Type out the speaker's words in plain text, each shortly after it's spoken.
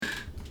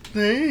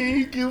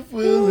Thank you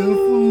for the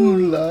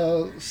food,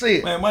 Lord. Say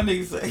it. Man, my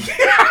nigga say.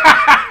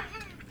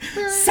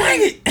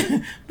 Sing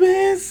it.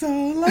 Been so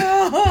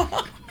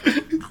long.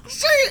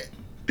 Say it.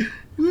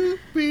 We've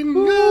been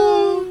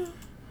gone.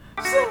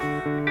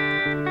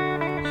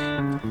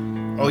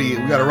 Oh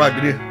yeah, we gotta rock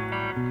it in.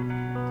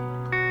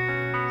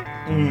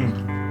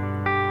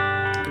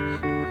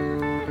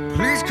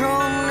 Please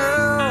come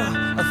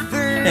now. I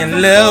think And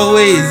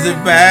Louise,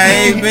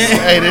 baby.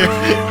 Hey there.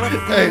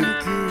 Hey.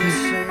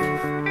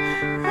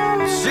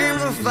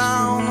 seems I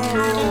found the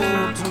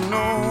road to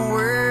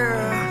nowhere,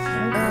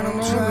 and I'm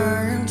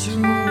trying to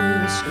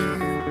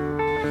escape.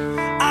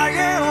 I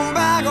get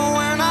back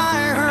when I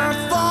heard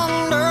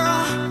thunder,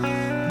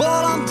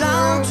 but I'm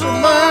down to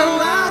my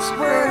last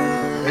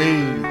breath.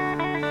 Hey.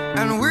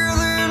 And will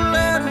it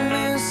let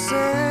me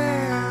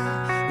say,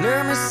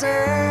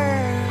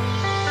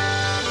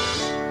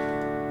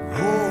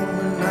 hold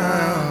me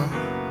now.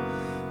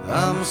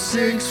 I'm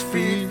 6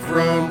 feet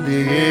from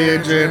the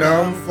edge and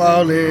I'm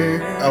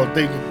falling. I was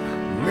thinking,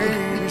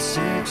 Maybe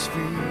 6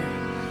 feet.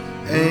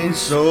 ain't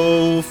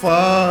so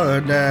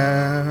far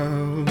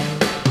down.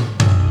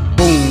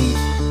 Boom,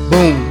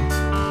 boom,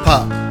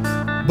 pop,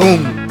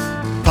 boom,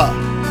 pop,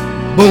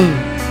 boom.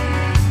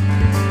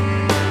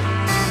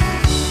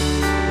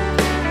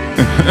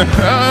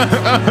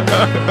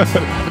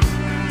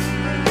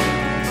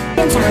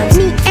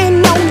 Me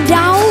and no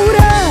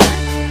daughter.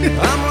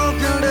 I'm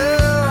looking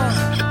down,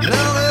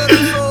 now that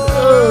it's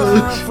over,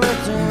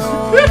 reflecting on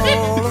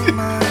all of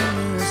my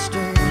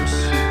mistakes.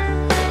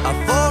 I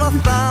thought I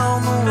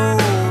found the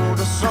road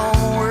to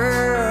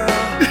somewhere.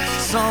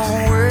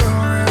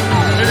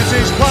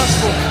 Anything's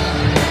possible.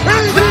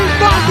 Anything's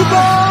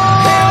possible!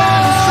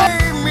 Heaven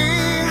save me,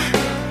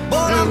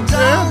 but I'm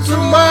down to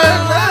my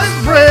last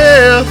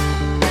breath.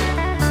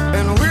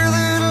 and will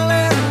it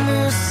let me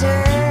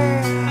say,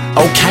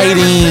 Okay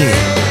then.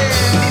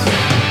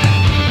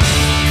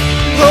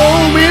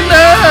 Hold me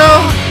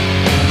now.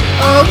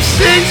 I'm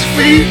 6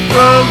 feet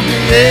from the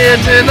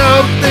edge and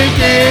I'm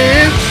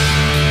thinking,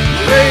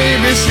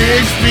 maybe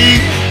 6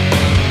 feet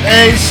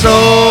ain't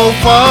so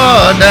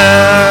far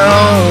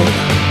down.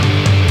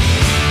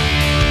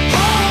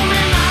 hold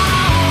me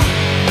now.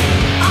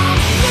 I'm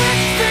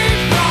 6 feet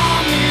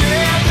from the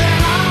edge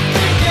and I'm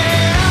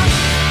thinking,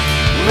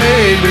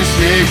 Maybe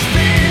 6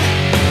 feet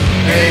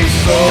ain't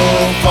so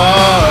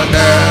far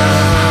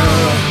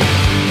down.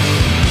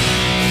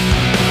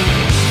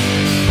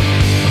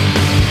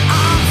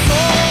 I'm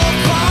so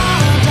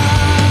far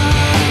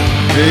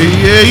down. Yeah,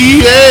 yeah,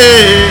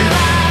 yeah.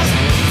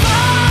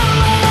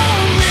 Follow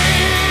me,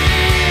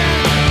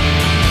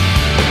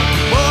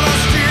 but I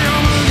still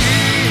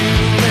believe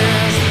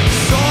there's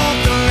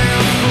something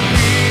left for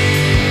me.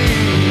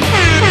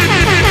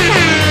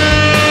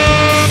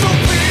 So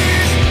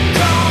please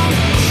come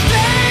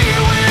stay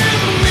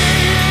with me,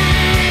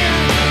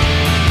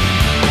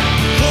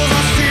 'cause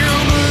I still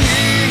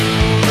believe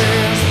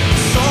there's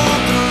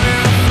something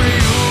left for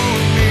you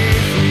and me,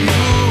 for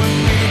you and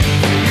me,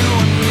 for you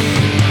and me.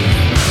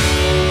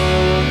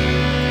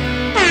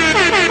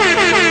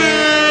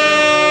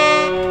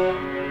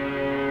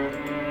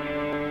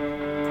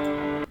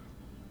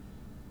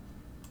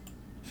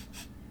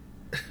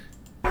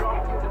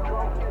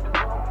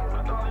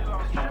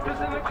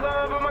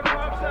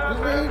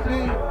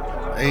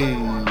 Hey,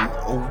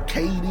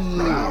 okay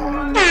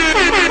then.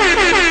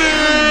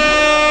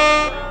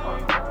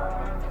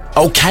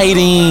 Okay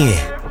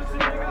then.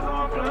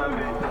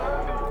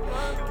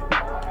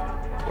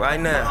 Right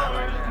now,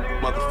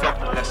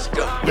 motherfucker, let's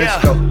go.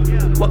 Let's go.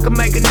 What can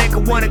make a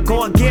nigga wanna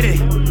go and get it?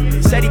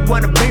 Said he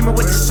want a Beamer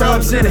with the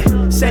subs in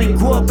it. Said he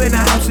grew up in the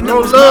house and No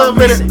there was love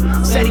love in it.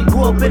 missing. Said he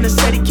grew up in the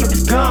city, keep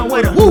his gun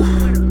with him. Woo.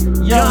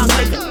 Young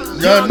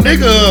nigga, Young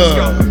nigga.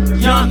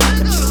 young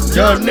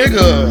Young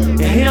nigga.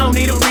 and he don't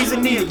need a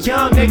reason, need a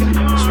young nigga.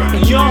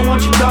 And you don't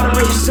want your daughter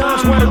or your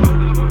sons with him.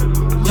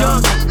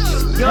 Young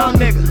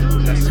nigga,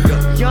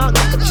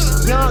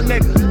 young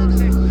nigga.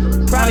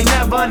 Probably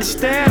never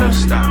understand him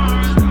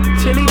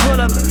till he pull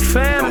up in the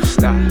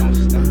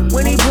Phantom.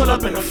 When he pull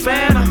up in the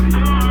Phantom,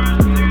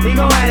 he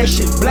gon' have that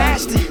shit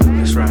blasted.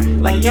 That's right.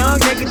 Like young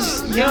nigga,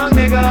 just young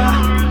nigga.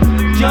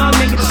 Young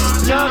nigga,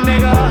 just young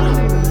nigga.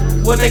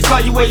 What they call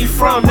you, where you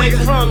from, nigga?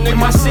 In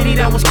my city,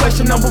 that was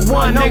question number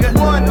one, nigga.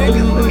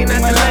 Looking at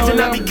the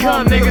legend I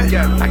become, nigga.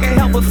 I can't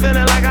help but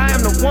feeling like I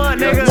am the one,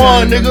 nigga.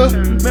 One nigga.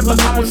 Remember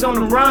I was on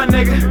the run,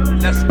 nigga.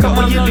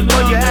 Couple years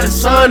before you had a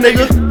Son son,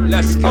 nigga.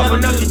 Let's go.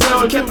 open up your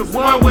door and kept it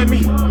one with me.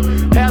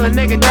 Hell a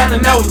nigga down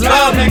and that was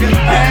love, nigga.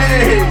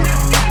 Hey.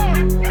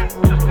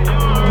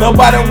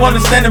 Nobody wanna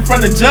stand in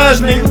front of the judge,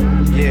 nigga.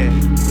 Yeah.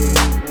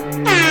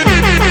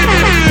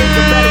 Think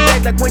of better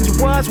days like when you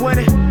was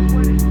winning.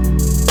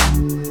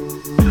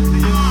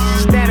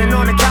 Standing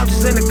on the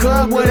couches in the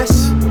club with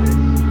us.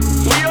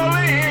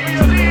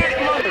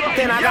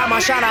 Then I got my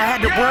shot, I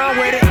had to run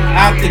with it.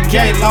 Out the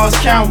gate,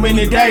 lost count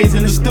many days.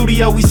 In the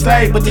studio we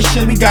slayed, but the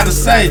shit we gotta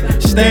say.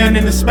 Staying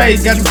in the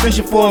space, got you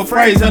fishing for a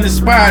phrase.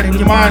 Uninspired, and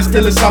your mind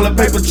still a solid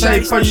paper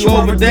chase. So you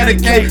over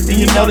dedicate, then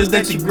you notice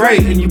that you're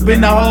great. And you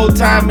been the whole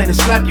time, and it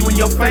slap you in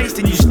your face.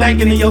 Then you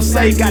stankin' in your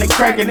safe, got it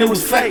crackin', it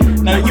was fake.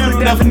 Now you the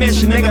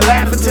definition, nigga,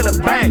 laughing to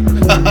the bank.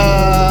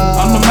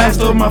 I'm the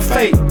master of my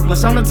fate.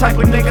 Plus I'm the type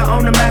of nigga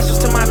on the masters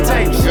to my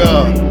tapes.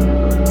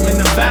 In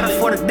the battle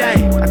for the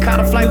day, I caught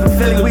a flight from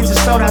Philly, we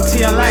just sold out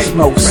TLA.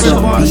 First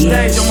of all,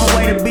 stage on my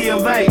way to B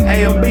of A.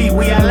 AMB,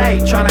 we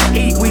LA, tryna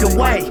eat, we the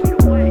way.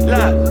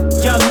 Look,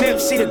 young Nip,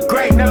 see the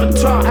great, never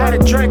taught how to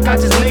drink, I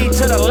just lead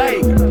to the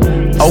lake.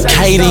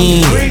 Okay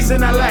then. Degrees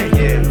in LA,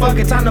 fuck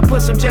it, time to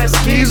put some jet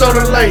skis on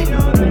the lake.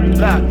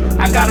 Look,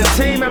 I got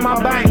a team in my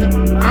bank,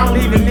 I don't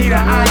even need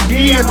an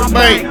ID in my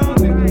bank.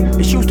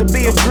 It used to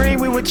be a dream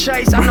we would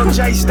chase. I know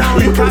Jay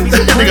Stone, he caught me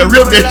some Nigga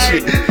ripped that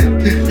shit.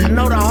 I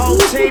know the whole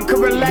team could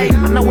relate.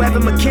 I know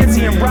Evan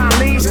McKenzie and Ron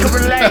Lees could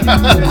relate.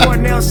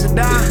 Cornell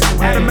Sedan,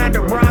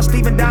 Adam Ron,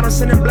 Stephen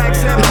Donaldson and Black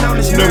Sabbath on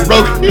this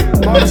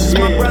Moses,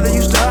 my brother,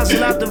 used to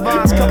hustle out the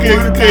vines. Couple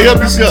hundred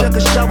pounds, took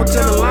a shovel to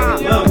the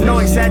line. No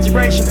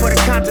exaggeration for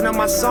the content of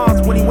my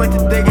songs. When he went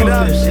to dig it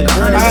up,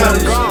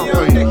 100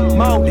 gone.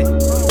 Molded.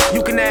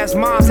 You can ask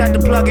moms at the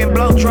plug and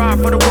blow dry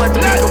for the ones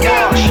that we can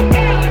wash.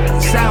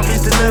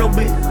 Salvage a little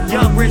bit,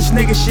 young rich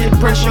nigga shit,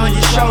 pressure on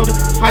your shoulder.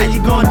 How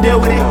you gonna deal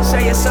with it?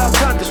 Say it's all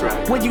comfortable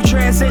when you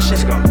transition,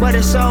 but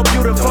it's so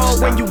beautiful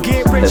when you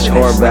get rich. As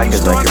far back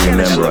as I can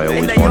remember, I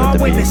always wanted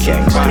to be the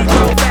king. Money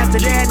growing faster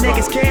than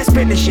niggas can't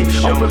spend the shit.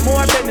 Open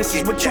more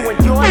businesses with you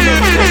and your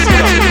business.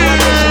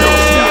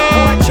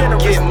 More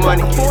generous,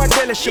 money, for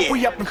dealership,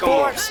 we up in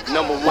Forbes.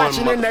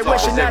 Watching and they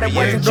wishing that it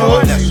wasn't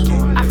yours.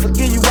 I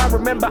forgive you, I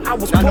remember I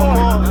was poor.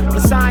 The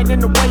sign in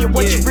the way of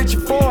what you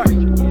reaching for.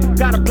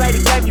 Gotta play the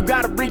game, you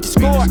gotta reach the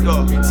score.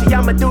 See,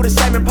 I'ma do the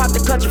same and pop the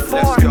country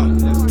for.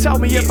 Tell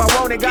me if I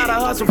want it, gotta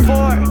hustle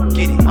for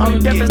it. Only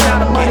difference now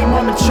the money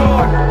more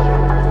mature.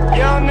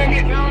 Young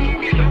nigga, young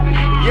nigga,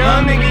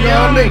 young nigga,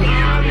 young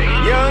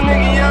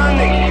nigga, young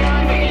nigga,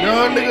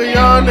 Young nigga,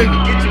 young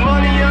nigga. get your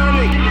money, young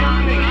nigga,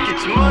 get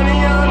your money,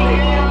 young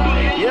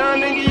nigga, young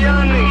nigga,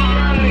 young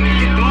nigga,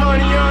 get the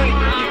money, young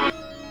nigga.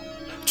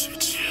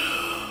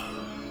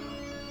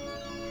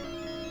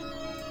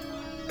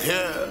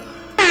 Yeah.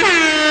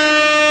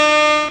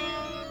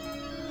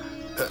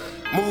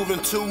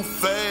 Moving too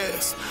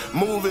fast,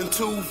 moving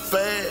too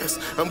fast.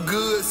 I'm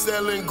good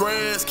selling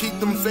grass, keep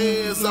them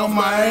feds off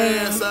my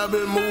ass. I've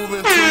been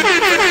moving too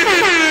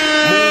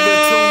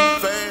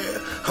fast,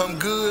 I'm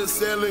good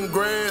selling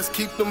grass,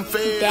 keep them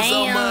feds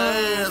on my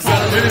ass.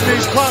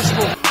 Anything's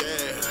possible. Yeah.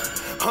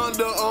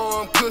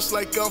 Underarm kush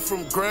like I'm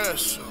from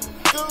Gresham.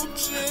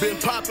 Been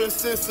popping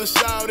since the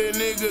shouted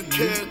nigga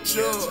catch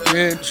up.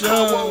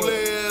 I won't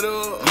let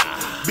up.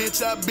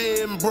 Bitch, I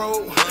been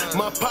broke,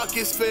 my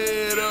pockets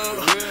fed up.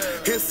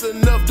 It's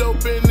enough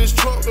dope in this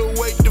trunk to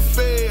wake the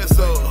feds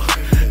up.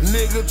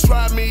 Nigga,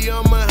 try me,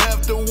 I'ma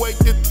have to wake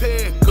the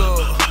tech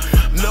up.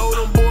 Know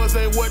them boys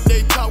ain't what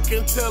they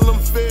talking, tell them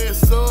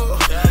fess up.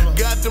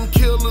 Got them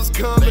killers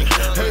coming,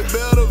 they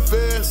better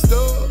vest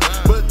up.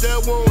 But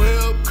that won't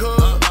help,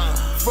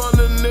 cuz, from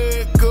the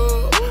neck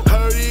up.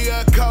 Heard he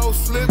got caught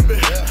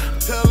slipping,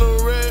 tell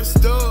him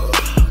rest up.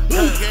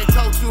 Can't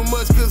talk too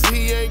much cause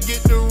he ain't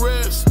get the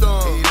rest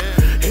on.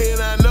 And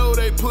I know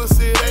they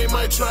pussy, they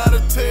might try to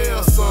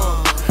tell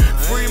some.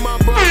 Free my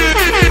brother,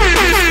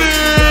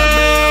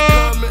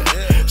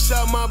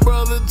 shout my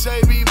brother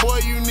JB, boy,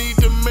 you need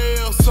to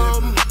mail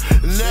something.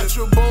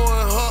 Natural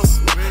born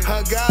hustle,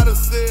 I gotta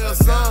sell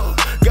something.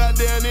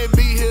 Goddamn, it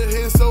be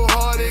hitting so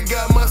hard, it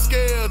got my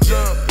scale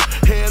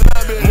jumped. And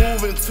I've been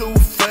moving too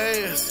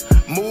fast,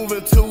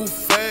 moving too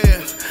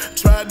fast.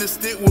 Tried to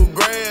stick with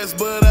grass,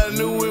 but I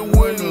knew it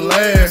wouldn't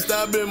last.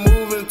 I've been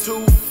moving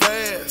too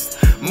fast,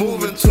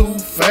 moving too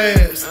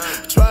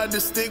fast. Tried to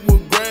stick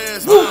with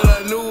grass, but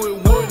I knew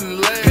it wouldn't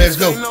last. Let's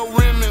go. Ain't no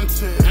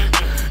Remington.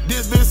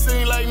 This bitch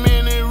seem like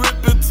men and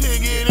rip the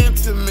ticket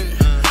into me.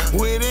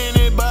 With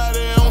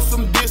anybody on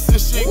some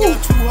distance shit.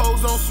 Got two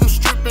hoes on some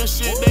stripping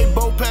shit. They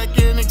both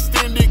packing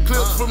extended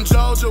clips from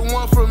Georgia,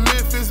 one from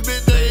Memphis.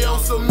 Bitch, they on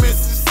some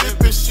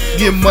Mississippi shit.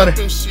 Get money.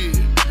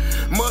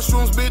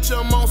 Mushrooms, bitch,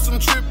 I'm on some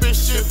trippin'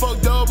 shit.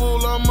 Fuck double,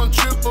 I'm on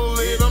triple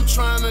it. I'm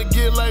tryna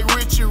get like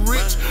Richie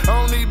Rich.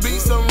 On these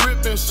beats, I'm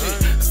rippin' shit.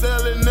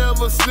 Sellin',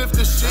 never sniff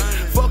the shit.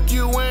 Fuck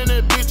you and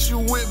that bitch you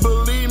with.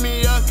 Believe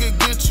me, I could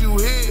get you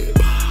hit.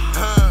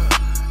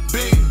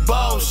 Big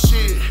boss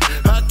shit.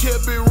 I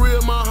kept it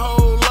real my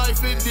whole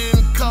life, it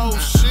didn't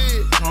cost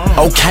shit.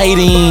 Okay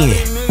then.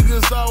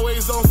 Niggas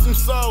always on some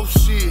soft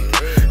shit.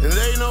 And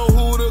they know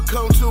who to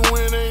come to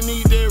when they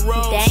need that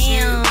raw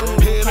shit.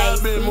 And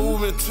I've been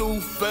moving too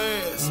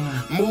fast.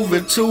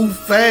 Moving too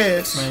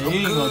fast. Man, you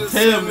ain't gonna Good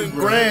tell me, selling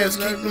bro. grass,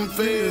 keep them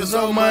feds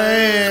on my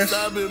ass.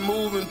 I've been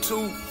moving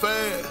too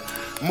fast,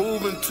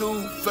 moving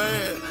too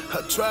fast.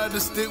 I tried to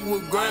stick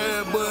with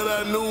grass, but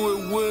I knew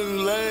it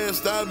wouldn't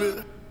last. I've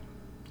been.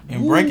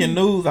 In breaking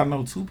news, I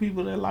know two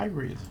people that like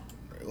RZA.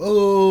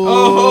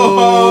 Oh,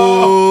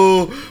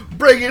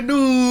 breaking breaking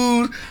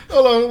news.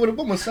 Hold on, I'm gonna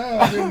put my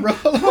sound in, bro.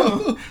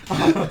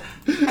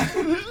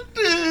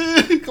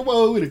 Come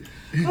on with it.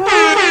 2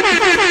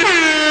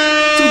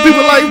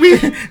 people like me.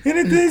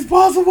 Anything's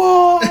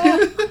possible.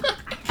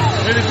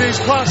 Anything's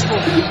possible.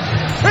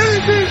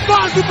 Anything's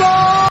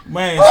possible.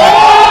 Man,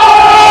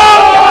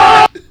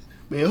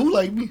 Man, who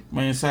like me?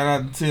 man, shout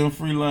out to Tim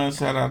Freeland.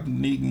 Shout out to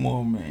Nick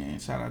Moore, man.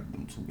 Shout out to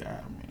them 2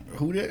 guys, man.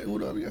 Who that? Who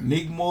the other guy?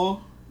 Nick Moore,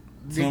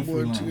 Tim Big boy,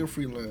 Freeland. Tim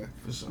Freeland.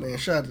 sure. Man,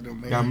 shout out to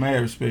them, man. Got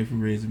mad respect for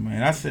Reggie,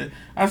 man. I said,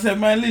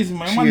 man, listen,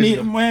 man,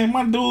 Cheers,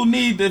 my dude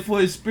need that for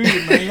his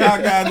spirit, man.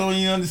 Y'all guys don't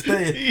even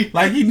understand.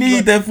 Like he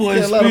need that for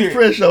his Got a lot of spirit.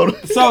 pressure on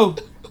him. So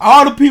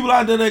all the people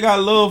out there that got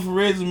love for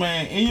Reggie,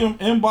 man,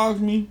 inbox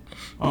me.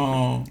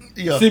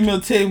 Send me a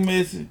text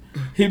message.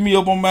 Hit me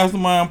up on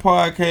Mastermind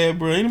Podcast,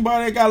 bro.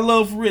 Anybody that got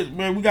love for Reggie,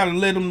 man, we gotta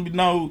let them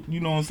know. You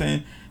know what I'm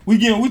saying? We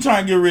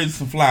trying to get Reggie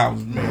some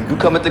flowers, man. You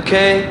come at the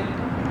king,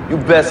 you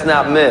best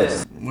not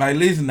miss. Like,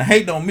 listen, the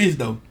hate don't miss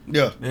though.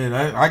 Yeah.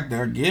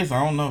 I guess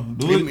I don't know.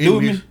 Do It it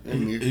with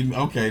miss. me.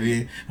 Okay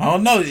then. I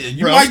don't know.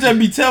 You Bro, might just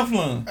be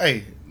Teflon.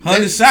 Hey.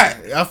 100 shot.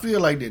 I feel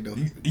like that though.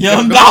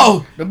 Young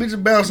dog. The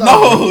bitches bounce off.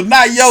 No,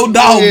 not yo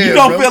dog. Yeah, you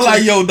don't bro. feel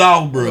like yo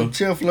dog, bro.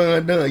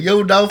 Teflon done.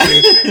 Yo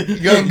Dolphin.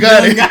 Young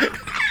Gotti.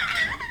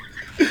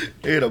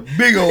 Had a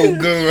big old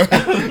gun.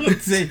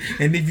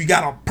 And if you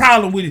got a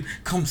problem with it,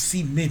 come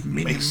see me,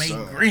 make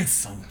some.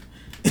 grandson.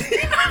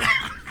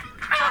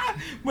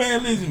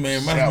 Man, listen,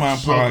 man. South Mastermind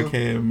Sucker.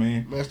 Podcast,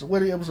 man. Master, what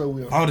the episode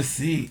we on?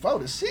 46.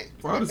 46.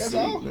 46, That's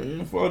all.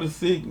 man.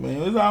 46,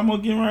 man. It's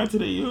almost getting right to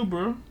the year,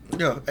 bro.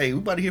 Yeah. Hey, we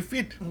about to hit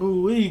 50.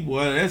 Ooh,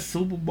 boy, that's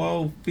Super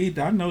Bowl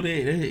 50. I know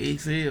that.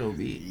 That's XL,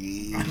 bitch.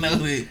 Yeah. I know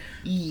that.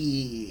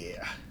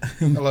 Yeah.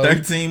 Hello.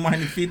 13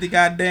 minus 50,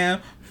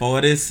 goddamn.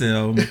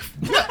 47.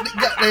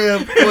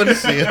 Goddamn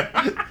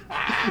 47.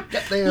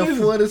 Goddamn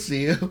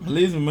 47.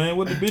 Listen, man,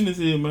 what the business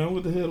is, man.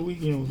 What the hell the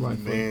weekend was like,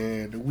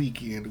 Man, the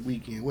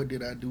weekend. What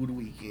did I do the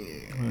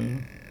weekend?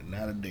 Man.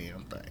 Not a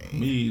damn thing.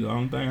 Me, the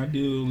only thing I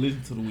did was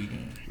listen to the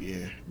weekend.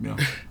 Yeah. Yeah.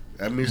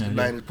 I missed the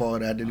Yeah. 90s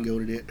part. I didn't go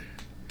to that.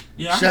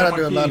 Yeah, I Shout had out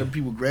to my a lot kid. of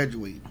people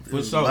graduating. For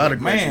There's sure. A lot of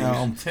Man, graduations.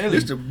 I'm telling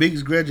It's you. the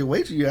biggest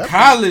graduation. Yeah.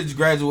 College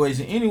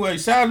graduation. Anyway,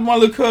 shout out to my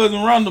little cousin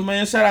Rhonda,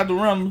 man. Shout out to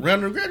Rhonda.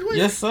 Random graduation?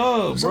 Yes, sir,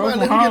 bro. Somebody From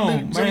let him get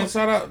home. the- Man,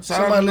 shout out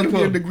Somebody to let the him get a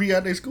cousin. degree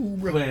out their school,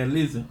 bro. Man,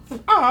 listen.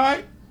 All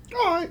right.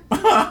 All right. All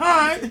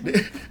right.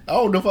 I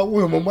don't know if I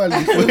want him on my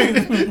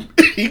list.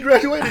 But he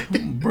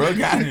graduated. Bro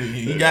got it.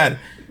 He got it.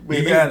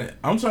 He got it.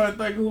 I'm trying to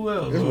think of who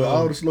else. That's where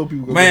all the slow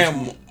people go. back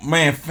to school.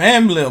 Man,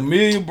 family,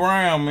 Amelia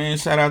Brown, man.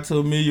 Shout out to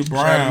Amelia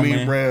Brown, Shout out to Amelia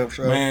man. Brown,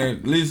 shout out. Man,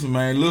 listen,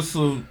 man.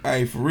 Listen,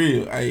 hey, for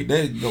real. Hey,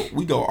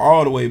 we go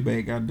all the way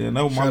back out there.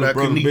 That was my Shout little out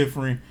brother's Kanye. best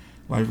friend.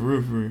 Like, for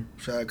real.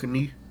 Shout out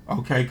Kanye.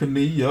 Okay,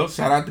 Kanye, yup.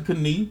 Shout out to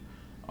Kanye.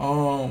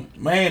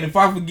 Man, if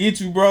I forget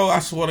you, bro, I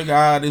swear to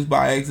God, it's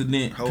by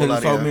accident. Whole Cause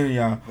lot there's so of many of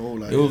y'all. Whole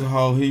lot It was of a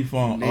whole heat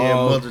fun. Yeah,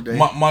 Mother's Day.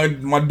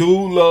 My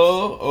dude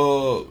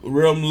love,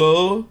 Realm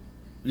Love.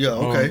 Yeah,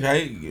 okay.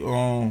 Okay.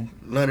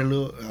 Lonnie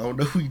Lil, I don't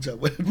know who you talking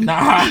about.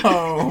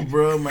 Nah,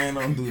 bro, man,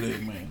 don't do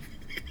that, man.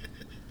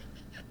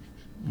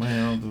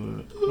 Man,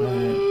 don't do it.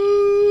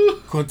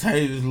 Man.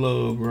 Contagious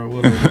love, bro.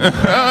 Whatever.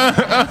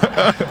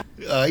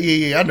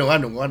 Yeah, I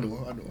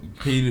know.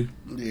 Peter.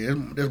 Yeah,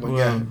 that's my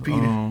Well, guy,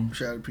 Peter.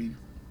 Shout out to Peter.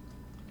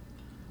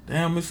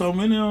 Damn, there's so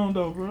many of them,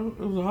 though, bro. It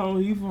was a whole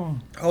heat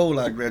fun. Whole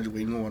lot of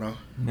graduating going on.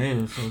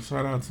 Yeah, so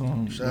shout out to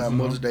them. Shout out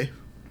Mother's Day.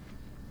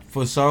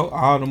 For sure,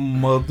 all the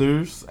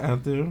mothers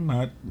out there,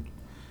 not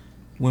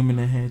women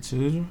that had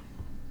children.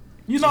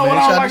 You know Man, what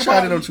I shout like out to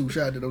about them too.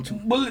 Shout out to them too.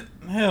 But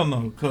hell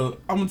no, cause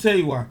I'm gonna tell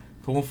you why.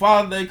 Cause when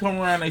Father's Day come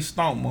around, they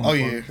stomp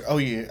motherfuckers. Oh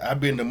yeah. I've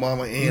been the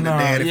mama and Nah,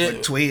 the daddy yeah.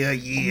 for 12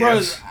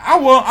 years. Bro,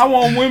 I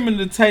want women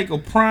to take a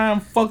prime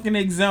fucking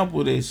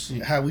example of that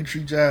shit. How we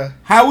treat y'all.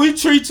 How we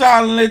treat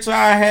y'all and let y'all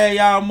have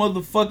y'all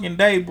motherfucking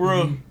day,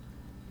 bro. Mm-hmm.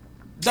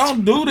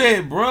 Don't do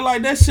that, bro.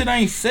 Like, that shit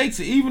ain't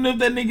sexy. Even if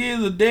that nigga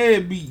is a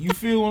deadbeat, you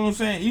feel what I'm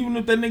saying? Even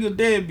if that nigga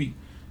deadbeat,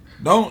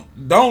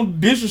 don't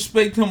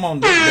disrespect him on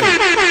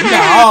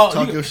that day.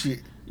 Talk your shit.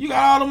 You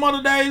got all them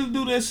other days to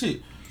do that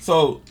shit.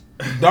 So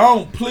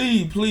don't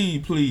please.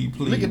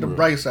 Look at the bro.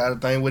 bright side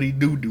of thing. What he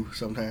do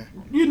sometimes.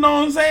 You know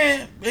what I'm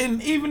saying?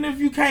 And even if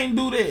you can't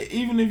do that,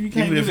 even if you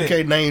Even if you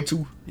can't name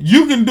two.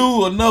 you can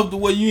do enough to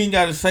where you ain't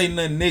got to say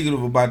nothing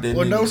negative about that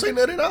Or nigga. don't say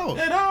nothing at all.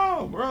 At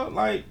all, bro.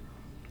 Like,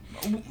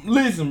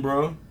 listen,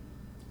 bro.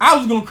 I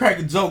was gonna crack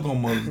a joke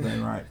on Mother's Day,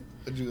 right?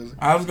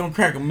 I was gonna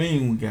crack a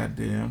mean one,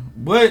 goddamn,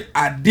 but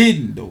I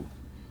didn't though,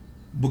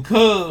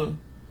 because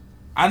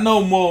I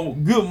know more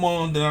good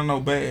moms than I know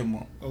bad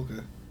moms. Okay.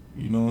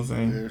 You know what I'm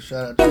saying? Yeah,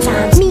 shout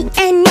out to Me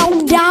and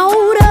your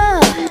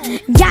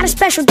daughter got a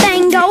special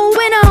thing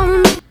going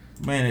on.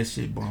 Man, that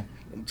shit bump.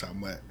 I'm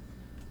talking about.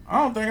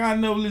 I don't think I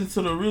never listen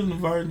to the original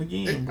version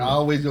again, I bro.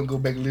 always gonna go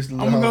back and listen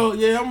to I'm Lil gonna Hov. go.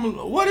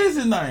 Yeah, what is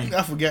his name?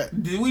 I forgot.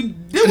 Did we look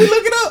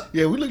it up?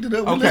 Yeah, we looked it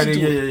up. We Okay, then,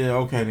 listened to it. yeah.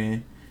 Okay,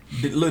 then.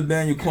 Little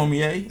Daniel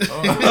Cormier.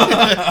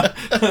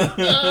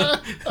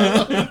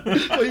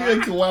 Oh, you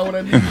ain't Kawhi when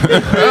I did.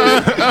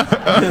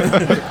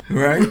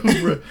 Right?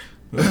 Bruh.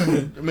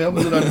 I'm gonna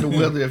look under the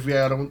weather if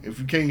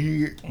you can't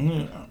hear it.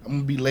 I'm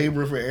gonna be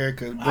laboring for air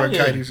because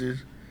bronchitis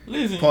is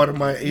part of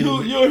my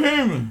ailment. You're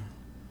human.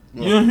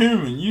 You're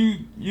human.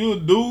 You're a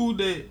dude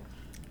that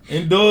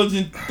indulge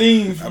in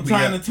things from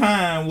time to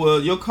time where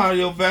your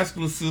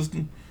cardiovascular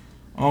system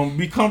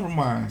be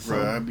compromised.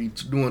 Bro, I be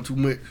doing too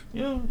much.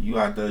 Yeah, you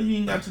out there, you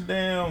ain't got your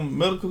damn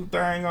medical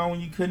thing on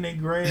when you cutting that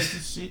grass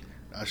and shit.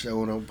 I sure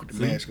want to put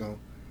the mask on.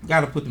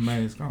 Gotta put the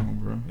mask on,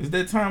 bro. It's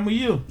that time of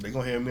year. They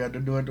gonna have me out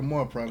there doing it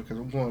tomorrow probably because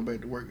I'm going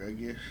back to work, I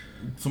guess.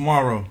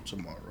 Tomorrow.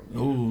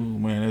 Oh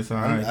man, that's all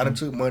right. I done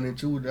took Monday and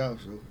Tuesday off,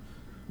 so.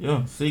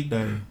 Yeah, sick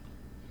day.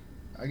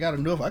 I got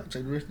enough. I can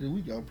take the rest of the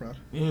week off probably.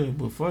 Yeah,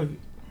 but fuck it.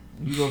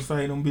 You gonna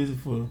say them busy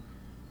for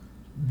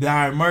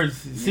dire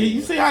emergency. See,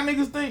 you see how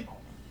niggas think?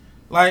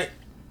 Like,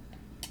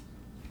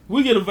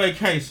 we get a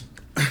vacation.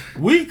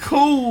 We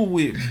cool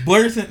with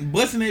busting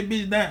that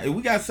bitch down. If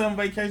we got 7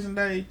 vacation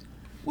days,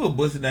 we'll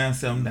bust it down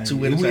 7 days.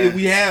 2 at a time. If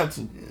we have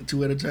to.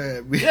 2 at a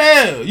time.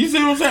 Yeah, you see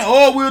what I'm saying?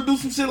 Or we'll do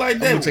some shit like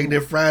that. I'm gonna take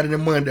that Friday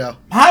and Monday off.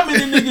 How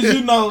many niggas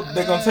you know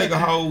that gonna take a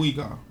whole week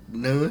off?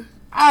 None.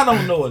 I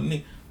don't know a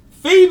nigga.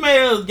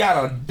 Females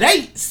got a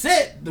date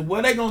set to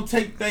where they gonna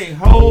take their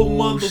whole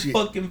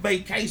motherfucking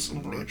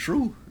vacation, bro. That's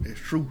true. That's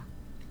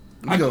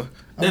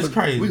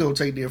crazy. We gonna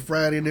take that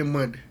Friday and then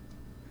Monday.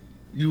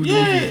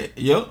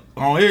 Yep.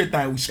 On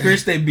everything. We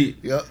scratch that bit.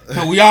 Yep.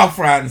 So we off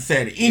Friday and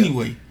Saturday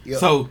anyway. Yep.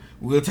 So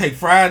we'll take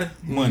Friday,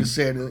 Monday.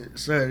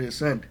 Saturday,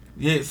 Sunday.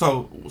 Yeah,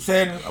 so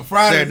Friday,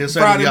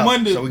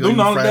 Monday, so them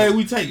the only day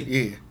we take it.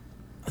 Yeah.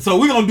 So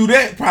we gonna do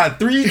that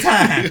probably 3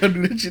 times. And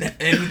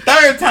the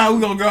third time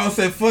we gonna go and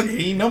say, fuck it,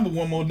 he number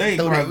one more day. We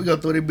gonna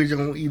throw that bitch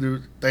on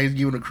either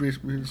Thanksgiving or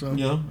Christmas or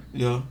something.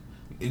 Yeah.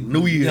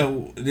 New Year.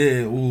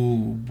 Yeah,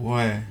 ooh,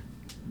 boy.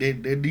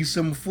 That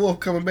December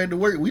 4th coming back to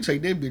work, we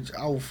take that bitch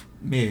off.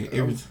 Yeah,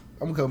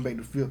 I'm coming back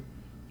to 5th.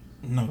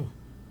 No.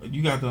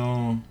 You got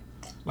the,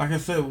 like I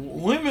said,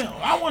 women,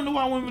 I wonder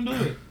why women do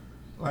it.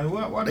 Like,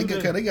 why they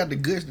got the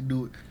guts to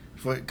do it.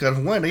 Because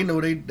one, they know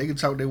they can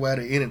talk their way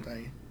to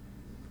anything.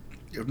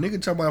 If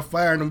nigga talk about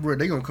firing them, bro,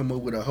 they gonna come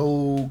up with a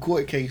whole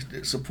court case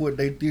that support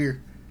their theory.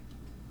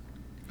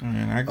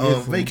 Man, I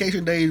guess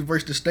vacation days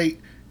versus the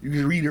state, you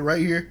can read it right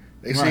here.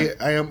 They said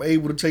I am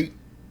able to take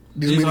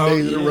this many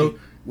days in a row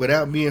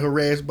without being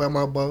harassed by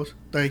my boss.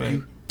 Thank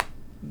you.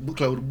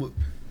 Close the book.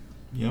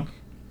 Yeah.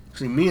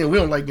 See, men, we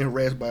don't like getting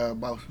harassed by our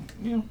boss.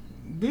 Yeah.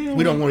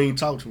 We don't want to even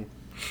talk to him.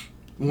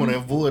 We want to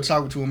avoid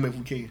talking to him if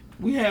we can.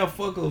 We have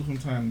fuck-ups from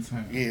time to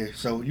time. Yeah,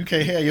 so you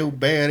can't have your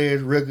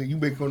bad-ass record. You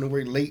been going to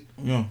work late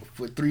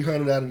for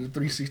 300 out of the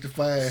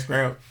 365.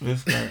 Scrap.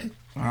 Let's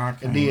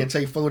scrap. And then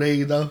take 4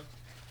 days off.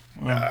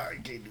 Nah,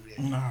 you can't do that.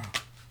 Nah.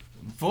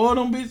 4 of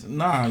them bitches?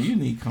 Nah, you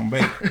need to come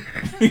back.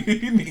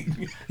 you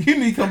need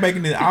to come back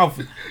in the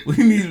office. We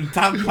need to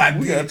talk about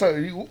this. Gotta talk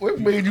to you. What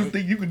made you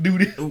think you could do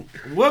this?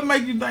 What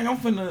make you think I'm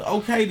finna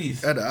okay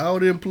this? Out of all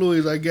the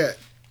employees I got,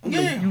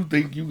 you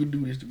think you could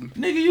do this to me?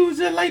 Nigga, you was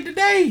just late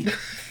today.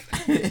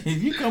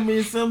 You come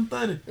in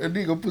 7:30. That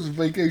nigga put some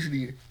vacation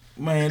in.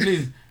 Man,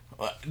 this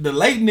the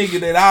late nigga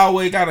that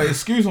always got an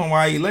excuse on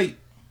why he late.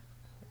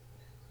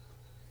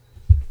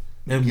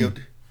 That's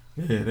guilty.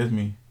 Me. Yeah, that's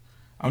me.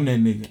 I'm that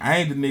nigga. I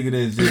ain't the nigga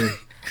that's just.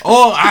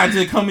 Or I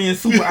just come in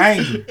super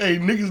angry. Hey,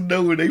 niggas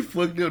know when they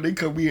fucked up, they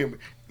come in.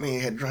 Man,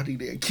 had to drop these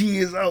damn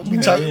kids out.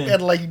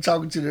 Acting like you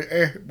talking to the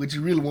air, but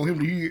you really want him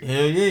to hear.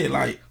 Hell yeah,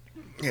 like.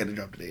 Had to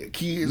drop the damn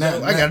kids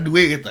out. I gotta do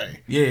everything.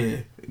 Yeah.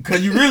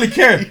 Cause you really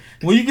care.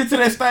 When you get to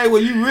that stage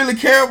where you really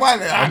care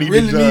about it, I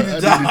really need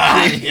a job.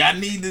 I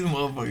need this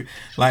motherfucker.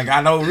 Like,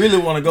 I don't really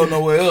want to go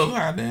nowhere else.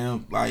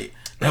 Goddamn. Like,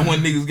 that when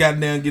niggas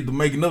goddamn get to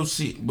making up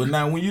shit. But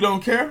now when you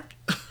don't care,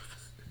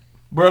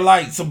 bro,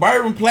 like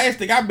Suburban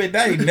Plastic, I bet they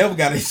ain't never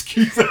got an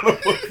excuse.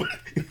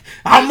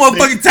 I'm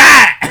motherfucking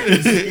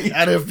tired.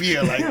 I didn't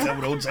feel like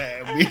coming on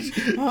time,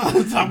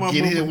 bitch.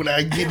 Get here when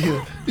I get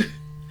here.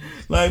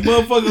 Like,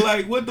 motherfucker,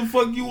 like, what the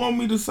fuck you want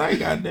me to say,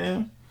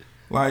 goddamn?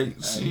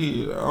 Like,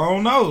 shit, I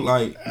don't know.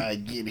 Like, I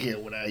get here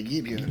when I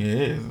get here.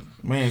 Yeah,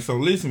 man. So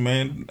listen,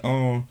 man.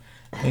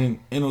 In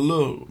a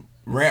little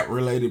rap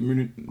related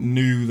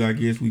news, I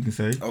guess we can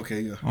say. Okay,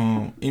 yeah.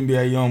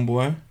 NBA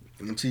YoungBoy.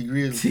 And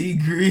T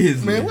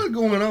Grizzly. Man, what's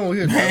going on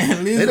here?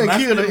 Man, listen, they done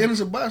killed an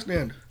innocent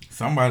bystander.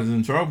 Somebody's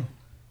in trouble.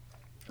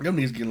 Them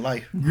niggas get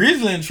life.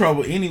 Grizzly in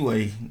trouble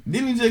anyway.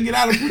 Didn't he just get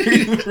out of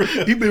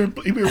prison? he been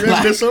rapping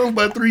that song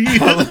about 3 years.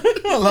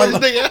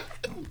 First day out.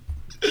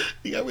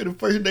 How many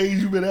first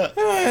days you been out?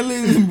 Hey,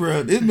 listen, bro.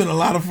 It's been a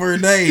lot of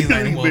first days.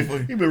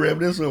 He been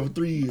rapping that song for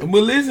 3 years.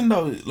 But listen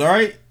though, all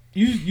right?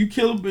 You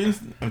kill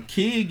a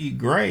kid, get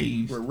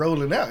graves. But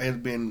rolling out has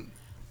been.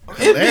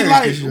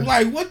 It's been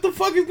like what the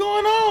fuck is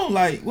going on?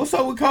 Like, what's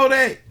up with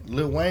Kodak?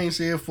 Lil Wayne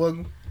said, "Fuck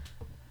him."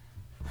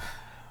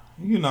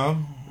 You know,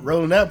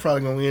 rolling out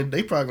probably gonna end.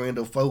 They probably gonna end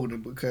up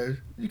folding because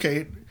you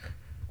can't.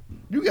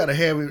 You gotta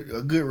have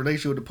a good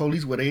relationship with the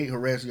police where they ain't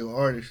harassing your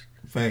artists.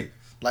 Facts.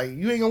 Like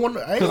you ain't gonna want to.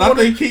 Because I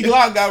think Key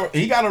Glock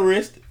got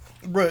arrested.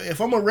 Bro, if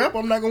I'm a rapper,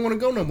 I'm not gonna want to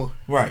go no more.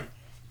 Right.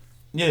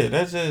 Yeah,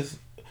 that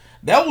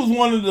was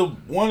one of the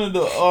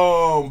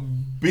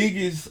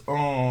biggest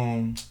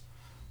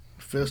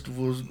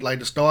festivals, like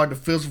the start of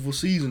the festival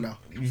season now.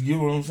 You get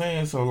what I'm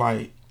saying? So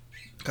like,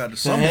 God, the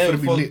to summer have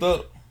finna be fucked lit.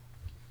 up.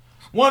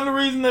 One of the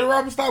reasons that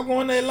rappers stopped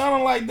going to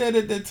Atlanta like that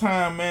at that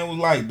time, man, was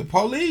like the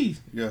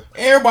police. Yeah.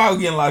 Everybody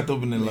was getting locked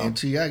up in Atlanta. Man,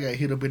 T.I. got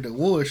hit up at the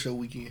award show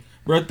weekend.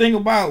 Bro, think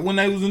about when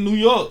they was in New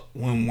York,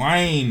 when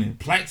Wayne and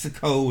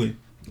Plaxico and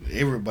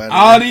everybody,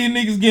 all these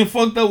niggas getting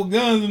fucked up with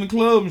guns in the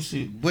club and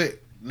shit. But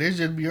let's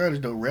just be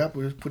honest though,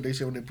 rappers put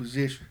themselves in their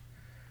position.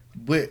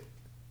 But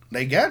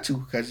they got to,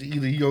 because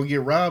either you gonna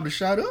get robbed or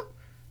shot up,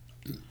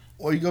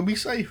 or you gonna be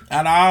safe.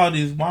 Out of all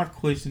this, my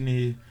question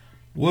is,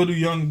 where do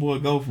young boy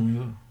go from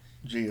here?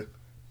 Jail.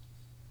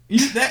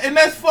 And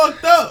that's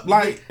fucked up.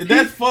 Like,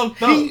 that's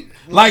fucked up.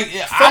 Like,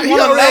 I he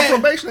want to on laugh.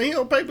 probation. He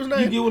on papers now.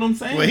 You get what I'm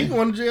saying? Well, he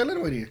going to jail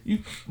anyway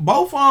then.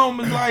 Both of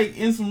them is like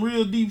in some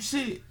real deep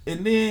shit.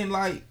 And then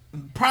like,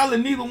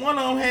 probably neither one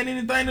of them had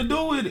anything to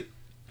do with it.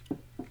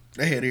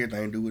 They had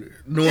everything to do with it.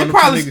 It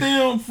probably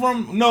stemmed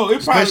from,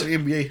 especially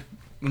NBA.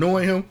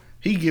 Knowing him,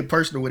 he get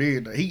personal with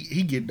everything.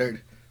 He get dirty.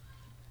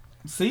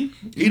 See?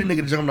 He the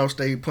nigga jumping off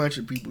stage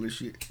punching people and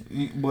shit.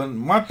 But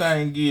my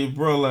thing is,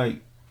 bro, like,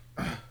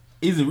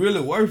 is it really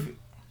worth it?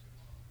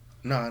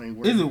 Nah, it ain't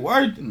worth it. Is it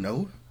worth it?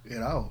 No,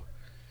 at all.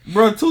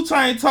 Bro, 2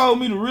 Chainz told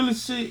me the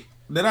realest shit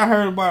that I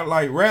heard about,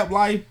 like, rap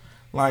life.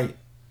 Like,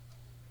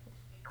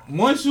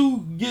 once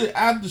you get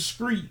out the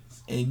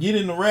streets and get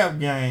in the rap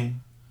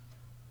game,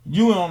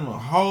 you on a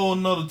whole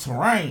nother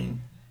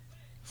terrain.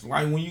 It's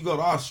like when you go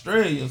to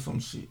Australia or some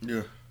shit.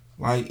 Yeah.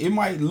 Like, it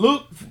might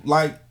look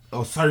like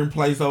a certain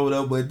place over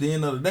there, but at the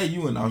end of the day,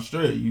 you in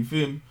Australia. You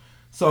feel me?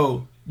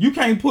 So you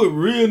can't put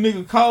real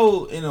nigga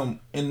code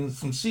in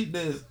some shit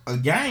that's a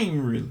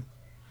game, really.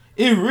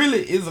 It really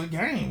is a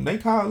game. They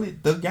call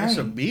it the game. It's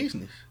a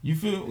business. You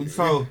feel me?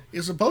 So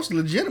it's supposed to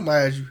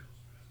legitimize you.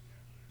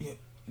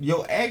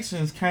 Your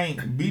actions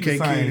can't be you the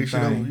can't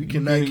same thing. You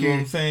cannot you carry. What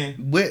I'm saying?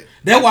 But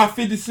that's why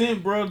 50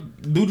 Cent, bro,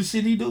 do the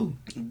shit he do.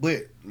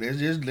 But let's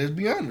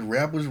be honest.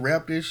 Rappers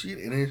rap this shit,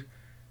 and it's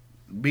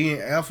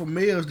being alpha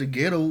males, the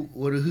ghetto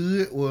or the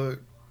hood or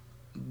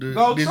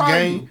this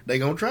game, they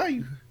gonna try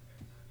you.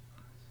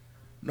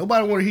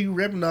 Nobody want to hear you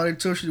rapping all that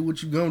tough shit.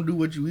 What you gonna do?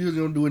 What you is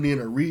gonna do? And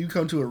then you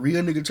come to a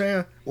real nigga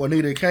town or a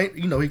nigga that can't.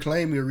 You know, he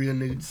claim he a real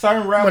nigga.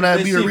 Certain rappers,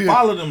 that shit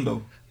follow them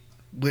though.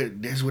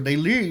 But that's what they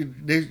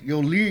lyrics.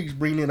 Your lyrics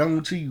bring it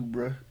on to you,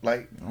 bro.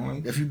 Like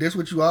if that's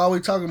what you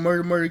always talking,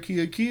 murder,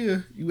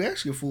 kill. You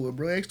asking for it,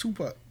 bro. Ask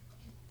Tupac.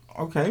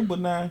 Okay, but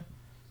now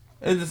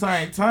at the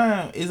same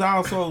time, it's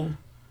also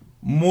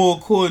more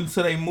according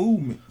to their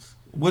movements,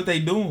 what they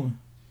doing.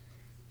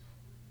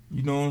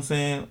 You know what I'm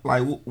saying?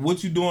 Like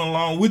what you doing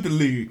along with the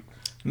lyric.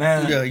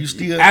 Now, yeah, you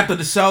still after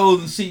the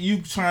shows and shit,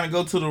 you trying to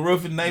go to the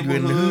rough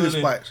neighborhood. You in the hood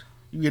spots.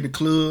 You in the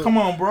club. Come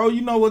on, bro.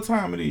 You know what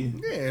time it is.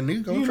 Yeah,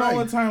 nigga gonna you try know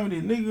what time it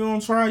is. Nigga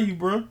gonna try you,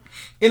 bro.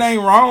 It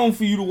ain't wrong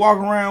for you to walk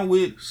around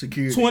with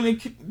security. 20.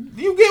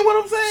 You get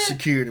what I'm saying?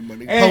 Security, my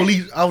nigga.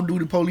 Police,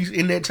 off-duty police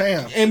in that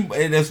town. And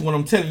that's what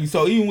I'm telling you.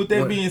 So even with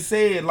that being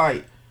said,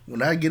 like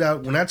when I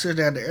touch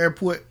down at the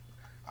airport,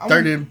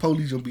 30 of the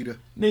police gonna be there.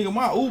 Nigga,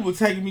 my Uber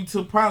taking me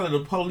to probably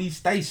the police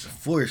station.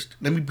 Forced.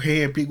 Let me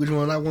hand pick which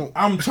one I want.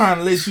 I'm trying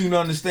to let you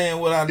understand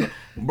what I know.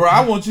 Bro,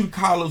 I want you to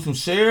call up some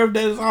sheriff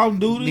that is off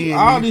duty.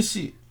 All this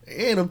shit.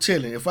 And I'm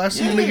telling you, if I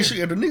see a nigga shoot,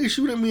 if the nigga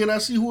shoot at me and I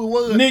see who it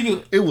was,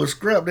 nigga, it was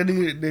scrap. That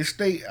nigga, that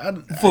state.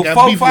 For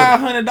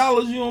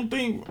 $400-$500, you don't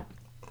think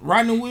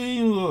Rodney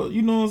Williams or,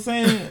 you know what I'm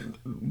saying,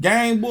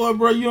 Gang Boy,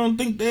 bro, you don't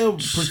think they'll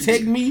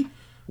protect me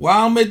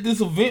while I'm at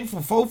this event for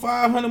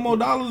 $400-$500 more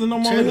and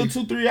I'm only here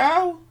 2-3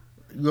 hours?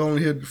 You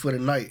only here for the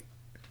night.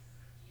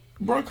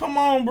 Bro, come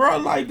on, bro.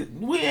 Like,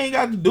 we ain't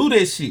got to do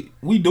that shit.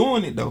 We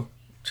doing it, though.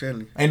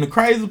 Telling you. And the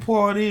crazy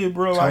part is,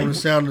 bro, Tony like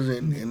Sanders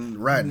and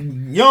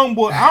Rodney. Young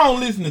boy, I don't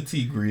listen to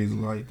T Grizzly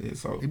like that.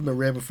 So he been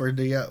rapping first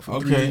day out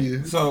for 3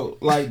 years. So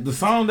like the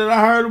song that I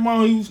heard him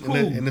on, he was cool.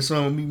 And the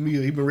song Meek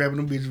Mill, he been rapping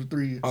them bitches for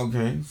 3 years.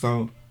 Okay,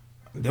 so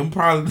them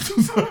probably the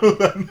 2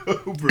 songs I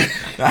know, bro.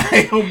 I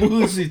ain't no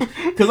bullshit.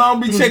 Cause I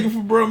don't be checking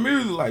for bro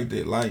music like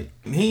that. Like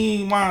he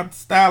ain't my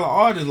style of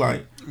artist.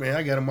 Like man,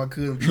 I got him my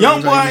cousin.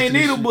 Young boy ain't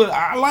neither, but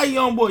I like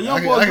Young boy.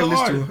 Young boy, I can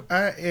listen to him.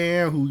 I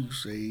am who you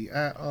say.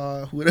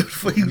 Whatever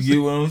fuck you say. You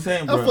get what I'm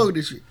saying, bro? I fuck with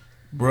this shit,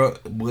 bro.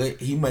 But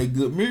he make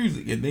good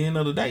music. At the end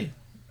of the day,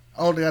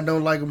 only thing I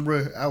don't like him,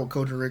 bro. I was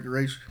coaching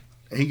recreation,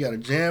 and he got a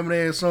jamming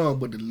ass song,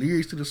 but the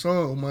lyrics to the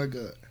song, oh my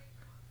god,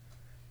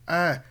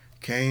 I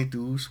came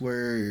through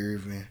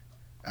swerving.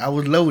 I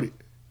was loaded.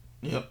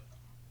 Yep.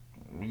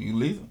 You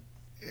listen,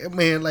 yeah,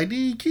 man. Like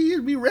these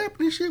kids be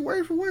rapping this shit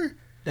word for word.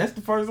 That's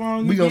the first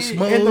song we you gonna did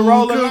smoke at the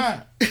Rolling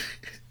Nine.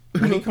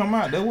 When he come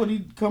out, that's what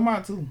he come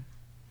out to.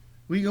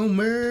 We gonna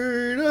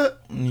murder.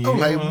 You I'm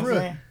like, bro,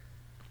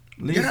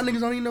 y'all niggas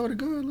don't even know what a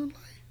gun look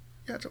like.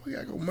 Y'all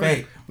gotta go murder.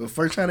 Fact. But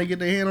first time they get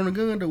their hand on the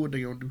gun, though, what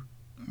they gonna do?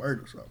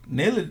 Murder something.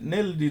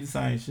 Nelly did the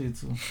same shit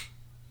too.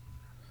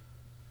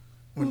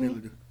 What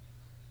Nelly do?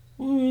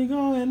 We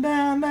going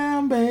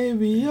down,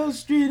 baby. Your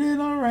street in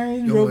a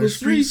Range Rover,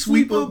 street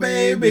sweeper,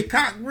 baby.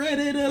 Cock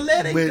ready to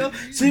let it go.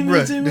 See me,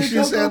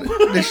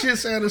 the shit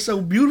sounded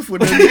so beautiful.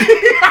 Nigga,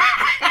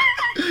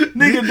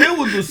 that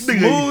was the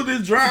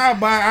smoothest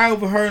drive-by I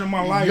ever heard in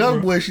my life.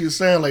 Young boy shit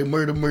sound like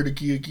murder,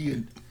 kill.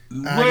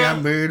 I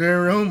got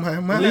murder on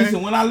my mind.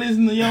 Listen, when I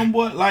listen to Young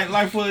Boy,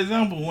 like for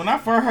example, when I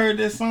first heard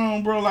that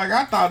song, bro, like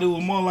I thought it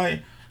was more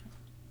like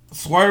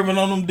swerving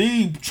on them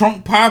D,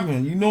 trunk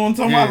popping. You know what I'm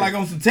talking about? Like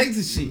on some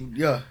Texas shit.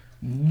 Yeah.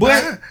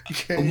 But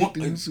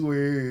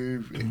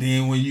swerve.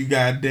 Then when you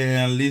got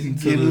down, listen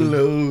to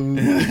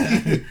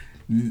the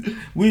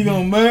we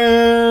gonna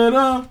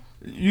murder.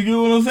 You get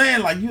what I'm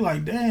saying? Like you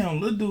like,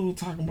 damn, little dude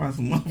talking about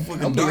some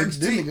motherfucking dark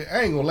shit.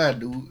 I ain't gonna lie,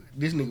 dude.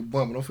 This nigga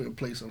bumping. I'm finna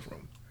play something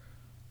from him.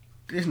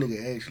 This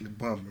nigga actually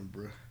bumping,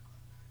 bro.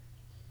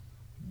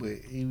 But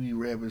he be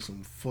rapping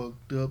some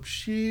fucked up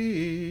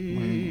shit.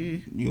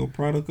 Man, you a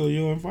product of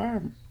your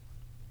environment.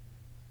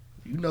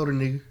 You know the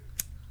nigga.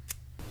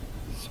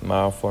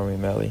 Smile for me,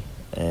 Melly,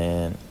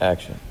 and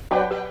action. This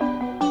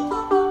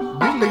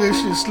nigga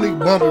shit slick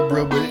bumping,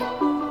 bro, but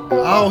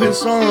all his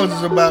songs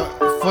is about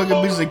fucking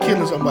bitches and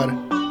killing somebody.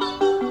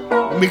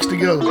 Mixed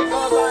together.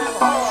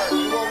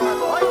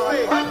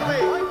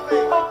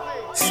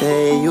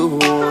 Say you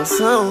want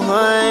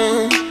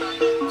someone.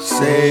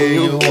 Say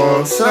you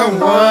want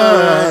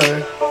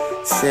someone.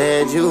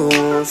 Said you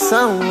want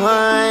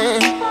someone.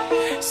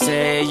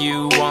 Say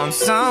you want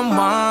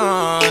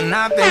someone.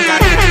 I think I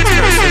get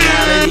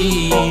these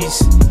personalities.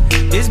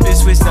 This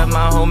bitch switched up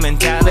my whole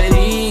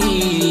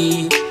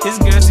mentality. This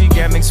girl, she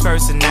got mixed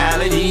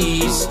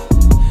personalities.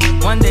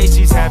 One day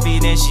she's happy,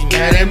 then she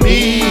mad at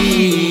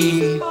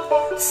me.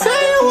 Say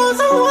you want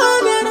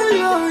someone that'll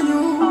love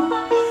you,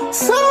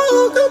 someone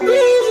who could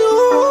please you,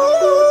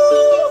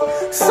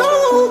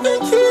 someone who can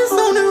kiss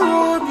on and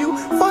rob you.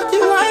 Fuck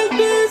you like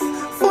this,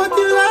 fuck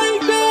you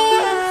like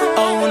that.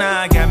 Oh, now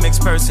I got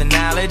mixed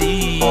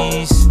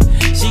personalities.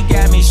 She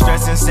got me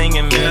stressing,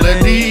 singing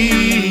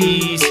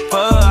melodies.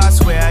 But I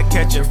swear I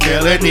catch a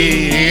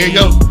felony. Here you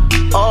go.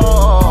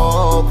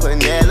 Oh,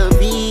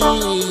 Penelope.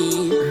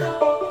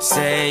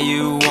 Say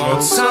you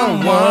want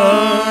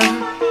someone.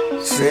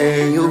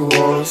 Say you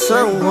want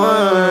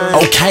someone.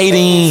 Okay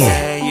then.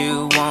 Say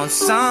you want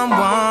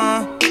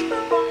someone.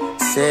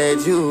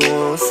 Said you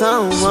want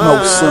someone.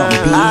 Smoke something,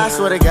 bitch. I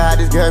swear to God,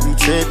 this girl be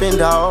tripping,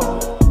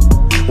 dawg.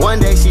 One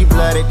day she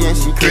blooded, then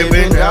she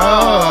cribbing,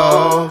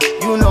 dawg.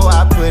 You know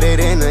I put it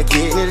in the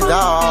kidneys,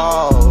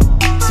 dawg.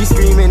 She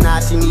screaming now,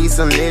 she needs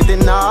some living,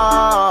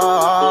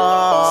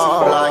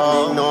 dawg. She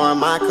blocking, ignoring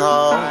my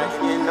call.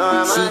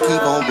 She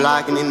keep on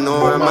blocking,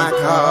 ignoring my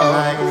call.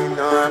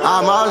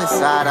 I'm all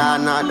inside, I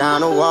knock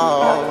down the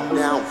wall.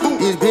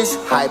 This bitch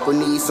hyper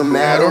needs some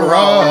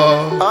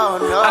Adderall. Oh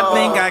no. I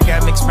think I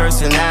got mixed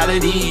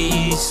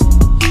personalities.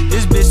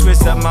 This bitch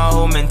switched up my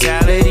whole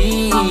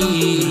mentality.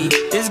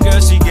 This girl,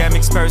 she got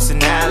mixed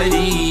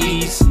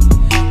personalities.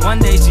 One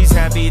day she's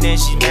happy, then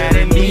she mad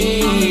at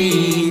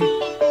me.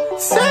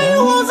 Say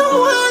you want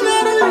someone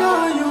that'll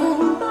love you,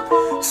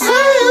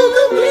 say you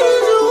can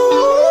please you,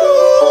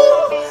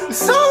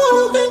 someone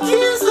who can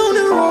kiss on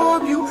and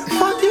rob you.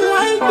 Fuck you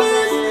like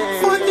this,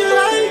 fuck you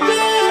like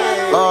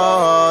that.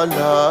 Oh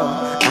Lord,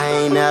 I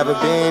ain't never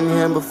been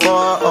here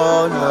before.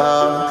 Oh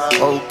Lord,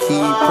 oh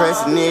keep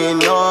pressing in.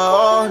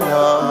 Oh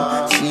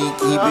Lord, she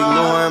keep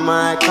ignoring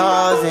my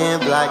calls and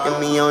blocking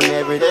me on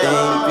everything,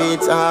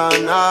 bitch. Oh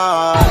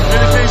no,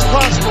 Anything's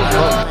possible.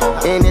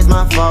 and it's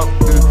my fault.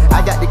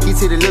 I got the key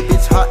to the little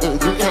bitch heart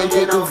and you can't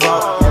get the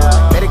vault.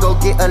 Better go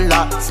get a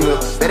lock,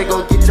 better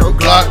go get your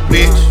Glock,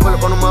 bitch. Pull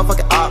up on the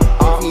motherfucking op.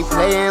 Keep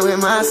playing with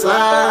my slime.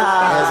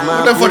 That's my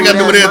what the fuck you gotta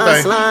do with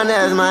everything? slime,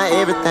 that's my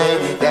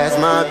everything. That's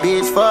my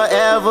bitch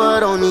forever.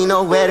 Don't need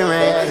no wedding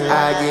ring.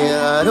 I give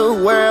her the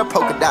world,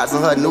 polka dots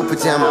on her new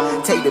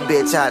pajama. Take the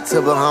bitch out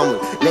to Bahamas.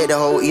 Let the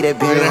hoe eat that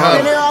bitch.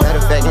 Matter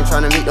of fact, I'm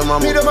trying to meet the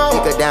mama. Pick her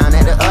down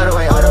at the other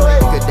way. Pick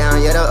her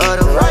down, yeah, the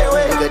other way.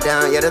 Pick her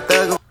down, yeah, the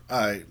thug.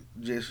 Alright,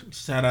 just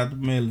shout out to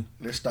Millie.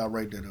 Let's stop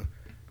right there though.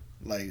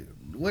 Like,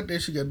 what that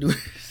shit gotta do?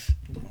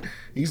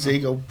 He said he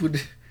gonna put a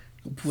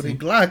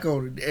Glock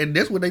on it, and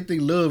that's what they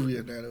think love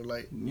is now. They're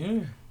like,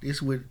 Yeah,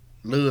 this what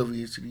love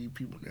is to these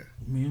people now.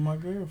 me and my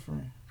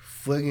girlfriend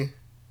Fucking,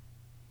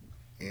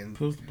 and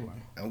pistol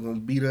play. I'm gonna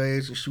beat her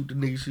ass and shoot the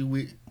nigga she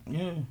with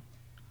Yeah,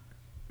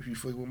 if you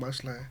fuck with my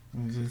slime.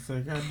 and just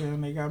say,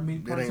 goddamn, they got me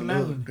That ain't love.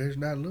 personality. That's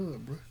not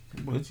love, bro.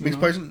 But you Mixed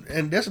know, person,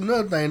 and that's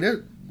another thing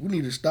that we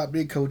need to stop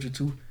their culture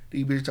too.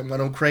 These bitches talking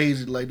about them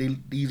crazy, like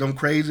these them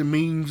crazy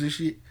memes and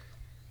shit.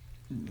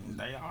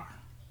 they are.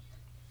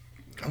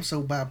 I'm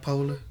so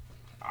bipolar.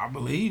 I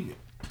believe it.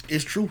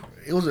 It's true.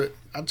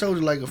 I told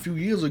you like a few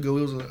years ago,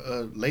 it was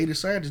a lady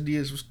scientist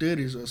did some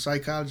studies, a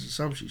psychologist or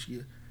some shit.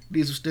 She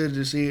did some studies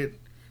that said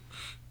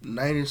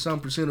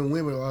 90-some% of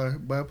women are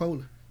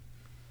bipolar.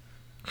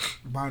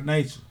 By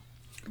nature.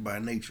 By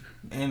nature.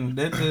 And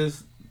that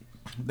just,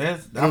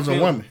 that's... It was a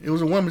woman. It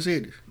was a woman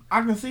said this.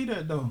 I can see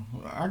that though.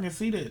 I can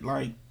see that,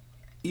 like,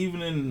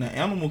 even in the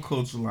animal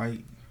culture, like,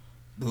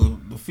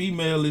 the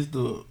female is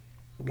the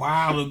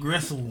wild,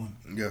 aggressive one.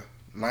 Yeah,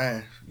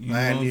 lions.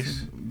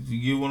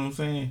 You get what I'm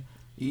saying?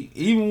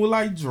 Even with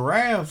like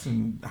giraffes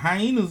and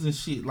hyenas and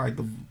shit, like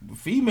the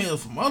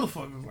females, some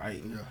motherfuckers,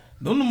 like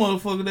them the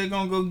motherfuckers they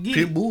gonna go get.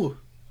 Pit bull.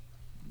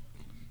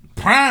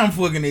 Prime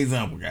fucking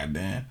example,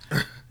 goddamn.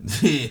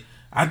 Yeah,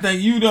 I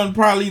think you done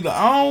probably either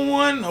own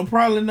one or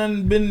probably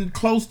done been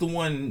close to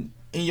one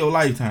in your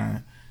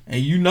lifetime,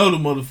 and you know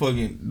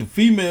the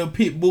female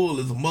pit bull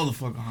is a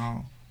motherfucker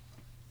home.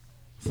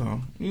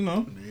 So, you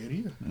know,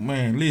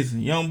 man,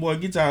 listen, young boy,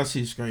 get y'all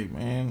shit straight,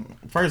 man.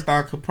 First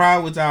off,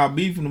 probably what y'all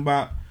beefing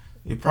about,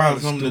 it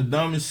probably some of the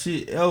dumbest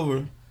shit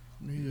ever.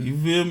 Yeah. You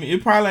feel me?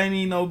 It probably ain't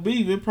even no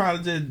beef. It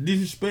probably just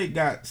disrespect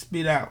got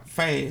spit out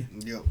fast.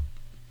 Yep.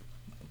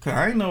 Cause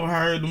I ain't never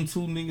heard them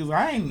two niggas.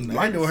 I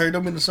never heard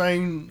them in the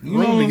same room. You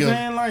know what together. I'm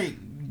saying?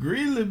 Like,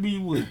 Grizzly be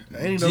with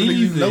ain't no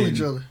niggas know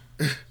each other.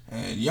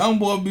 And young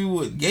boy be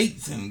with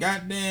Gates and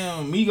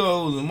goddamn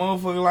Migos and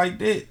motherfuckers like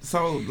that.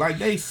 So like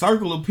they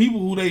circle of people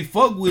who they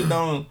fuck with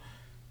don't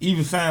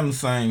even sound the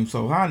same.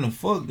 So how in the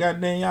fuck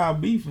goddamn y'all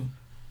beefing?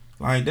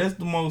 Like that's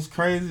the most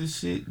crazy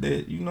shit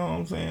that, you know what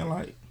I'm saying?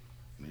 Like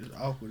it's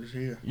awkward as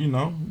hell. You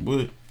know,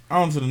 but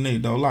on to the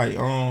nigga though. Like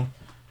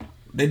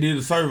they did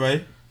a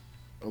survey.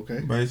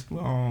 Okay. Basically,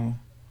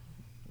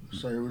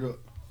 serve it up.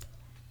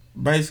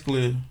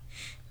 Basically,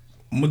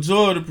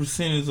 majority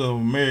percentage of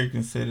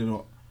Americans said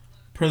that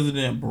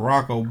President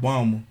Barack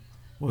Obama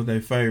was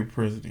their favorite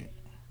president.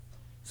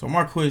 So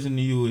my question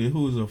to you is,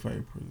 who is your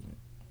favorite president,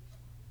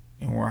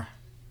 and why?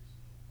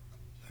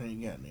 I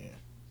ain't got that.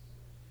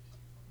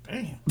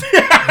 Damn.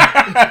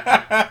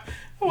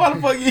 Why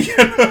the fuck you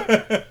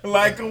got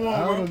like? Come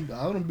on, bro.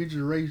 I don't bitch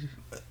racist.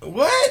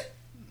 What?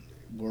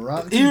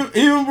 Barack.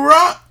 Even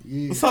Barack?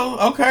 Yeah. So,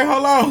 okay,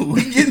 hold on.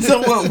 We getting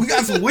somewhere. We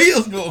got some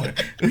wheels going.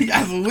 We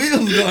got some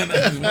wheels going on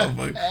this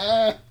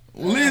motherfucker.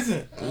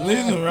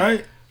 Listen,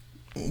 right?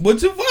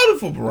 But you voted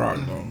for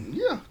Barack, though.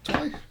 Yeah,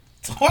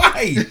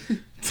 Twice.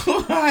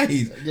 I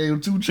gave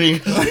him 2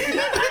 chances.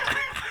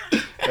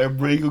 That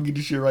Bray gonna get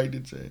the shit right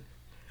this time.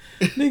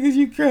 Niggas,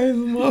 you crazy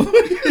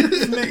motherfucker.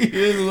 This nigga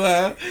is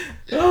wild.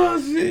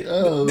 Oh shit.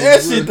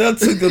 That shit that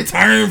took a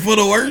turn for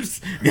the worse.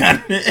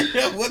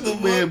 Goddamn. What the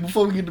man,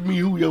 before we get to me,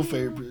 who your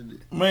favorite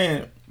president?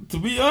 Man, to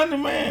be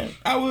honest, man,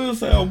 I will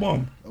say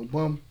Obama.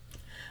 Obama.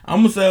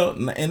 I'm gonna say,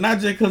 and not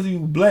just because he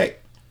was black,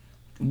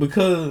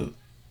 because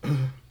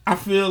I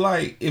feel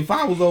like if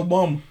I was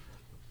Obama,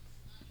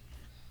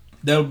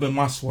 that would have been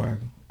my swagger.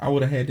 I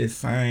would have had that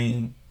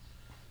same.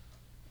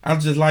 I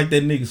just like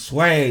that nigga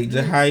swag,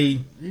 just how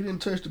he didn't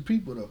touch the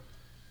people though.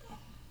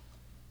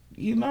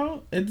 You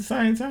know, at the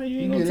same time,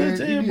 you ain't gonna touch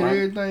everybody.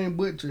 He did everything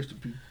but touch the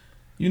people.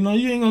 You know,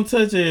 you ain't gonna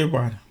touch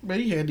everybody. Man,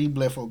 he had these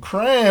black folk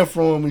crying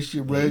for him and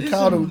shit, bro. It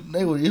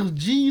was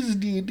Jesus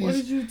did this. What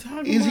did you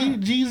talking about? He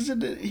Jesus in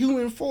the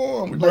human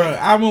form? Bro,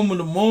 like, I remember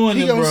the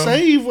morning, he gonna bro.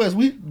 save us.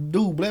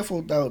 Black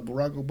folk thought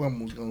Barack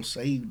Obama was gonna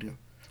save them.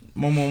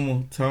 My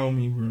mama told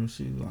me, bro,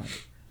 she was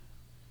like,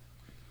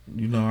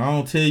 you know, I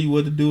don't tell you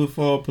what to do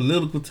for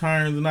political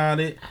terms and all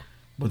that,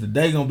 but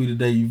today gonna be the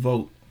day you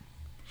vote.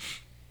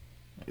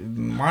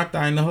 My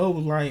thing to her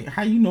was like,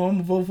 how you know I'm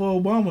gonna vote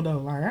for Obama though?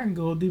 Like, I can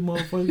go with this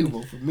motherfucker. You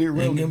vote for Mitt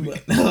Romney.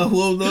 What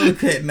was the other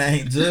cat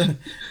name? John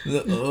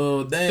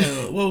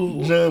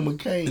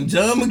McCain.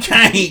 John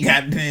McCain,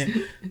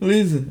 goddamn.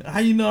 Listen, how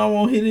you know I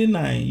won't hit his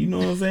name? You know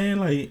what I'm saying?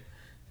 Like,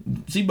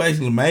 she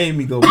basically made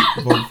me go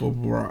vote for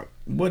Barack.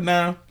 But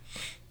now,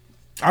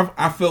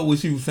 I felt what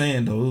she was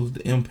saying though. It was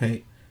the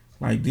impact.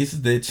 Like, this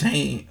is their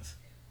chance.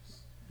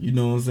 You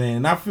know what I'm saying?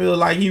 And I feel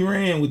like he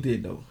ran with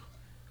it though.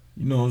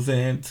 You know what I'm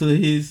saying? To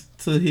his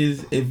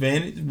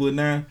advantage. But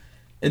now,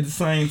 at the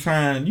same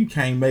time, you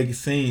can't make it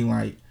seem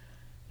like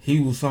he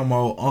was some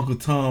old Uncle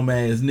Tom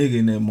ass nigga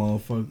in that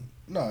motherfucker.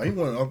 No, he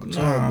wasn't Uncle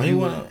Tom, but he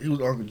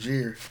was Uncle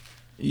Jerry.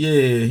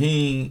 Yeah,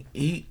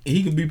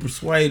 he could be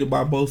persuaded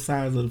by both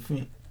sides of the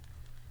fence.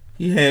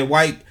 He had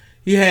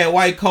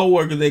white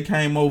co-workers that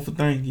came over for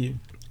Thanksgiving.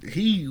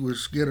 He was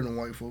scared of the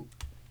white folk.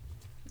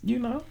 You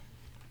know.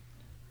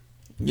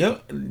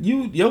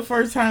 Your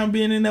first time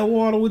being in that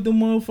water with the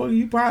motherfucker,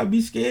 you probably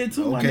be scared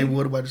too. Okay,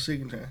 what about the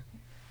second time?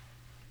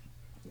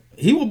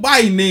 He was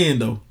biting then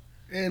though.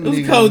 And it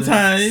was cold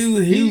time. He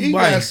was biting.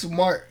 Got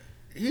smart.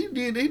 He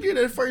did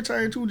that first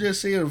time too. Just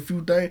said a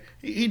few things.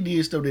 He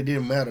did stuff that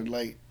didn't matter.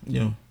 Like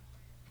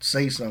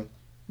say something.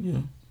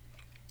 Yeah.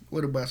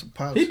 What about some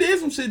policy? He did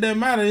some shit that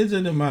mattered. It just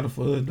didn't matter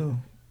for us though.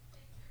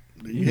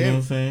 You know what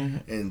I'm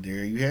saying? And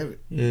there you have it.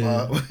 Yeah.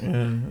 Bob.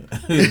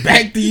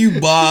 Back to you,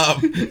 Bob.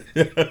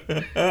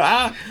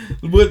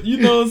 But you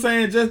know what I'm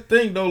saying? Just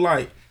think though,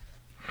 like,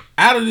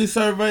 out of this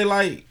survey,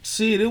 like,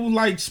 shit, it was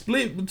like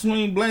split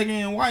between black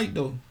and white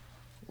though.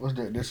 What's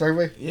that? The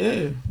survey?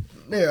 Yeah.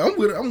 Yeah,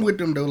 I'm with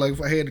them though. Like,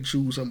 if I had to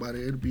choose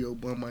somebody, it'd be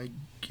Obama, I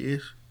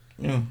guess.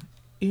 Yeah.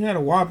 He had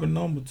a whopping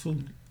number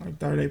too, like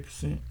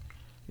 38%.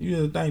 You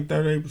just think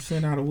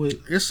 38% out of what?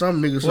 It's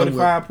some niggas 45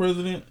 somewhere.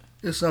 president.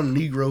 It's some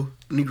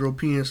Negro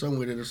pen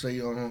somewhere that'll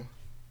say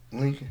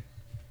Lincoln.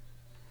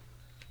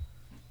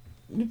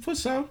 For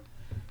sure.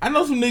 I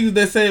know some niggas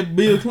that said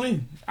Bill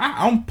Clinton.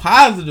 I'm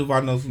positive I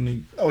know some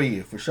niggas. Oh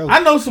yeah, for sure. I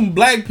know some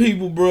black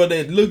people, bro,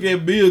 that look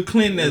at Bill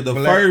Clinton as the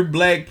first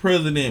black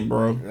president,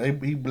 bro.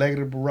 He blacker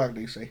than Barack,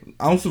 they say.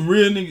 I'm some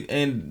real niggas,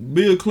 and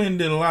Bill Clinton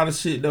did a lot of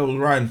shit that was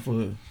writing for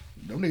her.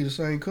 Them niggas the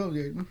same color,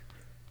 yeah.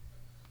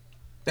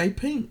 They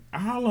pink.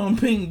 All on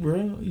pink,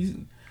 bro.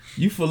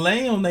 You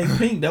fillet them, they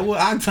pink. That's what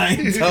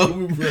Octane told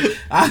me, bro.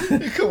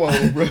 Come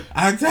on, bro.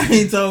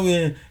 Octane told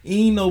me,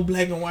 ain't no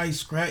black and white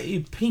scrap.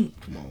 It pink.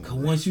 Come on, cause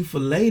once you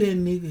fillet that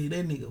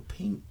nigga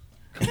pink.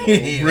 Come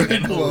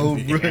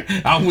on, bro.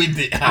 I'm with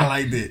it. I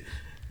like that.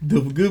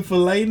 The good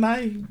fillet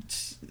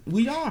knife.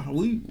 We are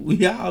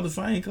all the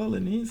same color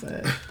on the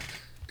inside.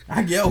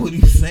 I get what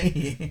he's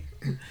saying.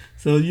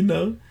 So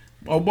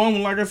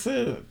Obama, like I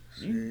said.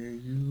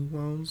 You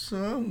want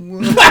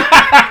someone?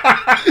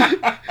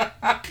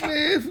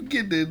 Man,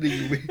 forget that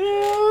nigga, man.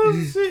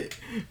 Oh, shit.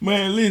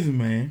 Man, listen,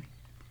 man.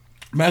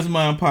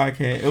 Mastermind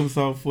Podcast,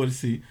 episode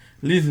 46.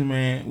 Listen,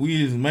 man,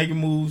 we is making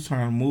moves,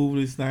 trying to move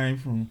this thing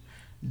from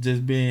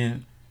just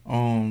being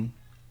a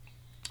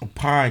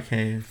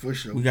podcast. For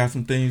sure. We got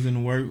some things in the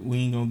work. We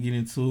ain't gonna get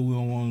into it. We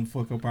don't want to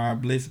fuck up our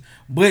blessing.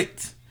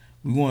 But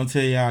we want to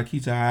tell y'all,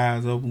 keep your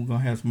eyes open. We're gonna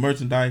have some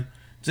merchandise.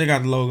 Check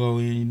out the logo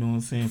in, you know what I'm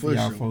saying, for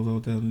y'all folks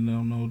out there that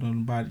don't know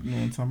nothing about it, you know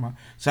what I'm talking about.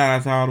 Shout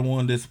out to all the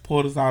ones that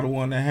support us, all the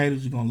ones that hate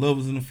us. You're going to love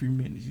us in a few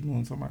minutes, you know what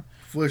I'm talking about.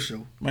 For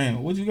sure.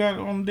 Man, what you got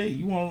on the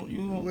day? Well,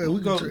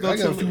 we go I got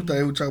a few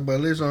things we talk about.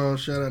 Let's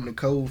shout out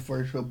Nicole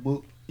first, her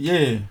book.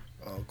 Yeah.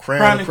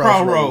 Crown and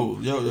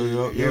Crossroads.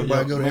 Yo.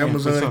 Everybody go to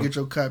Amazon and get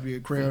your copy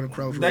of Crown and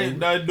Crossroads.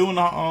 They doing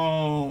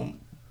a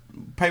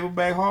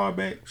paperback,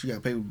 hardback? She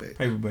got paperback.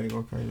 Paperback,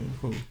 okay,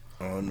 cool.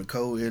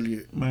 Nicole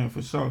Elliott. Man,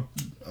 for sure.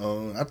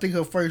 I think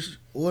her first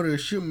order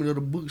shipment of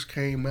the books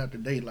came out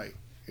today. Like,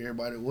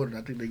 everybody ordered.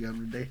 I think they got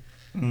them today.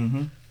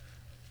 Mm-hmm.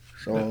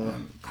 So,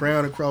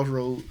 Crown and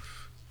Crossroads.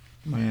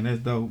 Man, that's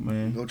dope,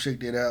 man. Go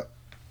check that out.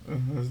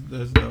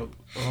 That's dope.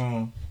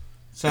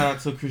 Shout out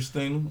to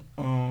Christina.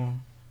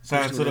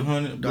 Shout out to the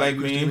 100 Black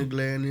Men.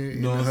 Gladney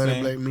and the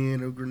 100 Black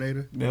Men of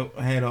Grenada. Yep.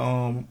 I had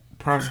a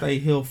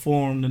prostate health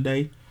forum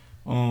today.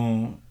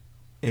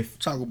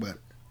 Talk about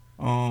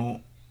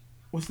it.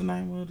 What's the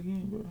name of it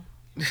again, bro?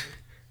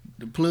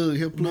 The plug,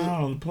 hip plug?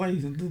 No, the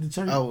place, the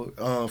church.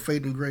 Oh,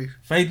 Faith and Grace.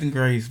 Faith and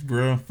Grace,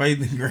 bro. Faith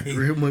and Grace.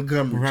 Real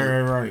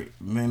Montgomery. Right.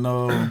 And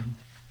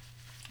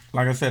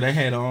like I said, they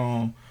had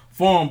a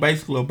forum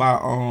basically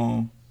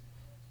about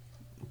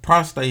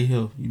prostate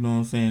health, you know what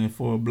I'm saying,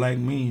 for black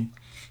men.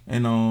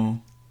 And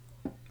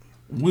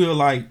we're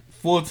like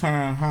 4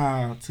 times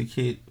higher to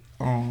get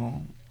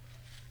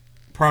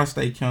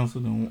prostate cancer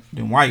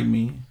than white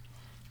men.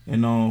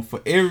 And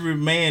for every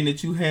man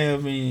that you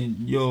have in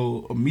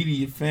your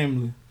immediate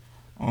family,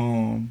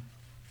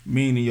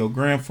 meaning your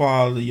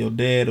grandfather, your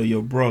dad, or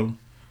your brother,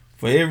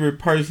 for every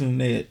person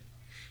that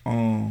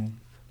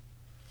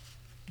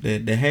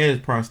that has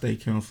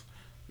prostate cancer,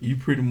 you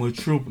pretty much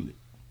triple it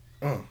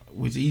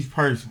with each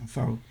person.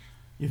 So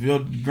if your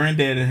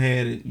granddaddy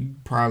had it, you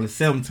probably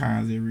 7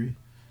 times every.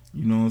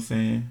 You know what I'm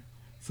saying?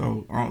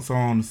 So on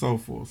and so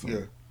forth. So,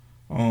 yeah.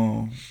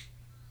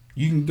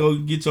 You can go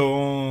get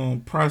your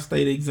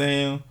prostate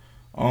exam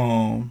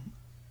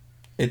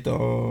at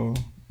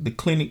the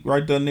clinic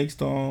right there next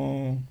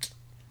to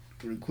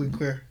Quick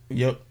Care.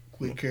 Yep.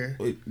 Quick Care.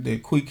 The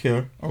Quick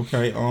Care.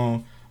 Okay.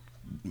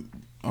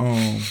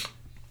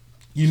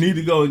 You need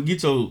to go and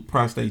get your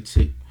prostate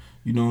checked.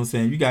 You know what I'm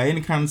saying? You got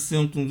any kind of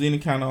symptoms, any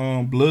kind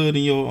of blood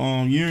in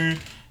your urine,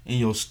 in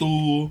your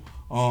stool.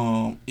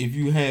 If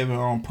you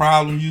have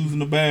problems using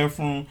the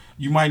bathroom,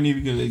 you might need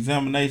to get an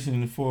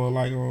examination for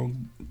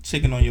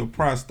checking on your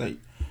prostate.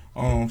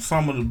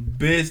 Some of the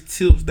best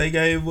tips they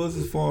gave us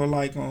as far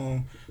as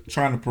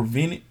trying to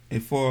prevent it,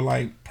 as far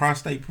as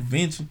prostate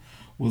prevention,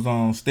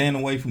 was staying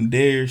away from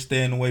dairy,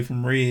 staying away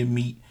from red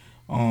meat,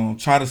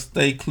 try to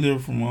stay clear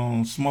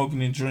from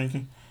smoking and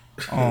drinking.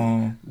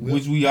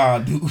 Which we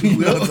all do. You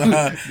know what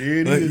I'm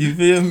saying? You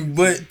feel me?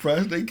 But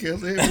prostate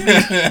cancer.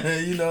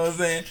 You know what I'm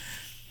saying?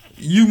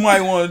 You might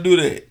want to do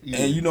that. Yeah.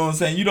 And you know what I'm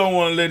saying? You don't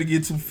want to let it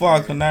get too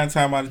far, because 9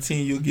 times out of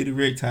 10 you'll get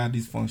erectile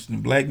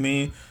dysfunction. Black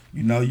men,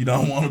 you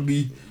don't want to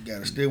be. You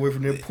gotta stay away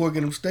from them pork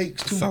and them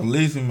steaks too. So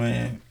listen,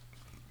 man.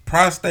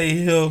 Prostate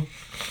health,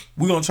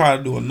 we're gonna try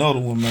to do another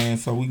one, man,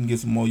 so we can get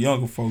some more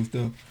younger folks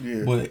there.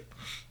 Yeah. But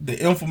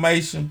the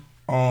information,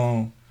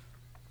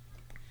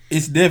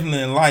 it's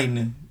definitely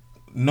enlightening,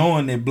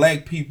 knowing that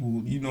black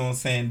people, you know what I'm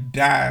saying,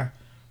 die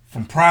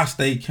from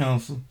prostate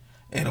cancer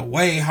at a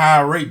way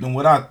higher rate than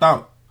what I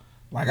thought.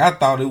 I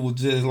thought it was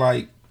just it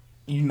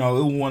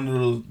was one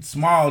of the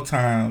small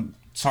time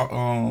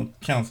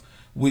cancer,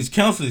 which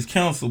cancer is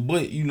cancer,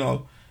 but it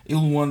was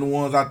one of the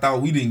ones I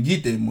thought we didn't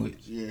get that much.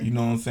 Yeah. You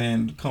know what I'm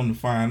saying? Come to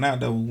find out,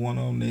 that was one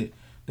of them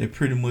that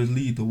pretty much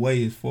lead the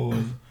way as far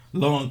as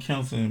lung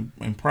cancer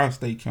and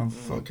prostate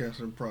cancer. Lung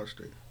cancer and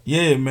prostate.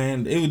 Yeah,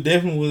 man, it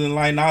definitely was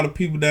enlightening. All the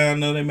people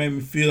down there, they made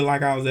me feel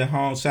like I was at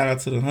home. Shout out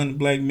to the 100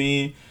 Black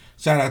Men.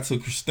 Shout out to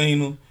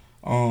Christina.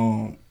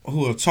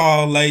 Who are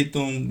Charles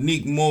Latham,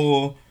 Nick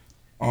Moore,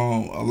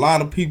 A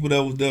lot of people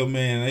that was there,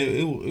 man.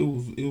 It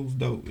was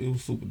dope. It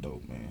was super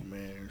dope, man.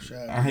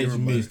 I hate you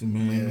missed it,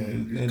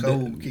 man. It's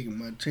cold kicking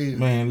my tail.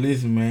 Man,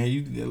 listen, man.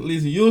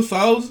 You a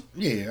soldier.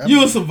 Yeah.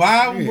 You a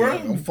survivor, bro.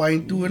 I'm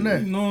fighting through it now.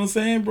 You know what I'm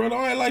saying, bro?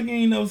 Don't act like you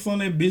ain't never saw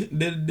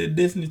that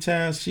Destiny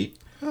Child shit.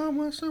 I'm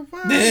a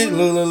survivor.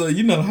 Look.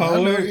 You know the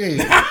whole word.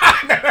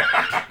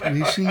 Yeah.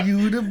 Wishing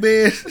you the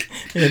best.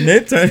 And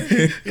that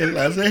time. And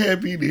lots of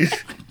happiness.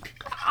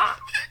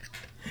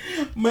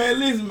 Man,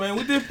 listen, man.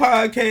 With this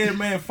podcast,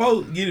 man,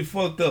 folks get it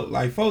fucked up.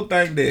 Like, folks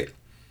think that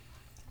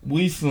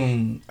we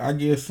some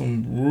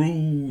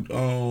rude,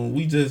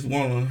 we just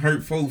want to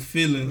hurt folks'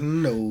 feelings.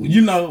 No. You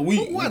know,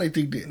 why they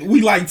think that?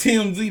 We like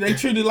TMZ. They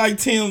treat it like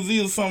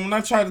TMZ or something. And I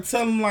try to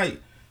tell them,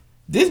 like,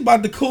 this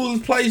about the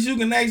coolest place you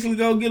can actually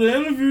go get an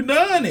interview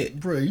done at.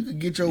 Bro, you can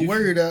get your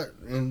word out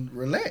and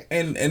relax.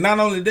 And not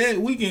only that,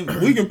 we can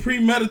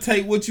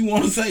premeditate what you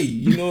want to say.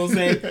 You know what I'm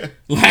saying?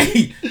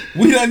 Like,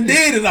 we done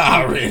did it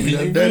already. We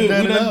done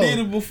did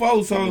it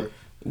before. So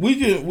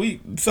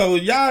so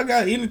y'all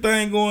got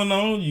anything going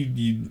on,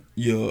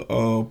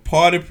 your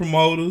party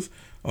promoters,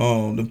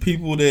 the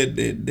people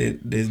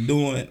that's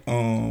doing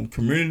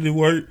community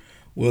work,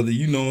 whether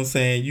you know what I'm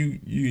saying,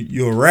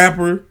 you're a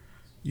rapper.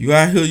 You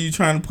out here, you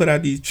trying to put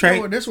out these tracks.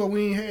 No, that's what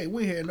we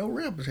had no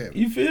rappers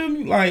happening. You feel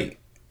me? Like,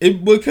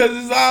 because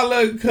it's all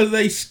like, because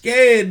they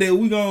scared that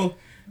we gonna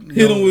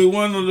hit them with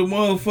one of the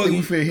motherfuckers. We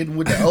finna hit them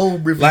with the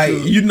old Breakfast Like,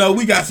 Club. you know,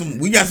 we got some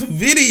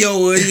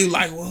video of you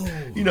like, whoa.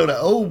 You know, the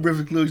old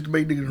Breakfast Club used to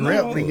make niggas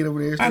rap when they get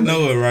over there. I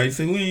know it, right?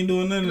 So we ain't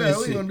doing none of that shit.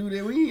 We ain't gonna do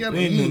that. We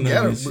ain't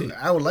got it, but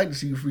I would like to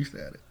see you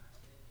freestyle it.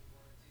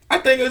 I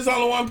think it's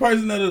only one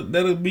person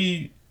that'll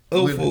be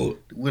up for it.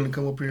 Willing to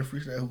come up here and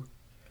freestyle who?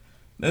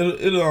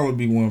 It'll only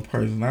be one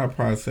person. I'll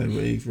probably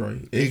say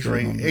X-Ray.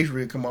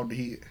 X-Ray come out the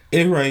head.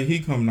 X-Ray, he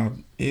coming out.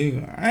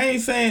 I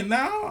ain't saying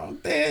no.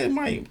 Dad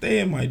might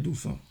do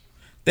something.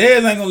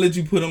 Dad ain't gonna let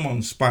you put him on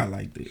the spot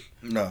like that.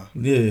 Nah.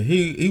 Yeah,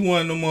 he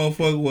one of them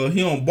motherfuckers. Well,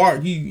 he don't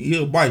bark.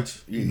 He'll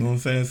bite you. Yeah. You know what I'm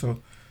saying? So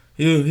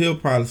he'll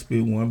probably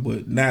spit one.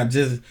 But now,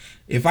 just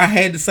if I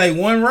had to say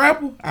one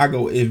rapper, I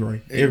go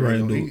X-Ray. X-Ray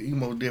do it. He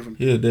most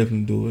definitely. He'll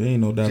definitely do it. Ain't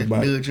no doubt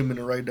about it. Nudge him in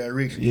the right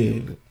direction.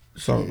 Yeah.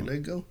 So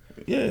let go.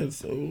 Yeah,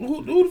 so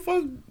who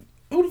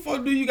the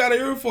fuck do you got an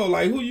ear for?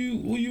 Like, who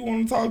you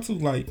want to talk to?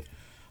 Like,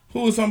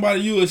 who is somebody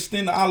you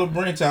extend the olive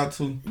branch out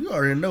to? You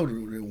already know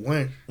the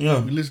one.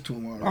 Yeah, we listen to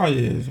him already. Oh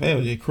yeah,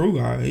 hell yeah, Crew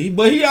guy.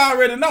 But he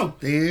already know.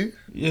 Thad.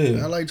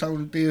 Yeah, I like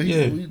talking to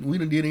Thad. We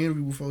done did an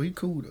interview before. He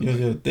cool though.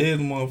 Yeah, Thad's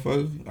a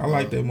motherfucker. I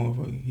like that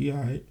motherfucker. He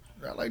alright.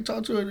 I like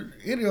talking to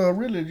any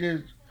really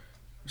just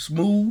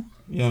smooth.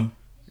 Yeah.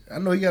 I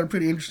know he got a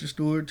pretty interesting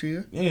story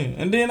to tell. Yeah,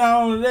 and then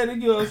not only that,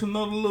 it gives us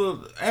another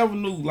little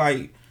avenue.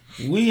 Like,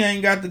 we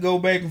ain't got to go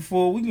back and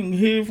forth. We can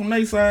hear from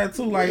their side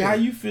too. Like, how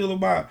you feel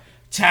about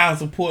child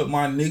support,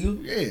 my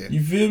nigga? Yeah.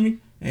 You feel me?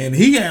 And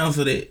he can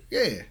answer that.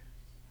 Yeah.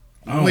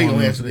 We ain't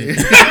gonna answer that.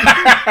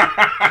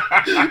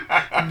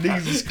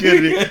 Niggas are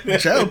scared of that.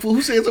 Child support?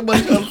 Who said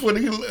somebody child support?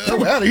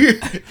 I'm out of here.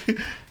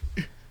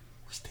 We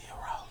still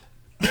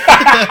rolling.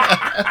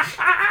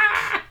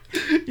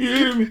 You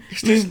hear me?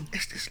 It's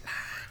this live.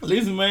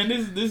 Listen, man,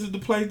 this is the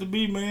place to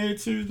be, man.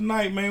 Tuesday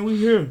night, man. We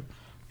here.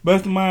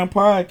 Best of Mind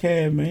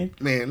podcast, man.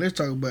 Man, let's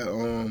talk about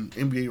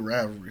NBA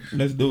rivalries.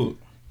 Let's do it.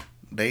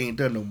 They ain't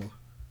done no more.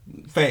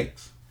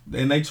 Facts.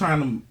 And they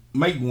trying to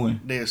make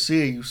one. They'll sell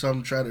you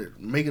something, try to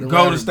make it a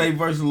Golden State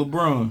versus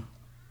LeBron.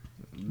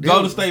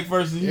 Golden State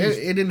versus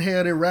Houston. It didn't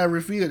have that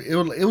rivalry feel. It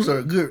was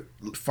a good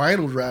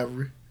finals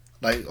rivalry.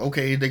 Like,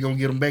 okay, they gonna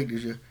get them back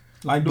this year.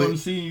 Like during the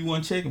season, you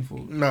weren't checking for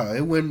it. No,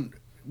 it wasn't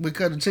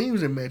because the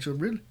teams didn't match up,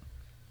 really.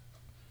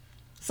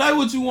 Say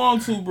what you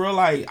want to, bro.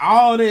 Like,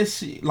 all that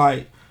shit,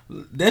 like,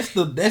 that's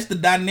the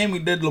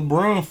dynamic that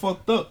LeBron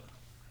fucked up.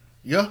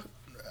 Yeah.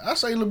 I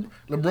say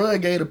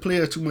LeBron gave the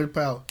players too much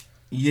power.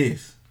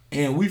 Yes.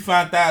 And we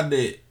found out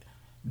that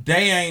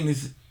they ain't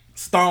as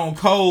stone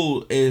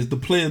cold as the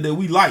player that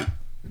we like.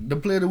 The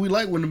player that we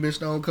like wouldn't have been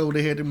stone cold.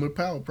 They had them with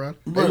power,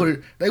 probably.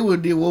 They would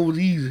have did what was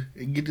easy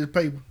and get this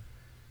paper.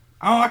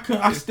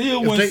 I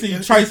still wouldn't see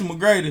Tracy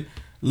McGrady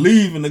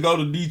leaving to go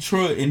to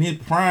Detroit in his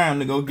prime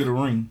to go get a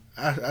ring.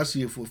 I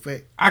see it for a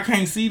fact. I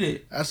can't see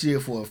that. I see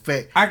it for a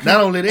fact.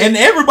 Not only that, and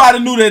everybody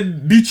knew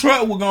that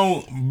Detroit was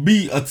gonna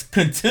be a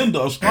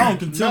contender, a strong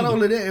contender. Not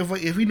only that,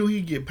 if he knew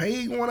he'd get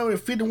paid going over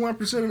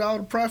 51% of all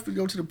the profit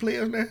go to the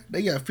players now,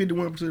 they got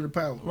 51% of the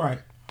power. Right,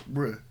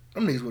 bruh.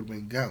 Them niggas would have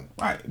been gone.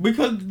 Right,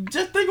 because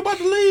just think about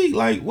the league.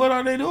 Like, what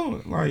are they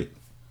doing? Like,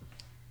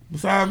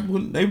 besides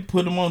when they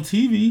put them on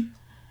TV,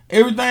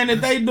 everything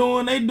that they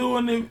doing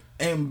it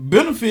and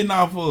benefiting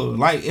off of.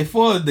 Like, as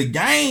far as the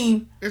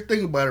game, let's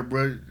think about it,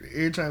 bro.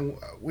 Every time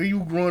when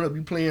you growing up,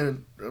 you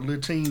playing a little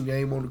team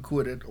game on the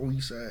court on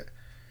each side.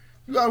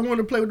 You gotta want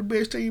to play with the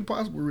best team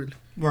possible, really.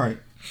 Right.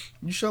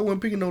 You sure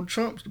wasn't picking no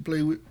chumps to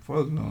play with.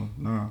 Fuck no,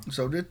 nah.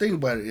 So just think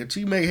about it. If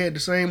T-Mac had the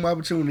same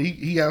opportunity,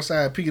 he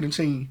outside picking a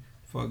team.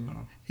 Fuck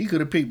no. He could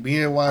have picked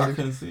Ben Wallace. I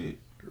couldn't see it.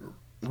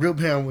 Rip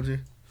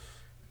Hamilton.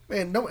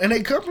 Man, and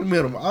they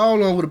compliment him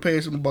all over the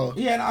pass on the ball.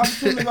 He had the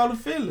opportunity to go to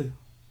Philly.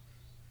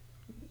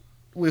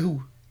 With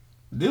who?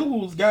 This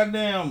was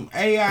goddamn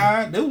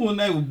AI. This when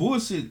they was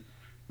bullshit.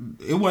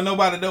 It wasn't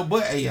nobody there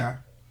but AI.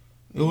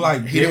 It was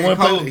like he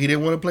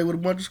didn't want to play with a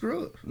bunch of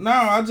scrubs. No,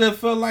 I just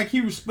felt like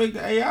he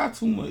respected AI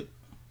too much,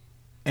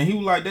 and he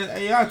was like that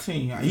AI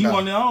team. He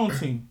wanted his own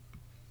team.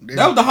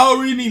 That was the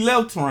whole reason he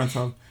left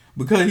Toronto,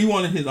 because he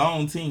wanted his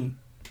own team.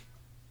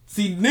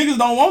 See, niggas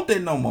don't want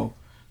that no more.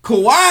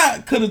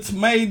 Kawhi could have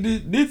made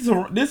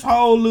this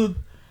whole little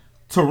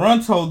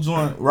Toronto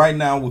joint right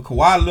now with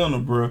Kawhi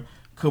Leonard, bro,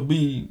 could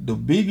be the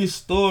biggest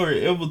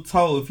story ever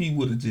told if he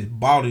would have just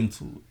bought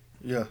into it.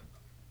 Yeah.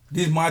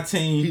 This my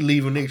team. He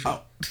leaving next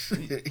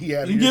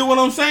year. You get what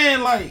I'm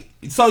saying? Like,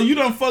 so you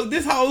done fucked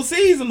this whole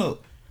season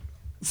up.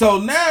 So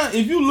now,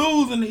 if you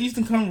lose in the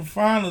Eastern Conference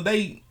Final,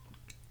 they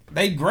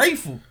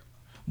grateful.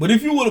 But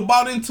if you would have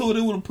bought into it,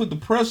 it would have put the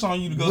pressure on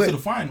you to go to the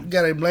final. You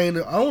gotta blame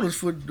the owners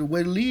for the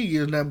way the league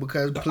is now,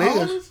 because the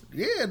players,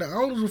 the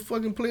owners are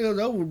fucking players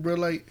over, bro.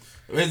 Like,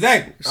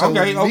 exactly. So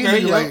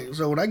okay. Like,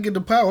 so when I get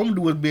the power, I'm gonna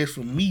do what's best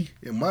for me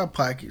in my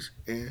pockets.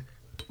 And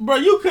bro,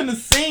 you couldn't have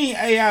seen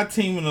AI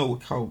teaming up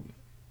with Kobe.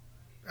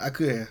 I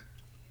could have.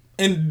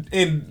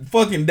 In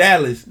fucking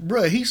Dallas,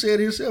 bro. He said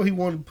himself he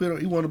wanted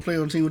to play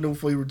on the team with them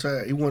before he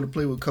retired. He wanted to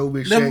play with Kobe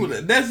and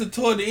Shaq. That's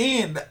toward the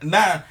end.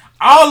 Now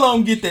all of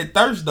them get that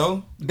thirst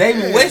though.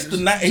 David West,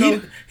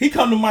 he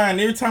come to mind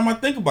every time I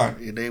think about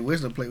it. Yeah, David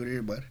West don't play with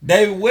everybody.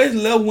 David West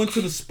went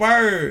to the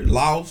Spurs,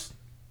 lost.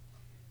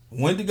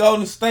 Went to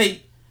Golden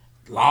State,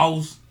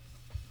 lost.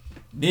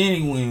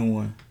 Then he win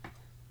one.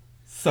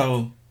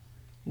 So,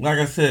 like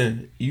I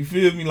said, you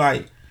feel me?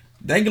 Like,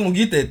 they gonna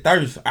get that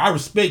thirst. I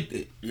respect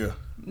it. Yeah.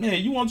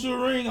 Man, you want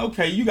your ring?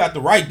 Okay, you got the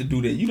right to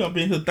do that. You done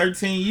been here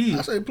 13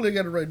 years. I say the player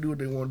got the right to do what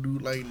they want to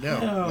do like now.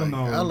 Hell like,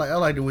 no. I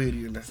like the way it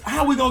is now.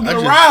 How we gonna get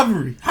a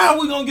rivalry? How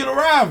we gonna get a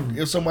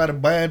rivalry? If somebody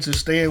buying to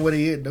stand where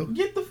they at though.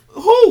 Get the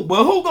who?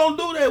 But who gonna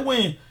do that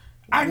when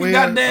I can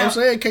goddamn? I'm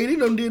saying KD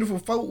done did it for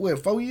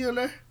 4 years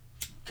now.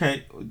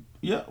 Okay,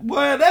 yeah.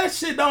 Well, that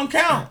shit don't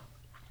count.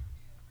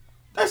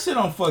 That shit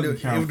don't fucking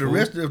count. If the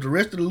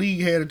rest of the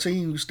league had a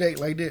team stacked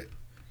like that,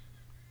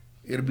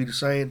 it'll be the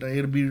same thing.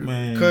 It'll be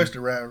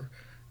constant rivalry.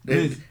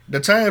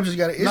 The times it's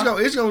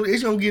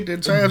gonna get the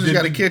times it's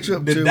gotta catch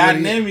up to. The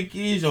dynamic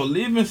is your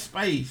living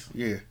space.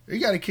 Yeah, it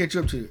gotta catch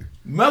up to it.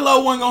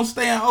 Melo wasn't gonna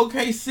stay in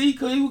OKC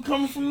because he was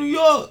coming from New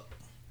York.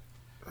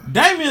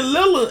 Damian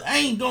Lillard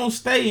ain't gonna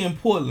stay in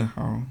Portland,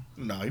 huh?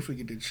 No, he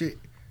forget that chick.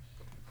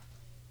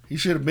 He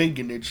should have been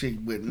getting that chick,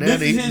 but now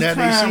this is his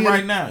time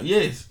right now.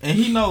 Yes, and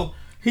he know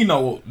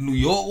New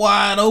York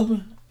wide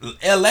open.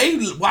 LA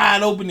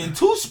wide open in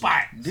 2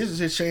 spots. This is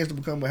his chance to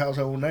become a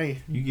household name.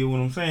 You get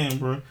what I'm saying,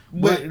 bro?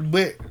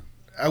 But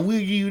I will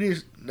give you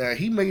this. Now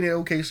he made that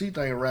OKC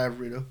thing a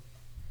rivalry though.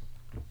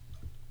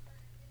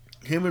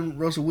 Him and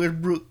Russell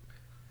Westbrook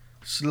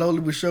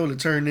slowly but surely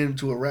turned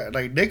into a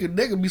rivalry. Like they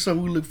could be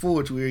something we look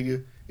forward to every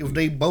year if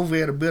they both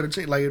had a better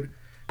team. Like if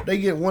they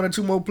get 1 or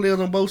 2 more players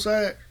on both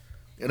sides,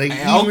 and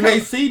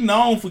OKC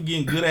known for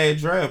getting good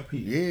ass draft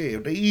picks. Yeah,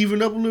 if they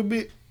even up a little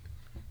bit,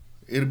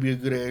 it'll be a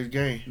good ass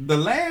game. The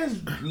last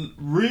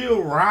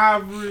real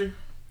rivalry,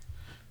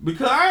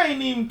 because I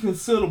ain't even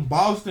consider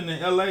Boston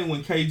and LA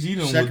when KG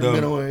done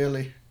Sacramento and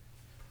LA.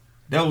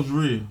 That was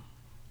real.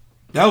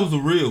 That was a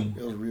real one.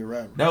 That was a real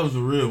rivalry. That was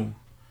a real one.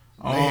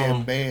 They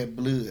had bad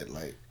blood,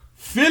 like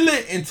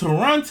Philly and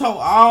Toronto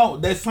all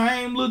that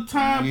same little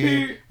time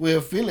period.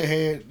 Well, Philly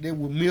had they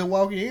were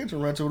Milwaukee and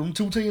Toronto. Them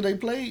 2 teams they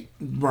played.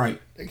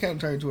 Right. They kind of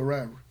turned into a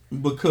rivalry.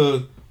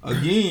 Because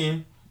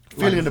again,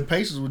 Philly and the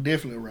Pacers were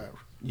definitely a rivalry.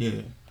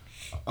 Yeah.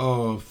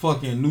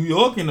 Fucking New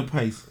York and the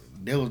Pacers.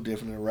 That was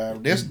definitely a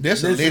rivalry.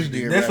 That's a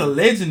legendary. That's a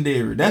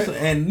legendary.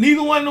 And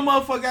neither one of them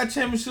motherfuckers got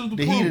championships to prove.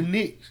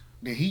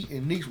 The Heat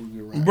and Knicks would be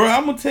a rivalry. Bro,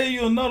 I'm gonna tell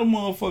you another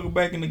motherfucker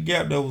back in the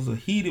gap that was a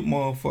heated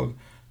motherfucker.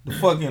 The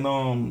fucking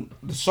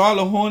the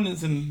Charlotte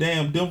Hornets and the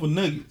damn Denver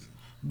Nuggets.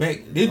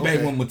 Back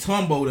when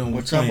Mutombo them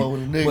was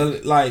playing.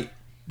 But like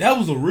that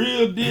was a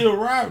real deal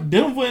rivalry.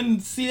 Denver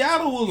and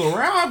Seattle was a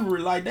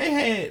rivalry. Like they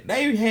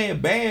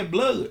had bad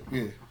blood.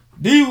 Yeah.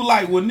 They were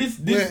like when this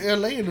well,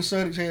 LA and the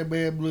Sonics had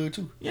bad blood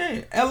too.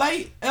 Yeah,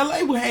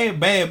 LA would have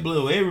bad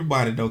blood with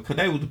everybody though, cause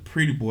they was a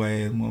pretty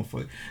boy ass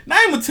motherfucker.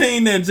 Name a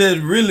team that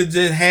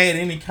just had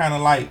any kind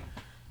of like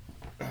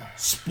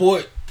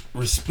sport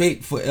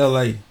respect for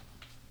LA.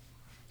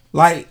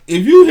 Like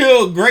if you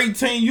hear a great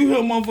team, you hear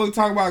a motherfucker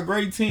talk about a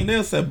great team,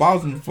 they'll say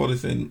Boston before they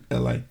say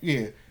LA.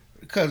 Yeah,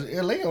 because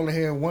LA only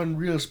had one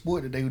real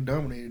sport that they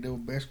dominated. That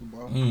was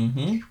basketball.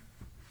 Mm-hmm.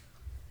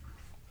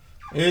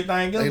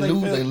 Everything else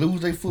they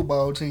lose their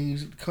football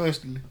teams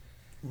constantly.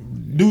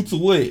 Due to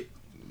what?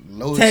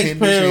 Low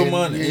taxpayer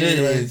money.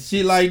 Yeah,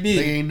 shit like this.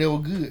 They ain't never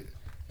good.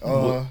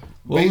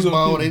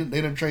 Baseball, they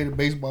done traded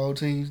baseball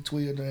teams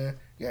 12 times.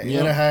 Got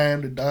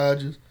Anaheim, the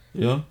Dodgers.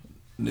 Yeah.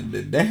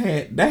 They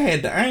had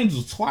the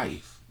Angels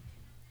twice.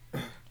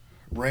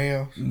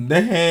 Rams.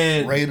 They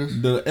had Raiders.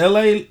 The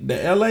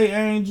LA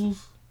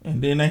Angels,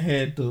 and then they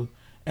had the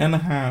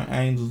Anaheim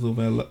Angels of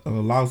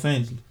Los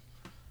Angeles.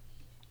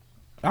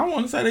 I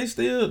want to say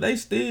they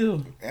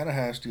still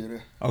Anaheim still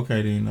there.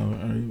 Okay,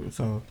 then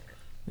so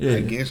Yeah,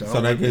 I guess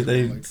so I guess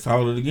they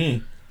sold it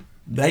again.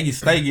 They can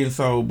stay getting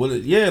sold, but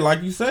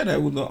like you said,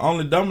 that was the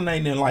only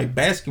dominating in like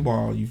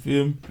basketball. You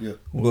feel me? Yeah.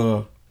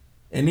 Well,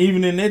 and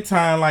even in that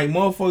time, like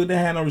motherfuckers, they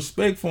had no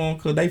respect for them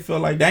because they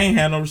felt like they ain't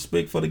had no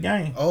respect for the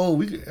game.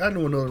 Oh, I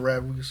know another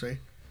rapper we could say.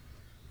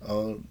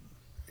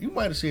 You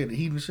might have said the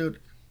Heat and Celtics.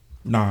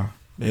 Nah,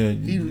 Heat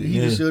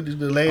and Celtics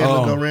the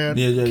last go around.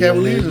 Yeah,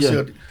 Cavaliers and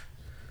Celtics.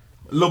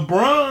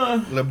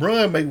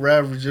 LeBron make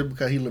rivalries just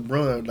because he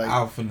LeBron. Like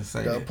I was finna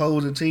say the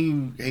opposing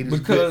team hated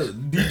because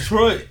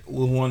Detroit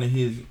was one of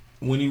his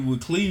when he was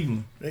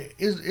Cleveland.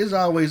 It's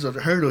always a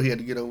hurdle he had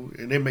to get over,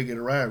 and they make it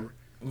a rivalry.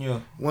 Yeah.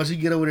 Once he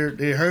get over there,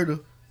 they hurdle.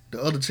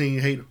 The other team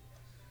hate him.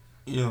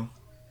 Yeah.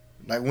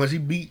 Like once he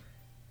beat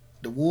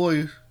the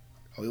Warriors,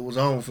 it was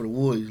on for the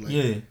Warriors. Like,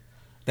 yeah.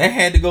 They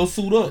had to go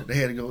suit up. They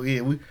had to go.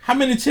 Yeah. How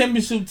many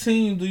championship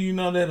teams do you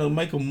know that'll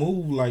make a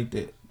move like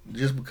that?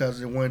 Just because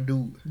of one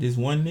dude. This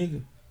one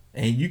nigga.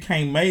 And you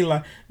can't make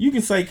like you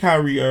can say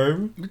Kyrie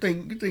Irving. You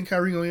think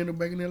Kyrie gonna end up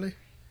back in LA?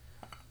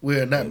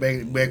 Well, not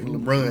back with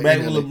LeBron. Back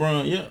with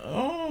LeBron,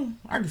 yeah.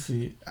 I can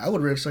see it. I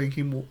would rather say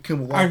Kim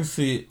Walker. I can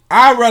see it.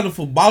 I'd rather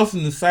for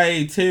Boston to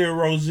save Terry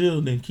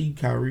Rozier than keep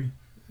Kyrie.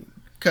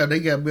 Cause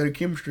they got better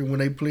chemistry when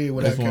they play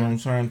without That's what I'm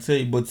trying to tell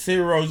you. But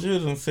Terry Rozier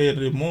done said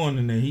this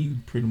morning that he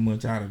pretty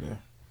much out of there.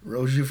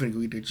 Rozier finna go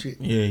get that chick.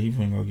 Yeah, he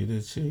finna go get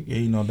that chick. Yeah,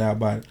 ain't no doubt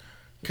about it.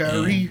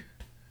 Kyrie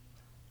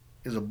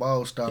is a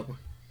ball stopper.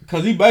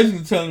 Cause he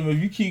basically telling him,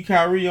 if you keep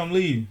Kyrie, I'm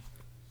leaving.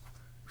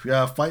 If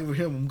y'all fight with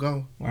him, I'm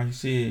gone. Like he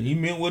said, he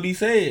meant what he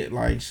said.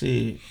 Like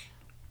shit,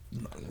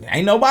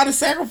 ain't nobody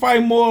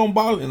sacrifice more on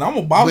Boston. And I'm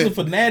a Boston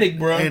fanatic,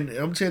 bro. And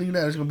I'm telling you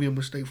now, it's gonna be a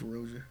mistake for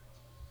Rozier.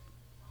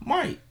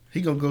 Might. He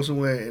gonna go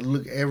somewhere and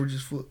look average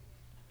as fuck.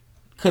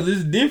 Cause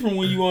it's different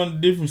when you on a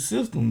different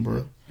system,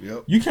 bro.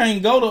 Yep. You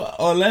can't go to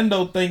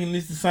Orlando thinking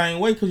it's the same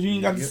way because you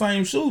ain't got the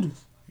same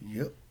shooters.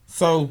 Yep.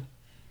 So,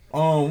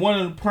 one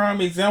of the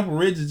prime example,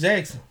 Reggie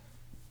Jackson.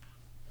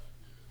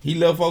 He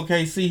left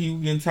OKC. He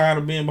was getting tired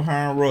of being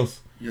behind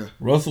Russell. Yeah.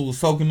 Russell was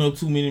soaking up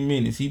too many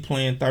minutes. He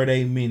playing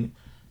 38 minutes.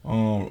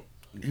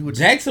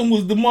 Jackson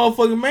was the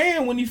motherfucking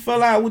man when he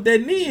fell out with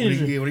that knee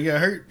injury. When he got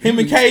hurt. Him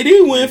and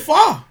KD went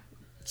far.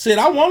 Shit,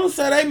 I want to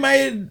say they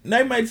made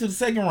it to the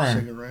second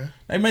round.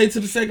 They made it to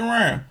the second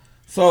round.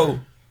 So,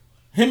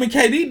 him and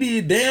KD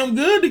did damn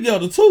good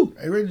together, too.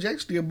 Hey, Reggie Jackson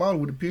still balling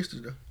with the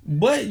Pistons, though.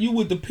 But you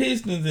with the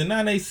Pistons, and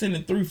now they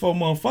sending 3-4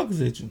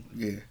 motherfuckers at you.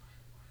 Yeah.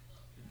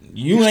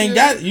 You ain't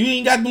got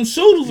them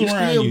shooters he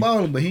around still you.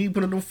 balling, but he ain't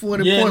putting them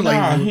 40 points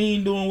like he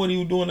ain't doing what he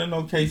was doing in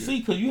OKC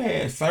because you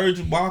had Serge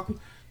Ibaka,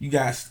 you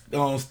got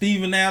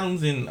Steven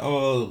Adams and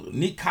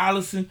Nick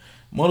Collison,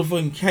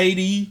 motherfucking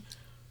KD.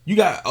 You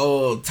got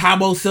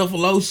Thabo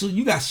Sefolosha.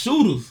 You got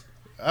shooters.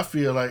 I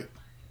feel like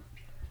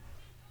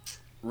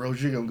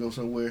Rozier gonna go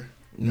somewhere.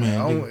 Man,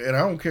 I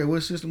don't care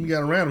what system you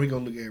got around him. He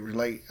gonna look average.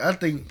 Like I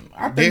think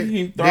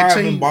he can thrive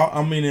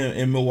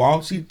in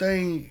Milwaukee. See,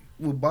 thing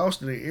with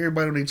Boston,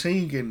 everybody on their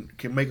team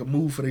can make a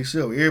move for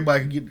themselves.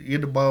 Everybody can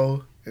get the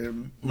ball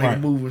and make a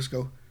move and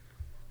go.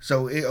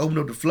 So it opened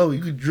up the flow.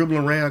 You can dribble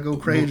around, go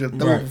crazy, and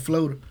throw up a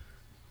floater.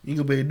 You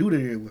gonna be able to do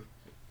that everywhere.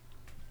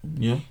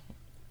 Yeah.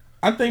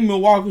 I think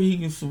Milwaukee, he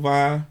can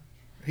survive.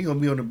 He gonna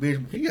be on the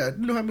bench. You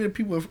know how many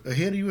people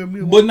ahead of you in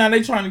Milwaukee? But now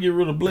they trying to get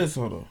rid of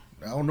Bledsoe though.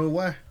 I don't know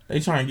why. They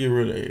trying to get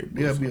rid of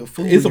everybody. They'll be a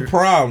fool. It's a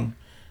problem.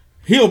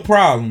 He a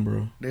problem,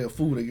 bro. They a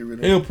fool to get rid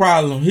of. He a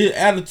problem. His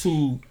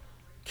attitude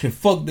can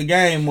fuck the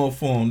game up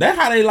for him. That's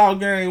how they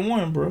lost game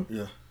 1, bro.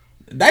 Yeah.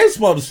 They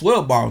supposed to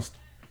sweep Boston.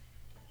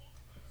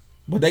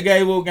 But they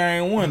gave up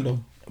game 1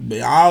 though.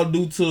 But all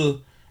due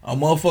to a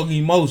motherfucking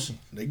emotion.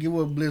 They give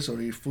up Bledsoe,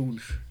 they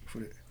foolish for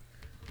that.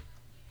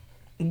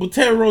 But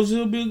Terry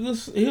Rozier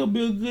he'll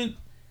be a good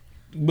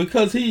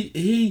because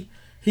he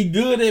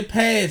good at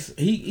pass.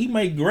 He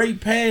make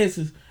great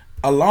passes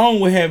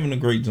along with having a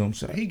great jump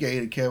shot. He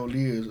gave the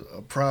Cavaliers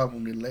a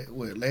problem last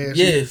year?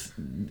 Yes.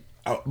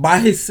 By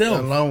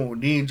himself. Alone.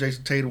 Then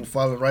Jason Tatum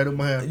following right up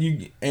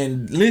behind.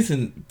 And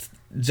listen,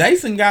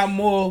 Jason got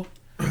more.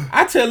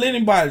 I tell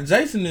anybody,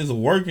 Jason is a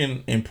work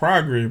in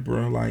progress,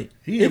 bro. Like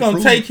it's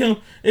gonna take him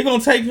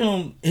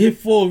his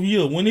 4th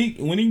year. When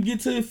he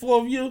get to his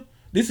 4th year,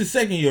 this is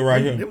 2nd year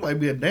right here. It might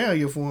be a down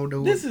year for him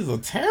though. This is a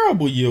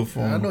terrible year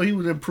for him. I know he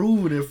was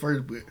improving at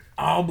first,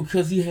 but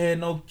because he had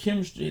no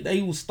chemistry.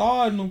 They was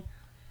starting him.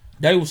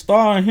 They was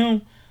starting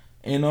him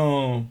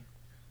and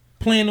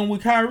playing him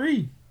with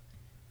Kyrie.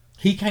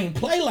 He can't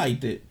play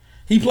like that.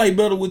 He played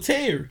better with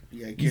Terry.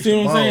 You see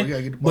what I'm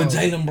saying? But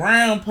Jaylen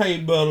Brown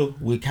played better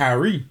with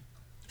Kyrie.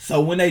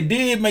 So when they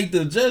did make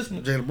the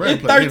adjustment,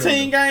 it's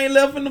 13 games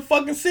left in the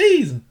fucking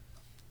season.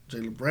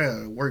 Jaylen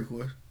Brown,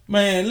 workhorse.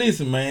 Man,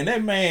 listen, man.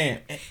 That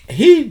man,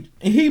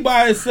 he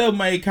by himself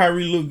made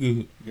Kyrie look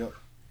good. Yep.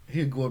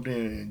 He'll go up there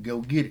and go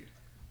get it.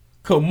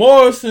 Cause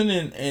Morrison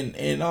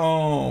and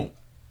all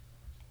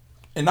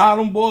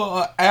them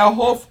boy Al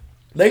Horford,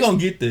 they gonna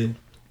get there.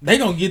 They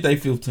gonna get their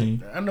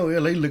 15. I know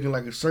LA looking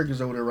like a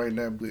circus over there right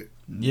now, but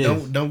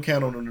don't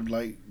count on them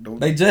to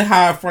They just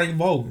hired Frank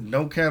Vogel.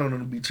 Don't count on them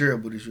to be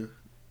terrible this year.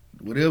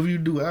 Whatever you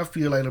do, I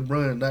feel like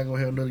LeBron is not gonna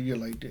have another year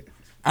like that.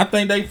 I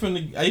think they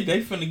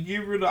finna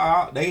get rid of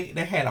all. They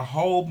had a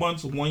whole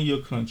bunch of 1 year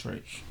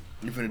contracts.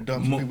 You finna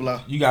dump some people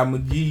out. You got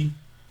McGee.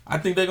 I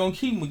think they're gonna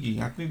keep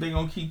McGee. I think they're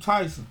gonna keep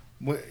Tyson.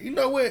 But you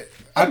know what?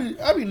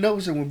 I be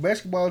noticing when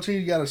basketball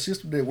teams got a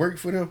system that work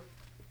for them,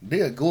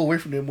 they'll go away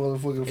from them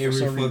motherfuckers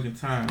every fucking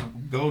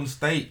time.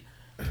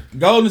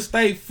 Golden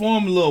State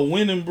formula of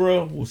winning,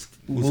 bro, was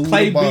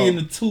Clay being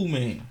the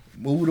 2-man.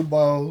 Move the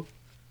ball,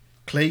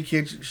 Clay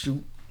catch it,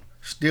 shoot,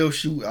 still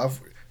shoot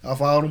off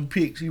all them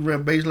picks. He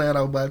run baseline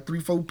out about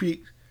 3-4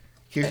 picks.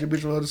 Catch the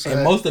bitch on the other side.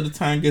 And most of the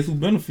time, guess who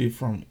benefit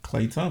from it?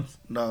 Klay Thompson.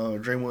 No,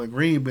 Draymond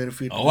Green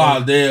benefit. Oh, wow,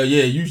 there,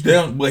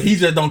 yeah, but he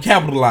just don't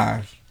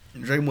capitalize.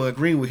 Draymond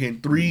Green was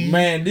hitting 3.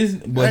 Man,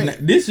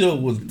 this year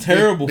was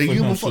terrible for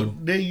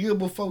him. The year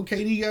before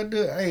KD got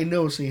there, I ain't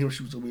never seen him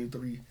shoot so many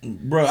 3.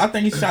 Bro, I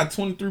think he shot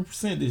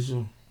 23% this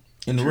year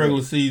in the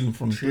regular season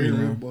from the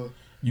 3.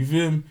 You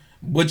feel me?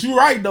 But you're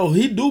right though.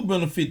 He do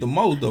benefit the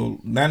most though.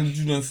 Now that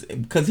you done,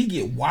 because he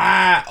get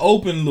wide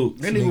open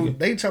looks. They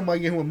talking about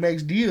getting him a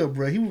max deal,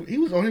 bro. He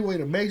was on his way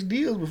to max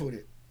deals before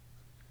that.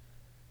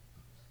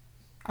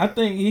 I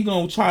think he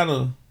gonna try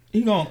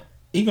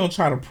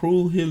to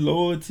prove his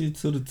loyalty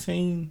to the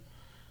team,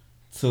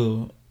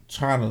 to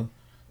try to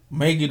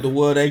make it to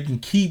where they can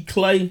keep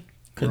Clay,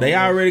 because they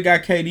already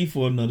got KD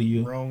for another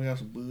year. Wrong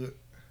answer, bud.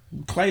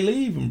 Clay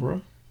leaving,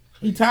 bro.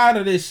 He tired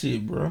of this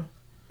shit, bro.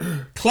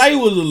 Clay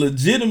was a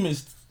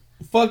legitimate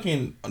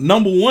fucking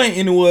number 1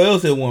 anywhere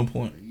else at one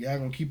point. Y'all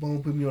gonna keep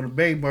on putting me on the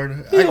back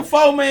burner. He a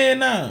 4-man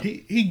now.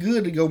 He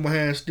good to go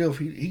behind Steph.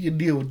 He can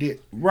deal with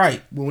that.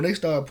 Right. But when they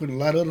start putting a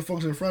lot of other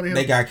folks in front of him,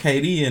 they got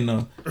KD in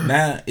there.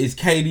 Now it's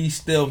KD,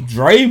 Steph,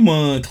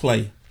 Draymond,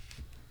 Clay.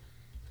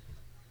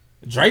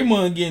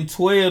 Draymond getting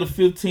 12 to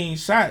 15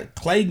 shots.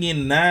 Clay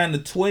getting 9 to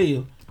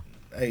 12.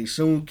 Hey,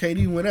 soon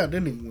KD went out,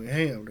 that nigga went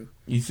ham though.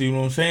 You see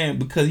what I'm saying?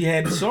 Because he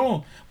had to show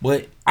him.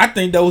 But I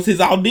think that was his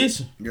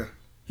audition. Yeah.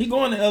 He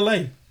going to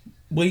LA.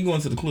 But he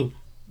going to the Clippers.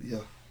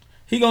 Yeah.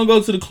 He gonna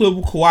go to the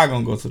Clippers. Kawhi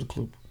gonna go to the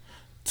Clippers.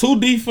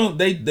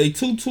 They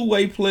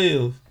two-way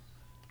players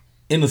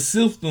in a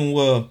system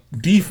where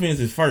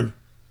defense is first.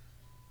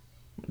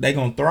 They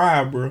gonna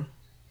thrive, bro.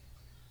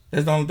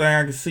 That's the only thing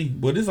I can see.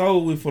 But it's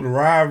over with for the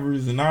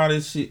rivalries and all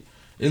that shit.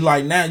 It's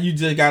like now you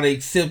just gotta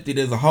accept it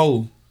as a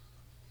whole.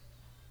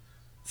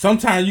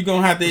 Sometimes you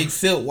gonna have to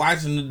accept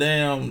watching the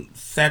damn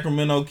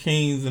Sacramento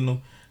Kings and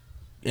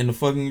the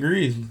fucking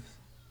Grizzlies.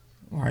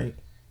 Like,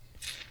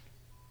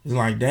 it's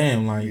like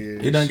damn, like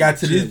it done got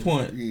to this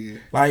point. Yeah.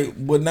 Like,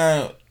 but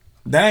now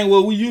that ain't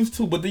what we used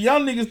to. But the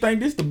young niggas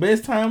think this the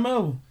best time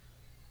ever.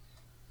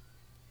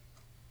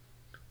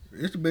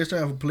 It's the best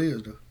time for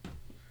players though.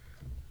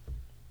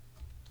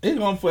 It's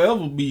gonna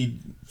forever be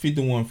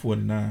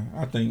 51-49.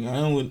 I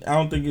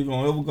don't think it's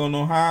gonna ever go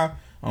no high.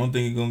 I don't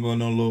think it's gonna go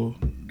no lower.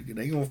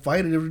 They gonna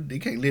fight it. They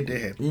can't let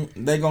that happen.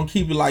 They gonna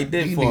keep it like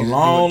that for a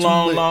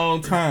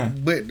long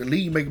time. But the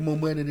league making more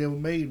money than ever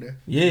made now.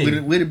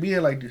 Yeah. With it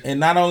being like this. And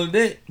not only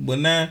that, but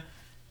now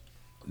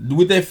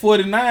with that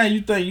 49,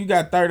 you think you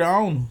got 30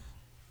 owners.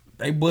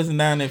 They busting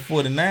down that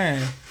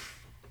 49.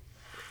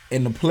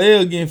 And the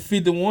player getting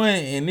 51,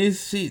 and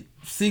this shit,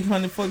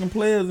 600 fucking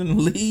players in the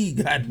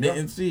league,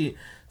 goddamn shit.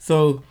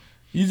 So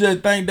you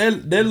just think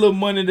that little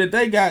money that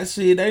they got,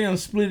 shit, they done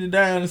split it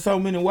down in so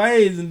many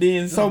ways, and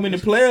then so many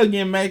players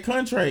getting made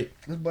contract.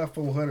 It's about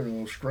 400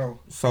 on straw.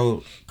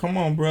 So come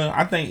on, bro.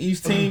 I think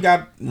each team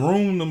got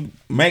room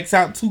to max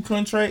out 2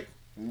 contracts.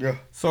 Yeah.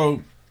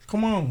 So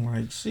come on,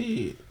 like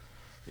shit.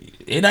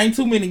 It ain't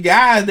too many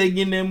guys that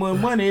getting that much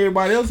money.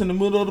 Everybody else in the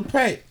middle of the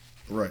pack.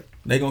 Right.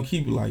 They gonna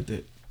keep it like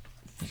that.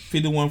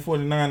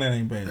 51-49, that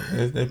ain't bad.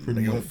 That's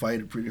pretty. They gonna fight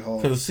it pretty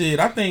hard. Cause shit,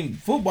 I think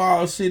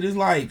football shit is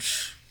like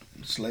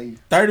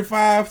slave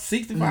 35,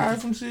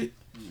 65, some shit.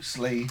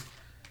 Slave.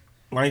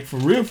 Like for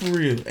real.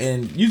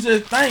 And you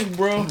just think,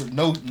 bro.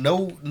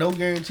 No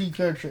guaranteed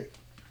contract.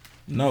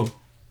 No.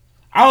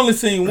 I only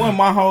seen one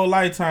my whole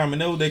lifetime,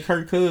 and that was that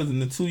Kirk Cousins,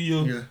 the 2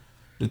 year. Yeah.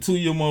 The 2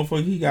 year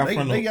motherfucker he got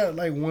from They got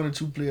like 1 or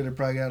 2 players that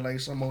probably got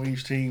like some on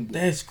each team.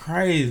 That's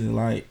crazy.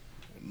 Like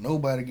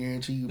nobody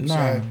guaranteed you.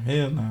 Nah,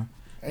 hell nah.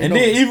 And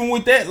then even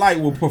with that, like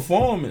with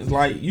performance,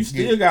 like you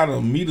still gotta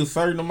meet a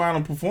certain amount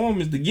of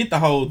performance to get the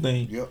whole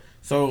thing. Yep.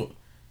 So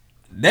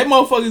that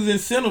motherfucker's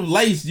incentive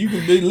laced. You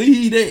can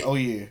believe that. Oh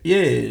yeah.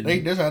 Yeah.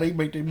 That's how they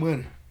make their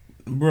money.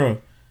 Bruh.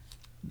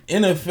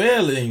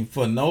 NFL ain't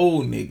for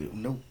no nigga.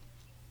 Nope.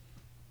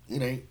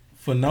 It ain't.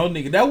 For no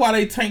nigga. That's why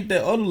they tanked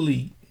that other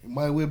league. It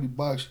might well be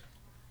boxing.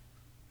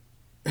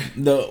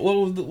 What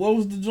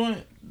was the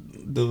joint?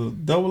 The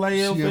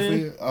AAFL?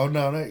 CFL? Oh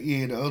no,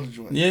 the other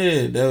joint.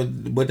 Yeah,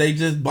 but they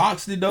just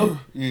boxed it though.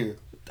 Yeah.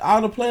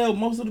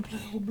 Most of the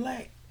players were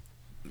black.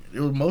 It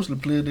was mostly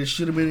players that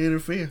should have been in the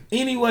NFL.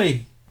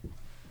 Anyway.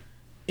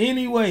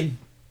 It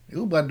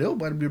was about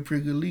to be a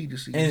pretty good league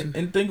this season.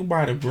 And think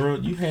about it, bro.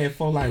 You had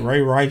folks like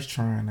Ray Rice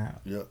trying out.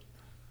 Yep.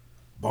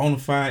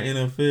 Bonafide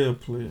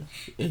NFL player.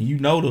 And you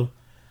know the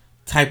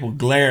type of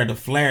flair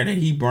that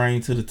he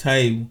brings to the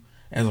table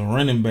as a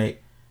running back.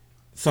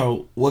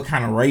 So what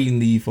kind of rating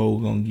these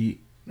folks gonna get?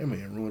 That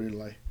man ruined his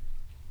life.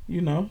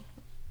 You know,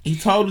 he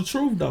told the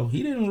truth though.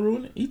 He didn't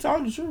ruin it. He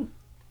told the truth.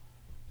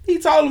 He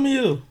told him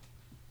he.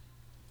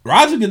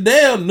 Roger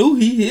Goodell knew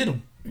he hit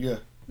him. Yeah.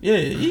 Yeah,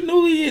 he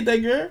knew he hit that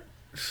girl.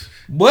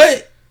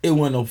 But it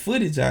wasn't no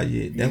footage out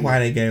yet. That's why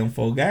they gave him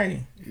 4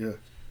 games. Yeah.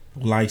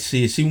 Like,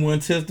 shit, she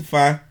wouldn't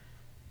testify.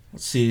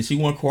 Shit, she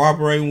wasn't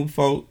cooperating with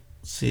folk.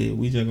 Shit,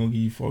 we just gonna give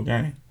you 4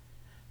 games.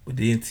 But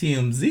then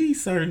TMZ,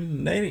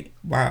 certain, they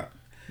about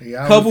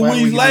a couple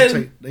weeks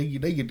later, they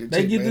get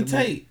the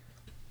tape.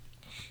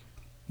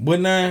 But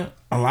now,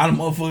 a lot of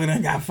motherfuckers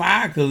done got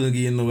fired because of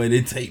getting away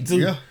they tape too.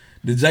 Yeah.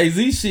 The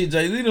Jay-Z shit,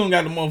 Jay-Z don't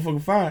got the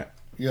motherfucker fired.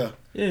 Yeah.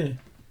 Yeah.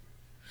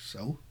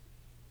 So?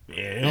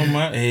 Yeah, don't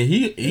mind.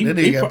 He that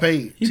nigga got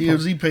paid.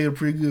 TMZ paid him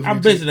pretty good. I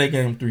bet you they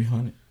gave him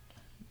 $300.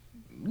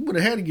 You would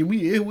have had to give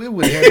me. It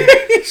would have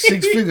had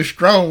 6 figures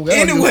strong.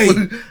 Anyway,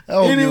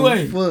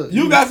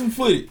 you got some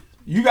footage.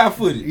 You got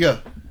footage. Yeah.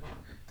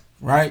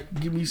 Right.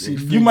 Give me 6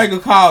 figures. You make a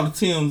call to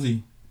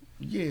TMZ.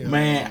 Yeah.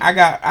 Man, I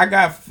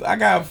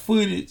got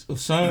footage of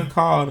Sean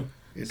Carter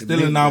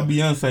stealing out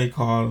Beyonce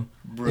Carter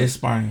in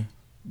Spain.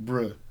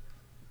 Bruh.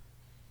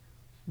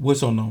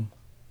 What's your number?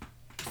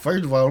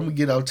 First of all, I'm gonna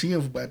get out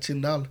Tim for about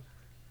 $10.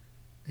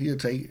 He'll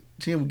take it.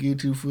 Tim will get it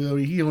to for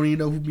he don't even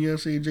know who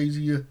Beyonce and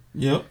Jay-Z is.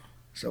 Yep.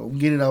 So I'm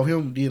getting it off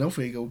him. Then I'm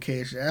finna go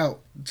cash it out.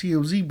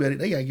 TMZ better.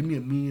 They gotta give me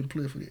 $1 million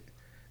plus for that.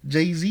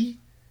 Jay-Z.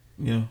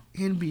 Yeah.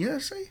 And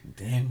Beyonce.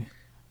 Damn it.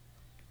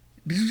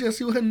 Did you just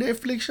see what her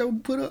Netflix show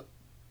put up?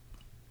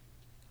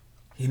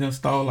 He done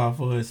stole off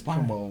for his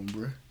spine. Come on,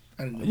 bro.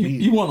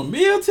 You want a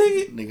meal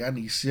ticket? Nigga, I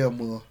need 7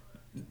 more.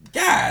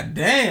 God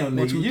damn, nigga.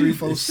 1, 2, 3,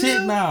 4, 7.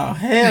 Shit, nah.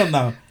 Hell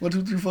no. 1,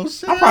 2, 3, 4,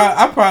 7.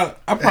 I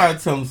probably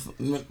tell him.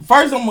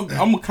 First, I'm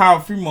gonna call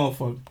a few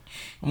motherfuckers.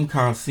 I'm gonna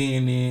call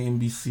CNN,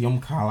 NBC. I'm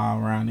gonna call all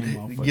around them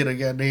motherfuckers. Get a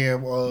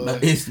goddamn.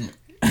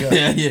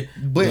 Yeah.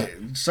 But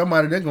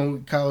somebody that gonna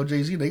call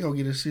Jay-Z, they gonna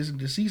get a cease and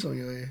desist on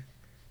your ass.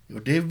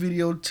 If that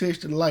video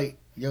touched the light,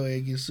 your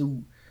ass get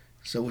sued.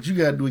 So what you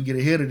gotta do is get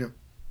ahead of them.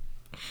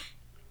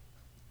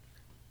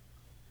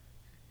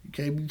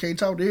 You can't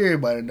talk to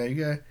everybody now.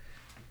 You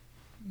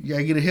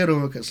gotta get ahead of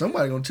them because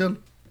somebody gonna tell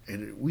them.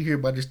 And we hear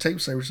about this tape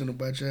servicing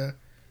about y'all.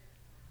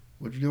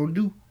 What you gonna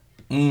do?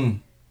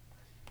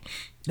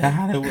 That's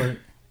how that work.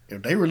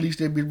 If they release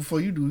that bitch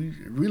before you do, you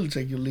really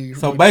take your legs.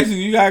 So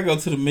basically, you gotta go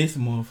to the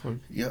missing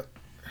motherfucker. Yep.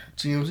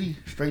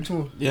 TMZ, straight to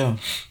him. Yeah.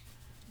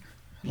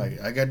 Like,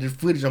 I got this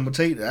footage, I'm gonna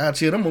take it. I'll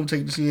tell them I'm gonna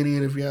take the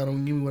CNN if y'all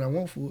don't give me what I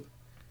want for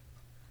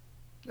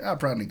it. I'll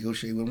probably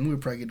negotiate with them. We'll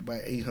probably get to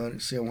about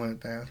 800,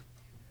 700,000.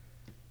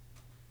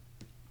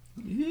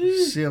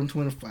 Yeah.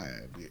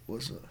 725.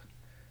 What's up?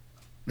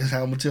 That's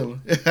how I'm gonna tell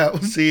them. I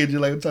was saying just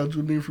like I'm talking to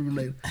a nigga from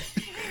later.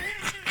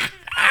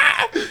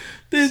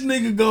 This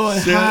nigga going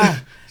high.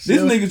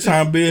 This nigga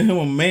trying to build him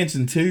a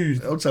mansion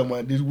Tuesday. I'm talking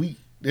about this week.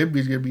 That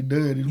bitch gonna be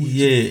done this week.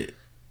 Yeah.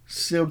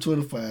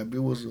 725. Bitch,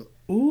 what's up?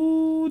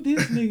 Ooh,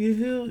 this nigga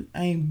here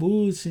ain't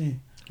bullshit.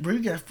 Bro,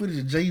 you got footage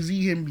of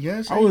Jay-Z and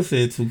Beyonce? I would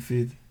say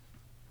 250.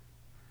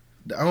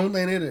 The only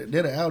thing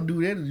that'll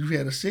outdo that is you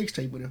had a sex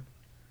tape with him.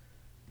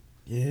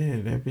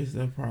 Yeah, that bitch,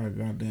 that probably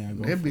goddamn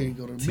go. That bitch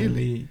go to $1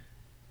 million.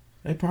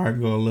 They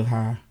probably go a little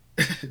high.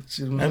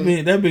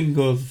 that bitch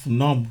go to some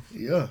numbers.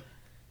 Yeah.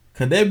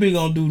 Cause that bitch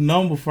gonna do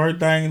numbers first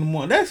thing in the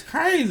morning. That's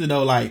crazy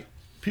though. Like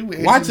people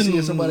watching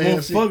somebody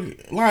else.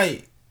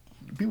 Like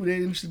people that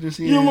interested in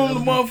seeing. You remember the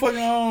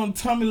motherfucking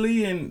Tommy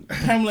Lee and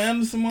Pamela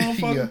Anderson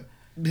motherfucker? Yeah,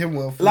 them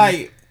motherfuckers.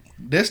 Like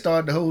that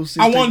started the whole.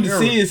 I wanted to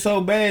see it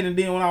so bad, and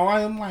then when I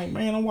watched, I'm like,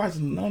 man, I'm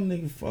watching another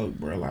nigga fuck,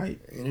 bro. Like,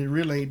 and it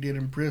really ain't that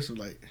impressive.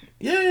 Like,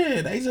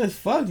 yeah, they just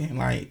fucking.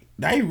 Like,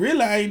 they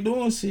really ain't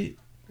doing shit.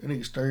 That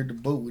nigga stirred the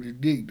boat with his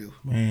dick though.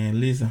 Man,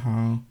 listen,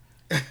 home.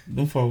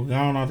 Them folks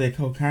gone off that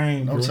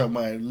cocaine, bro. I'm talking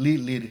about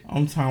lit.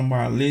 I'm talking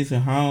about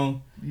listen,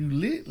 home. You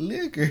lit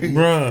liquor,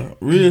 bro.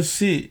 Real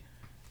shit.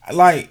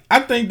 Like I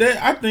think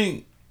that'll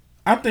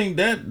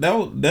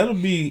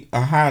be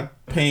a high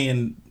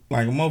paying.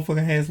 Like a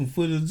motherfucker had some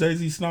footage of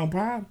Jay-Z Snow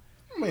Powder.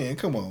 Man,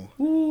 come on.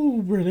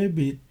 Ooh, bro, that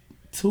bitch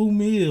 $2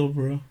 million,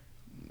 bro.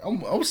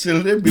 I'm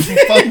selling that bitch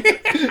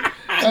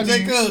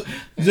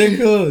for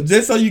Jacob,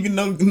 just so you can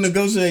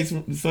negotiate,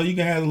 so you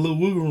can have a little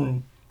wiggle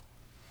room.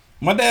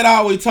 My dad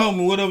always told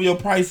me, whatever your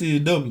price is,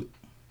 double it.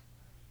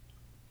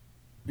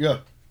 Yeah.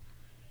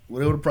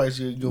 Whatever the price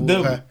is, go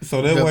high.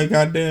 So that way,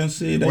 goddamn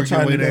shit, they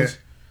try to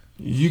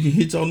you can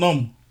hit your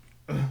number.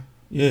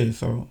 Yeah,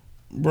 so,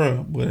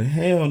 bro, but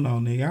hell no,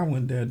 nigga, I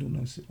wouldn't dare do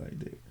no shit like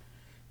that.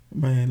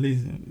 Man,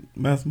 listen,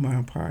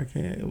 Mastermind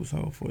Podcast,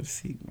 episode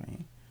 46,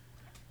 man.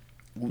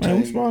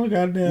 Man, we probably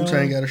goddamn.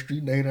 Wu-Tang got a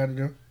street name out of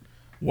them.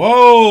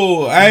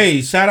 Whoa,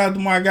 hey, shout out to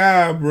my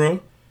guy,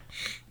 bro.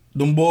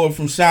 Them boys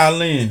from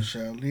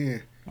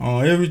Shaolin.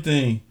 On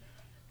everything.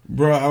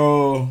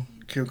 Bro,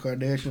 Kim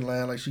Kardashian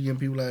lying like she getting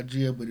people out of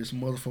jail, but it's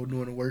some motherfucker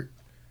doing the work.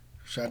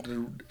 Shout out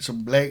to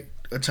some black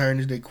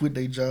attorneys that quit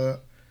their job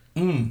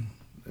and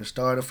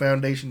started a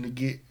foundation to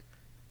get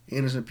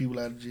innocent people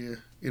out of jail,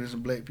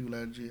 innocent black people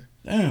out of jail.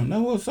 Damn, that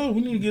what's up.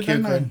 We need to get that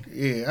name.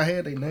 Yeah, I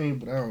had their name,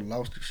 but I don't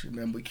lost the shit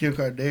now. But Kim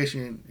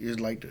Kardashian is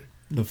like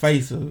the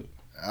face of it.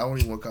 I don't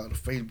even want to call it the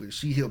face, but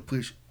she helped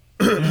push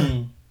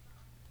it.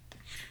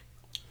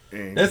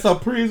 That's a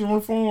prison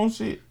reform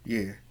shit.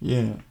 Yeah.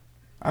 Yeah.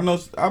 I know.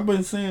 I've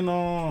been seeing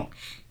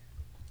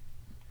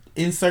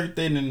insert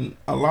that in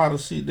a lot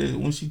of shit that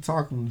when she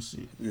talking and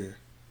shit. Yeah.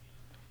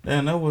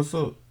 Damn, that what's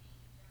up.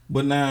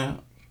 But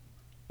now,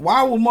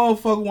 why would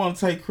motherfucker want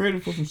to take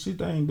credit for some shit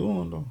they ain't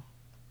doing though?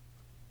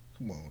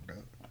 Come on,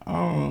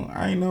 dog.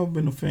 I ain't never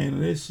been a fan of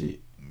that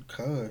shit.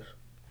 Cause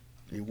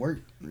it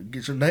worked.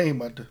 Get your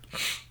name out there.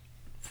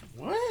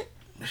 What?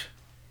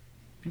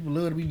 People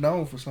love to be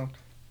known for something.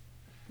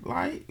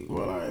 Like,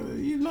 well,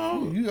 you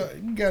know, you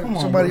got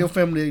somebody in your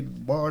family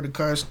that borrowed the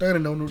car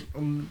standing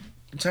on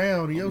the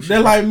town.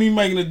 They're like me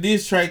making a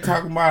diss track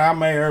talking about I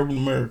made Urban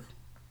America.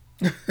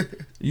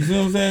 You see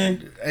what I'm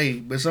saying? Hey,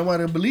 but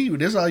somebody believe it.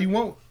 That's all you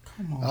want.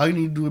 Come on. All you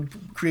need to do is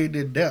create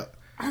that doubt.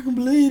 I can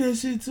believe that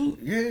shit too.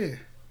 Yeah.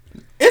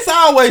 It's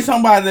always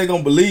somebody that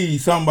gonna believe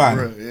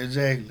somebody. Bruh,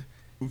 exactly.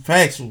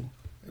 Factual.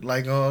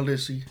 Like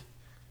let's see.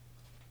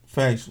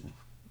 Factual.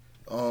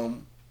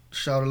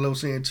 Shawty Low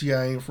saying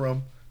T.I. ain't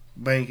from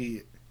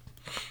Bankhead.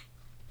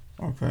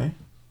 Okay.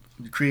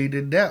 You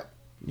created doubt.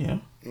 Yeah.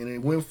 And it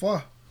went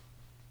far.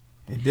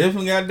 It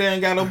definitely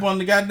got up on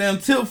the goddamn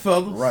tip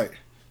feathers. Right.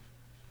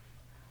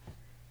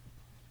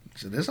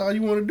 So that's all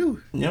you want to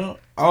do. Yeah.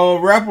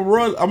 Rapper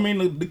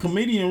the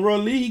comedian Roy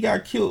Lee, he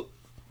got killed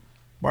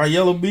by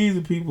Yellow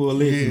Beezy people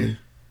allegedly. Yeah.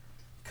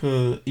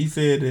 Cause he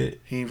said that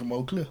he ain't from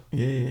Oak Cliff.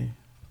 Yeah.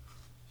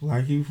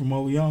 Like he from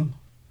over yonder.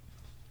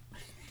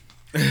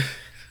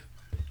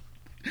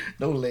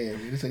 Don't laugh,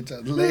 man. This ain't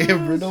time to laugh,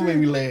 bro. Don't make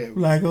me laugh.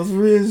 Like that's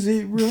real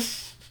shit, bro.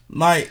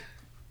 Like,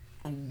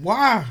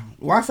 why?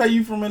 Why say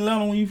you from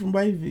Atlanta when you from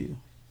Bayville?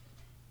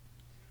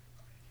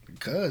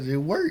 Because it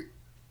worked.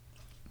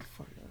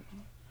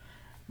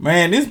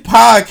 Man, this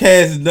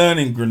podcast is done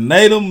in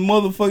Grenada,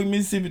 motherfucking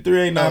Mississippi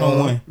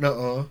 38901.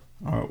 Nuh-uh.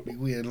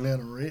 We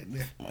Atlanta right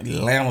now.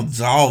 Atlanta,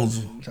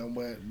 Georgia. I'm talking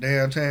about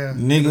downtown.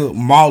 Nigga,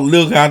 malt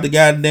liquor out the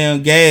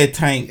goddamn gas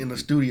tank. In the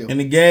studio. In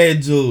the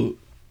gas jug.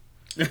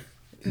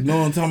 You know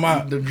what I'm talking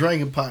about? The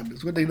drinking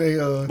partners. What they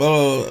Young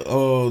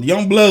Blood.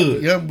 Young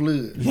Blood.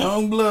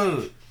 Young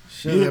Blood.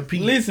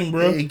 Listen,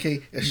 bro. A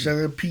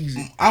Sean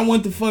Peasy. I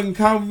went to fucking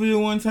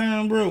Copperville one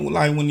time, bro.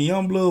 Like when the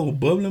Young Blood was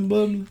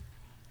bubbling.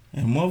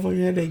 And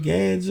motherfucker had that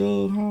gas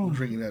jug home.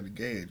 Drinking out the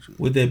gas jug.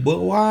 With that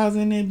Budweiser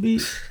in that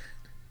bitch.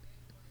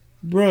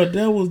 Bro,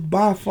 that was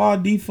by far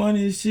the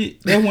funniest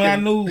shit. That's when I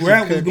knew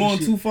rap was going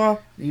too far.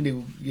 You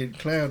niggas getting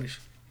clownish.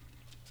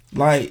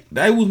 Like,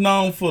 they was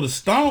known for the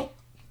stomp.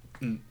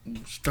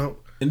 Stomp.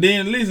 And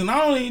then, listen,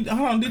 hold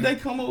on, did they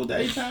come up with the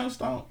 8-time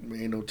stomp?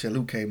 Man, ain't no tell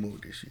who came up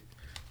with this shit.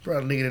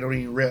 Probably nigga that don't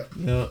even rap.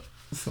 Yeah.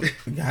 So,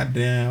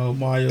 goddamn old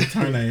Mario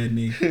Turner had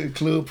nigga.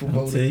 Club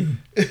promoter.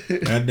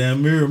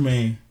 Goddamn Mirror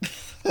Man.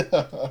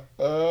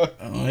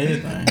 On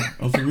everything.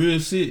 On some real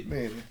shit.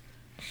 Man.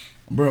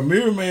 Bro,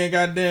 Mirror Man,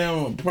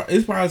 goddamn,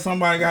 it's probably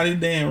somebody got his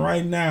damn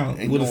right now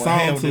with a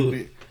song to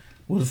it.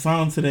 With a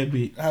song to that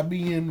beat. I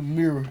be in the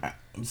mirror.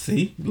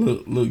 See?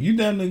 Look, you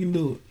damn nigga can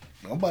do it.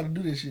 I'm about to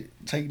do this shit.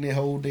 Taking that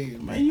whole day.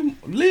 Man, you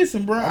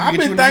listen, bro. I've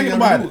been thinking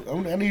about it.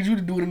 I need you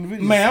to do it in the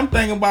video. Man, I'm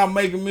thinking about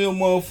making me a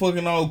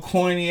motherfucking old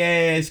corny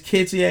ass,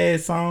 catchy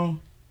ass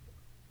song.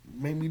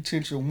 Make me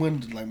tint your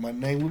windows like my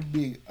name was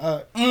big.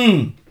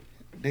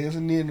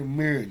 Dancing in the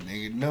mirror,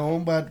 nigga. No,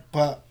 I'm about to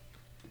pop.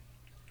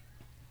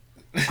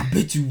 I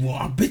bet you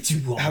won't. I bet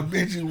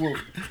you won't.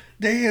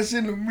 Dance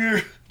in the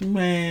mirror.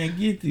 Man,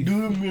 get the...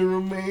 Do the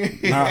mirror, man.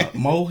 Nah,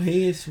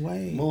 Mohead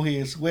Swag.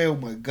 Mohead Swag, oh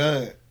my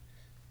God.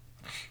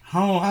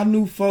 I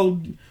knew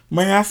folks...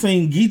 Man, I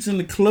seen Geets in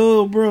the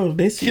club, bro.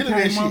 That shit Killing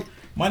that shit.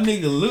 My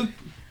nigga looked...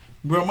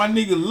 Bro, my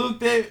nigga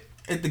looked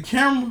at the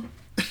camera.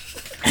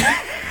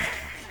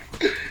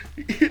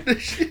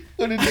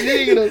 What did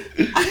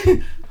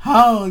you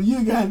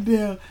you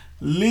goddamn...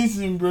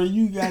 Listen, bro,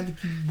 you got to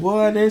keep...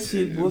 Boy, that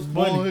shit was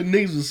funny. Boy,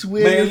 niggas was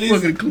sweating in the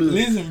fucking club.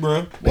 Listen,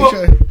 bro.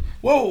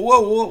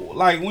 What,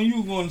 like, when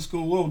you were going to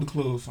school, what was the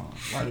club song?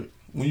 Like,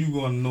 when you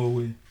going to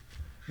Norway,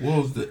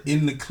 what was the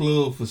in the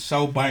club for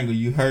show banger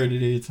you heard it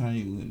every time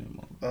you went in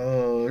there?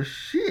 Oh,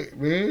 shit,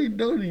 man.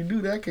 Don't even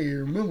do that. I can't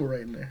even remember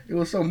right now. It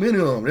was so many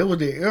of them. That was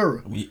the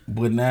era.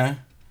 But now,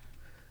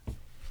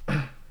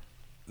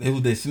 it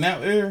was that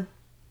Snap era?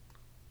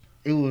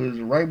 It was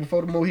right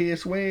before the Mohead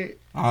Swag.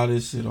 All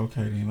this shit,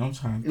 okay then. I'm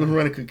trying to... It was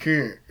running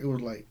concurrent. It was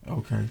like...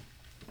 Okay.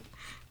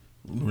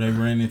 They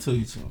ran into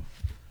each other.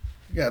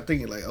 You gotta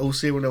think it like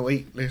 07,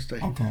 08, let's say.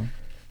 Okay.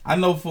 I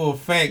know for a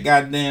fact,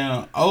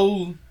 goddamn,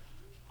 02,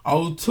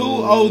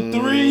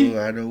 03.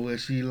 I know what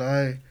she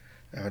like.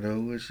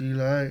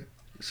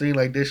 Seemed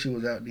like that shit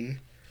was out there.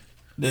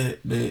 That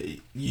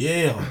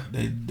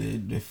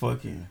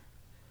fucking...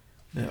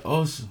 That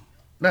Usher.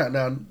 Not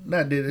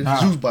that.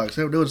 Juice Box.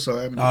 That was a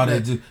song. I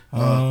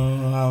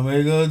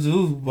make a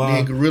juice box.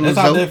 Then Gorilla That's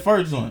Zoe. how that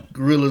first one.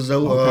 Gorilla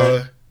Zoe.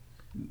 Okay.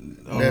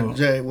 That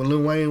Jay, when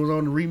Lil Wayne was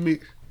on the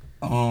remix.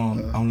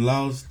 I'm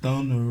lost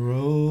on the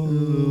road.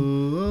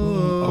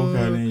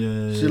 Okay, then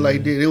yeah. Shit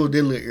like that. It was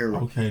that little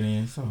era. Okay,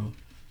 then so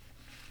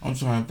I'm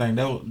trying to think.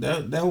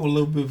 That was a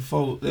little bit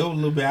before. That was a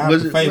little bit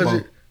after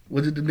Fabo.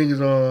 Was it the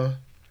niggas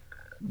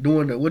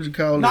doing the what you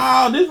call it?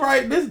 Nah, this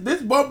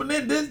bumping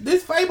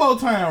this Fabo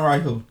time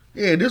right here.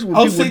 Yeah, this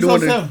was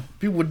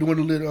people were doing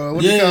the little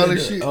what you call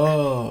this shit?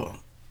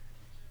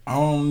 I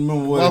don't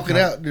remember what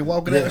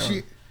walking out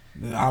shit.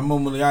 I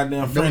remember the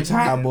goddamn French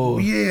High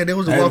Boys. Yeah, there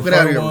was a walking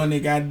out era.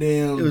 One,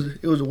 goddamn.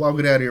 It was a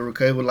walking out era.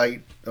 Okay, with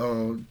like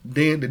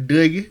Dan the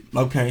Dougie.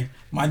 Okay,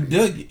 my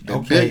Dougie.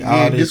 Okay,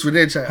 yeah, this was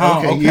that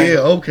time. Okay, yeah,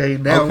 okay.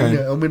 Now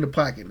I'm in the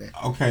pocket now.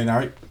 Okay,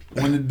 now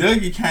when the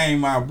Dougie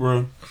came out,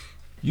 bro,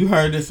 you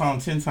heard this song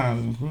 10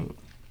 times in the club.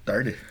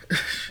 30.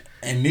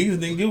 And niggas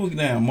didn't give a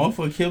damn.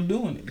 Motherfucker kept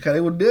doing it. Because they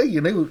were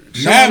Dougie. They were.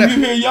 Now if you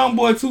hear Young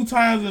Boy 2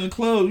 times in the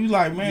club, you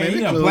like, man, he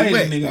done played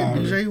this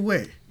nigga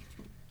already.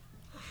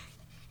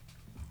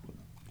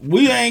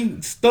 We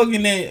ain't stuck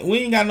in that. We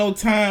ain't got no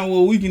time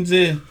where we can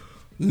just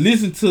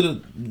listen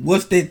to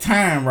what's that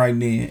time right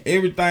then.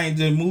 Everything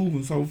just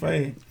moving so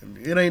fast.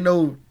 It ain't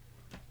no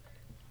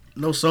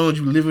songs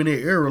you live in that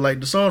era. Like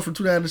the songs from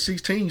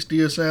 2016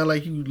 still sound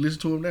like you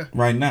listen to them now.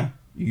 Right now.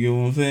 You get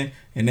what I'm saying?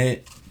 And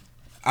that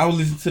I was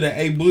listening to that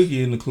A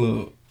Boogie in the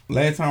club.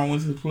 Last time I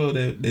went to the club,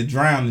 that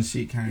drowning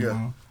shit came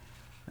on.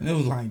 And it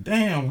was like,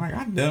 damn, like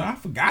I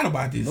forgot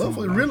about this.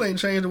 Motherfuckers really ain't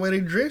changed the way they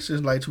dress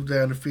since like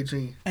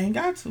 2015. Ain't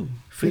got to.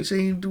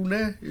 15 through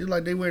now. It's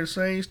like they wear the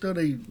same stuff.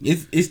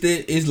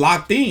 It's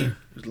locked in.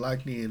 It's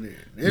locked in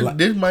there.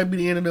 This might be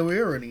the end of the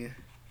era then.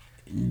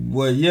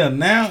 Well, yeah,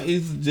 now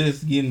it's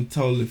just getting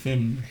totally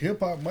feminine. Hip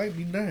hop might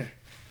be done.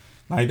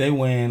 Like they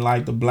wearing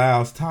like the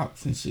blouse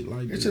tops and shit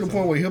like that. It's to the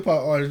point where hip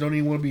hop artists don't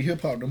even want to be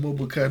hip hop no more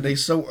because they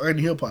so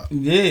un-hip hop.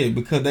 Yeah,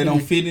 because they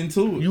don't fit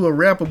into it. You a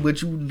rapper,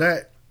 but you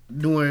not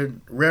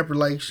doing rapper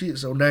like shit.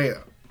 So now,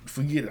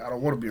 forget it. I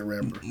don't want to be a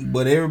rapper.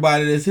 But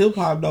everybody that's hip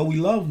hop though, we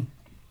love them.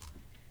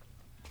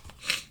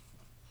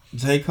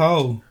 J.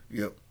 Cole.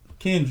 Yep.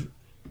 Kendrick.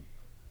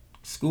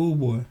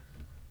 Schoolboy.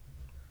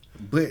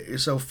 But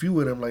it's so few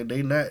of them. Like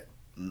they not.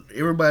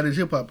 Everybody's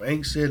hip hop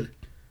ain't selling.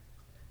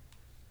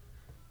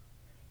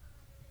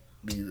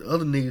 These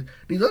other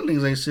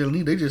niggas ain't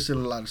selling. They just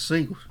selling a lot of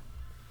singles.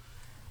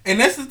 And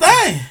that's the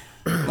thing.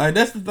 Like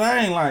that's the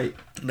thing. Like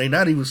they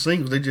not even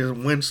singles. They just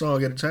one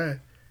song at a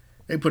time.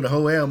 They put the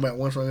whole album out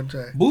one song at a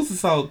time. Boosie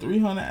sold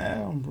 300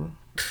 albums, bro.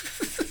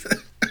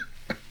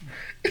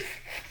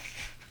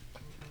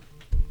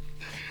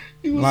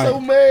 He was like, so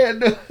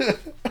mad, though.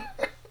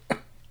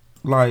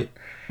 Like,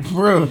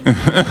 bro.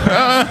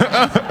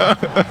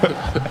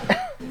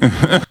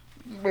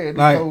 Man,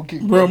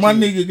 like, bro, my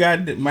nigga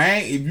got that,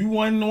 man. If you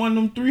wasn't one of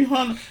them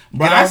 300,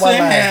 bro, I should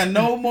have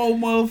no more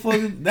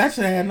motherfuckers. That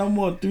should have no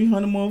more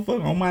 300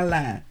 motherfuckers on my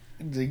line.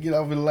 Just get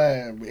off the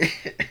line, man.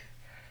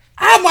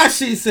 How my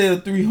shit sell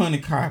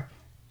 300 copies?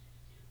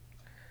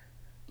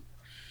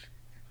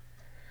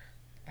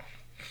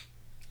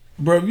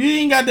 Bro, if you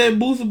ain't got that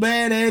Booster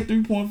bad ass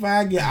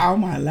 3.5, get out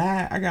my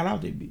line. I got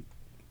out that beat.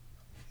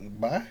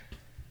 Bye.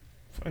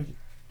 Fuck it.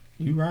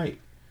 You right.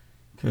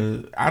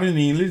 Cause I didn't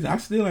even listen. I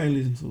still ain't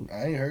listen to it.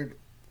 I ain't heard it.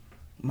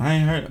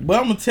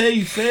 But I'm gonna tell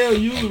you, sell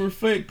usually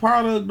reflect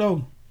product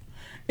though.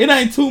 It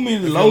ain't too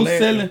many low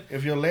selling.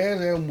 If your last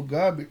album was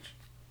garbage,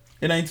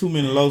 it ain't too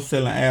many low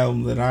selling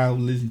albums that I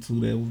listened to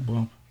that was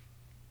bumping.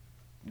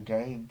 Okay,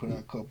 I ain't put out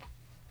a couple.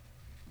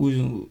 Was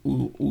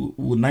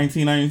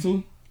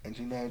 1992?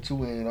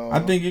 1992 and I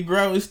think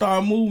it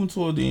started moving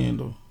toward the end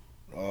though.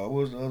 What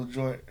was the other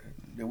joint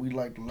that we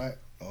liked a lot?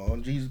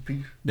 Jesus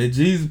Piece. That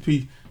Jesus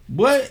Piece.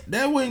 But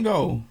that wouldn't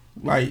go.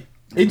 Like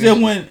it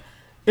just went.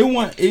 It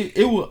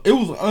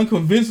was an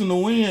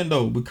unconventional win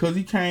though because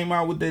he came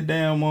out with that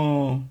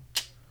damn.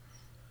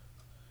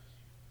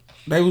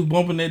 They was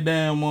bumping that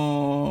damn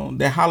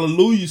that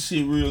Hallelujah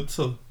shit real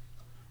tough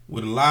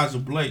with Elijah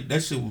Blake.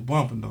 That shit was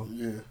bumping though.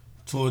 Yeah.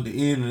 Toward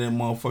the end of that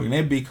motherfucker,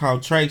 that big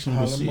called Traction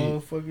was shit.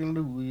 Motherfucking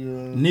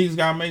Louis. Niggas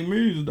gotta make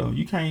music though.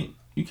 You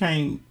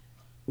can't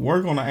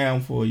work on an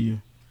album for a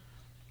year.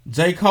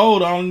 J. Cole,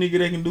 the only nigga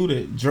that can do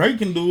that. Drake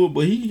can do it,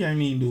 but he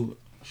can't even do it.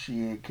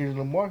 Shit, Kendrick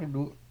Lamar can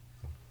do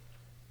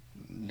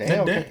it.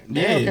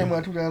 Damn came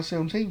out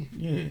 2017.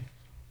 Yeah.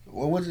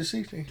 What was it,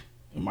 16?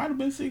 It might have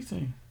been 16.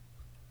 I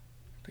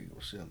think it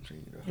was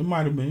 17 though. It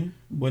might have been.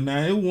 But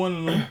now it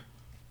wasn't.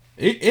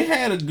 It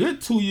had a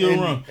good 2-year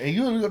run. And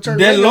you gonna turn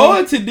that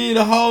Loyalty did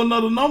a whole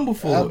nother number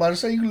for it. I was about to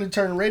say you can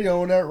turn the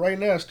radio on that right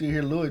now and still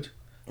hear Loyalty.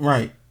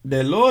 Right.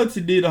 That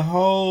Loyalty did a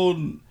whole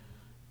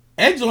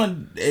that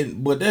joint,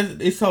 but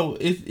it's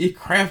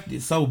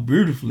crafted so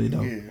beautifully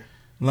though. Yeah.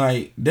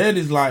 Like that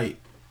is like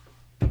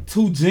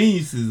two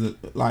geniuses.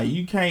 Like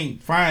you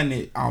can't find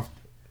it often.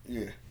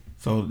 Yeah.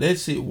 So that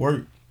shit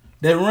worked.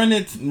 That run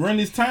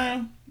its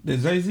time. The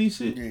Jay-Z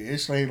shit? Yeah, it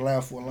stayed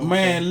loud for a long time.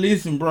 Man,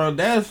 listen, bro.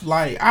 That's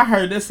like, I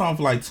heard that song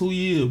for like 2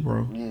 years,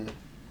 bro. Yeah.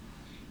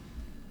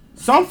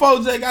 Some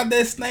folks that got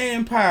that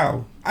staying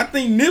power. I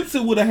think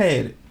Nipsey would have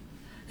had it.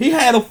 He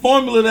had a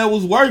formula that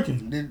was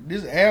working.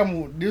 This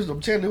album,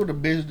 I'm telling you, it was the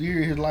best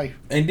year of his life.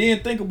 And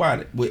then think about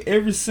it. With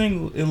every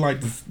single, it's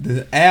like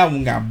the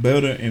album got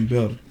better and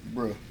better.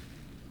 Bro.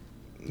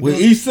 With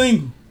each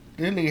single.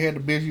 This nigga had the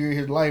best year of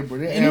his life,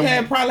 bro. And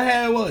he probably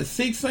had, what,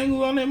 6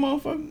 singles on that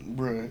motherfucker?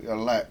 Bro, a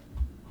lot.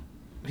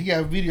 He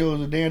got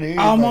videos of damn near everything.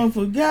 I almost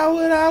forgot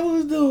what I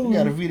was doing. He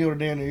got a video of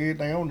damn near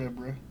everything on there,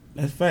 bro.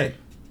 That's fact.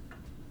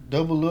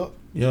 Double Up.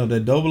 Yeah,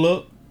 that Double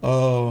Up.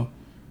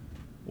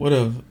 What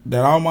else?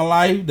 That All My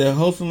Life. That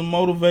Hustle and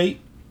Motivate.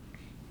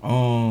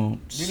 Did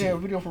he have a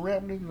video for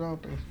Rap Niggas? I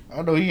don't think.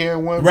 I know he had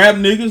one. Rap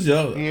Niggas,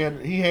 yo.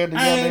 He had the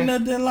I ain't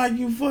nothing like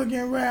you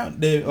fucking rap.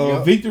 That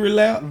yep. Victory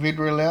Lap.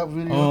 Victory Lap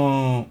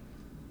video.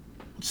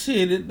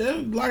 Shit,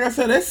 like I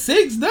said, that's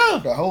 6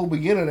 though. The whole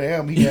beginning of the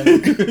album, he got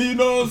you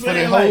know what I'm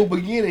saying? For the whole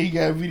beginning, he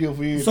got a video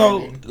for everything.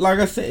 So, like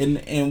I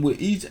said, and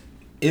with each,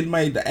 it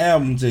made the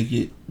album just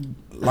get,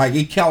 like,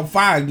 it caught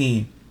fire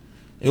again.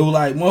 It was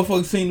like,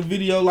 motherfuckers seen the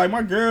video, like,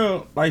 my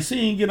girl, like, she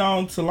didn't get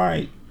on to,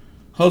 like,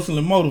 Hustle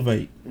and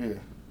Motivate. Yeah.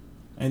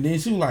 And then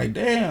she was like,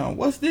 damn,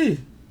 what's this?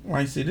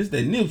 Like, shit, this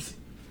that Nipsey.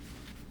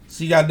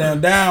 She got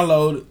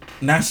downloaded.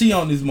 Now she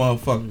on this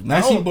motherfucker.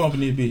 Now she bumping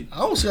this bitch. I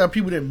don't see how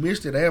people that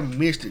missed it, they haven't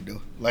missed it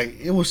though. Like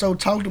it was so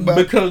talked about.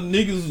 Because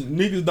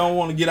niggas don't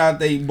want to get out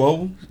their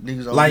bubble.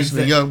 Niggas don't listen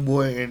to Young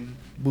Boy and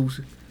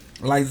Boosie.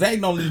 Like Zach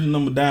don't listen to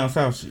them down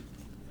south shit.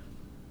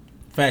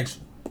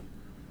 Factual.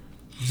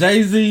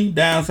 Jay-Z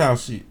down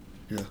south shit.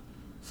 Yeah.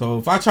 So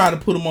if I try to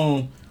put him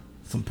on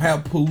some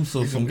Papoose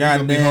or some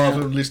goddamn, be hard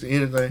for him to listen to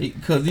anything.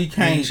 Because he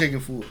can't. He checking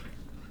for it.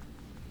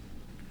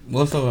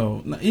 What's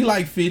up? He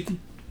like 50.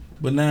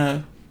 But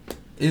now,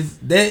 it's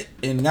that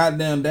and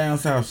goddamn down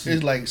south shit.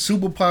 It's like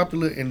super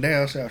popular and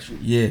down south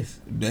shit. Yes,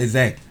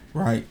 exactly.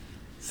 Right.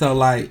 So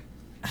like,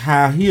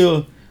 how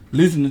he'll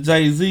listen to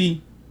Jay-Z,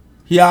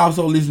 he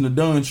also listen to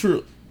Don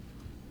Tripp.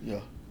 Yeah.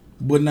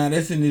 But now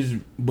that's in his.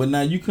 But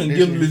now you couldn't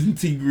get him to listen to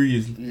T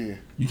Grizzly. Yeah.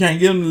 You can't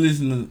get him to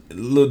listen to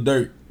Lil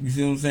Durk. You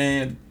see what I'm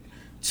saying?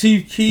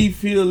 Chief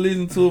Keef, he'll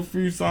listen to a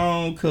few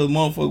songs cause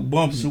motherfucker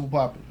bumping. Super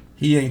popular.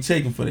 He ain't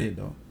checking for that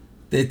though.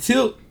 That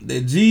Tip,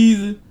 that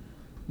Jeezy.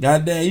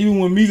 Goddamn, even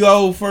when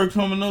Migos first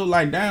coming up,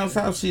 like down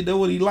south shit, that's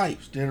what he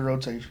like. Still in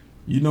rotation.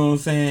 You know what I'm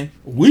saying?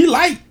 We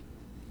like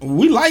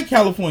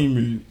California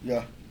music.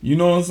 Yeah. You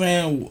know what I'm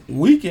saying?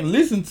 We can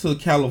listen to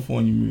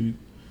California music.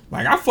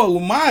 Like I fuck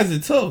with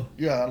Mozzie too.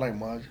 Yeah, I like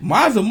Mozzie.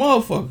 Mozzie a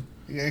motherfucker.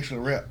 He actually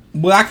rap.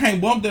 But I can't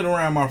bump that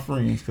around my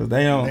friends because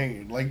they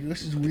don't. Like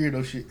this is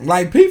weirdo shit.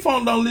 Like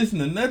P-Funk don't listen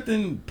to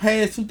nothing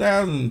past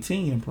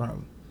 2010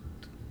 probably.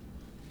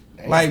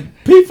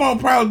 Like P-Funk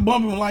probably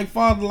bumping like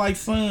Father Like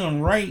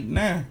Son right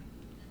now.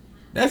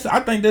 I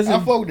think that's. I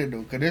fuck with it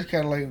though, cause that's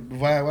kind of like the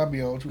vibe I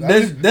be on too.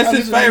 That's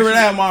his favorite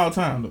album all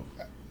time though.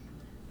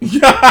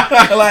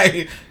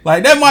 like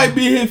that might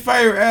be his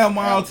favorite album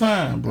all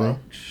time, bro.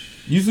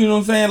 You see what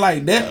I'm saying?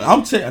 Like that.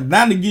 I'm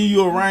not to give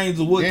you a range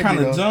of what kind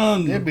of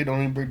genre. That bitch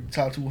don't even break the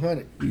top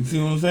 200. You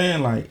see what I'm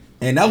saying? Like,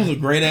 and that was a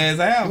great ass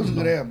album. It was a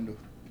good album though.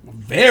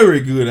 Very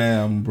good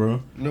album,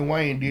 bro. Lil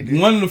Wayne did that.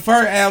 One of the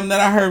first albums that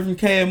I heard from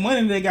Cash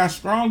Money that got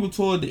stronger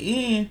toward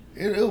the end.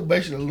 It was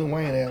basically a Lil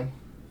Wayne album.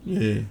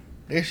 Yeah.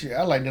 That shit,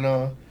 I like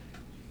that.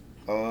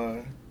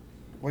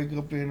 Wake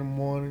up in the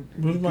morning,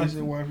 kiss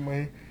and wife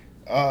man.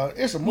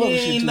 It's a mother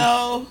shit too. You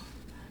know,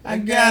 I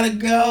gotta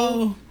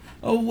go.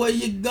 Oh, where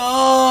you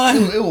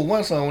going? It was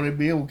one song on it,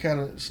 but it was kind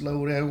of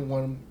slow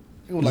down.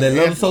 It was like That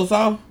Love So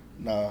Soft?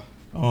 Nah.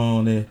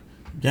 Oh, that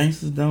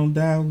Gangsters Don't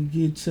Die, we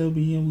get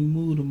chubby and we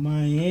move to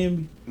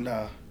Miami.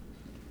 Nah.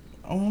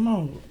 I don't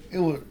know. It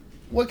was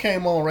what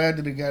came on right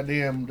after the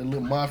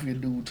little mafia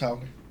dude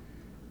talking.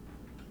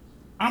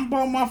 I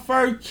bought my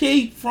first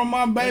key from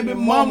my baby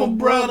mama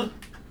brother.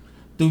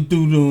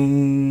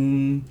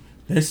 Do.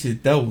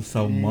 That was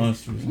so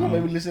monstrous. You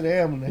made me listen to the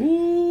album. Then.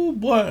 Ooh,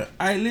 boy.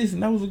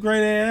 Listen, that was a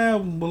great ass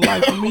album. But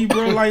like for me,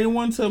 bro, like it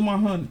wasn't to my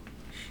honey.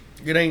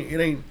 It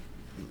ain't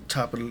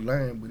top of the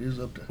line, but it's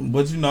up there.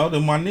 But you know, they're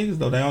my niggas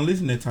though. They don't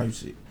listen to that type of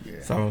shit.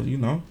 Yeah. So, you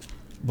know.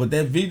 But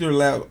that Victory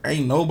Lap,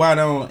 ain't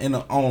nobody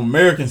on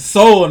American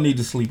soul need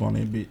to sleep on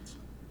that bitch.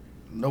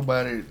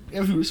 Nobody,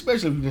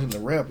 especially if you listen to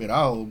rap at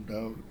all,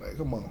 dog. Like,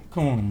 come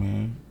on,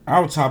 man. I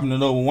was chopping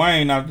it up with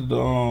Wayne after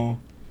the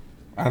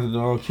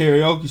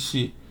karaoke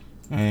shit,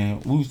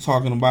 and we was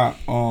talking about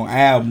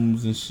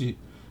albums and shit,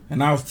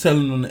 and I was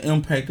telling them the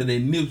impact of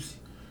that Nipsey,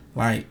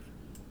 like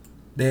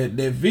that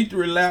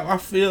Victory Lap. I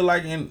feel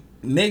like in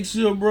next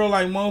year, bro,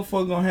 like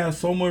motherfucker gonna have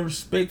so much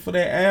respect for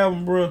that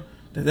album, bro,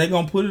 that they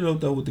gonna put it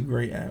up there with the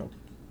great album.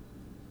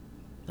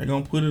 They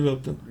gonna put it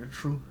up there. That's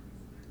true.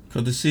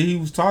 Cause the shit he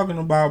was talking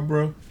about,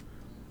 bro.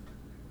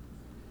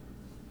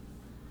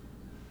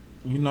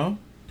 You know?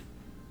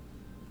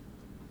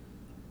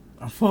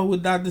 I fuck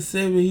with Dr.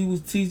 Sebi, he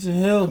was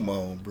teaching hell. Come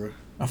on, bro.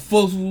 I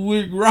fuck with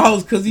Rick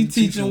Ross cause he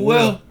teaching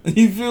well.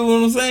 You feel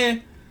what I'm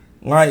saying?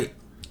 Like,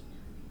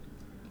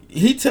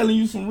 he telling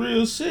you some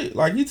real shit.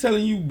 Like, he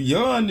telling you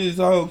beyond this,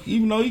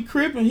 even though he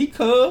crippin', he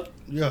cub.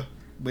 Yeah.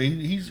 But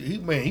he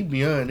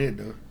beyond that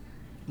though.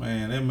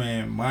 Man, that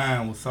man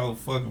mind was so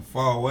fucking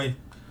far away.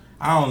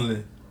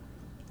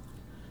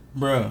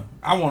 Bruh,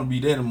 I want to be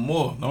that and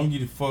more. Don't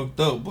get it fucked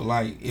up. But,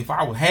 like, if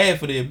I was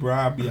half of that, bro,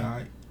 I'd be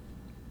alright.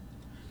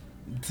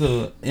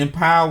 To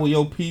empower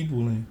your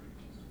people and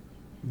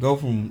go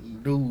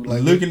from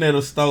like looking at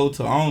a store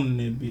to owning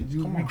that bitch.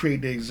 You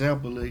create the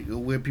example of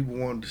where people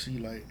wanted to see,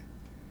 like.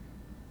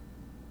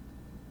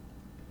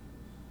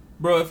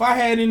 Bro, if I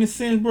had any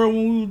sense, bro,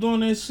 when we was doing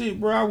that shit,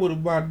 bro, I would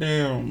have bought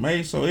down,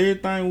 made sure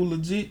everything was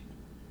legit.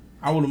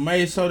 I would have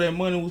made sure that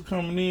money was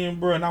coming in,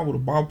 bro, and I would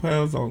have bought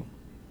pounds on.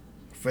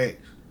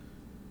 Facts.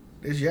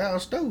 That's y'all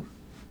store.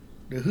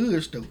 The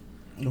hood store.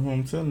 That's what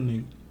I'm telling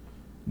you.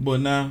 But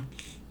now,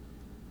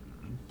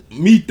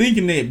 me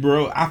thinking that,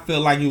 bro, I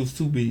felt like it was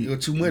too big. It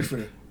was too much for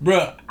them.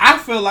 Bro, I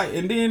felt like,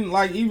 and then,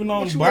 like, even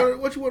on...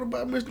 What you want to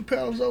buy Mr.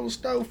 Palazzolo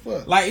store for?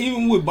 Like,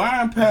 even with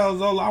buying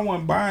Palazzolo, I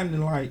wasn't buying it,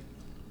 like,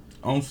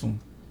 on some,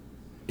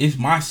 it's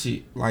my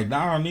shit. Like,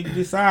 nah, nigga,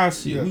 this our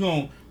shit.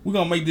 Yeah. We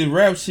gonna make this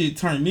rap shit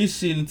turn this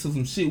shit into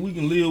some shit we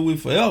can live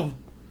with forever.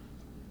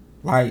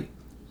 Like,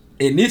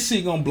 and this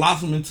shit gonna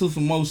blossom into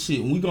some more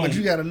shit. But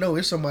you gotta know,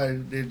 it's somebody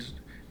that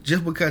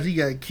just because he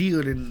got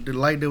killed and the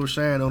light that was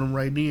shining on him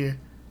right then,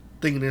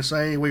 thinking the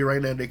same way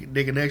right now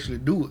they can actually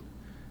do it.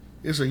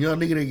 It's a young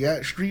nigga that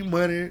got street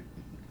money,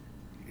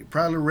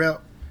 probably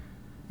rap.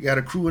 You got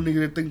a crew of nigga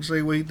that think the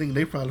same way he think.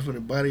 They probably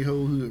finna buy their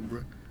whole hood,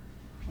 bro.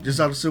 Just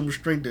out of simple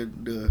strength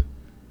of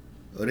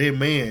that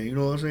man, you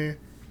know what I'm saying?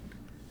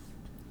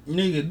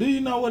 Nigga, do you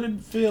know what it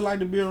feel like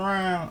to be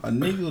around a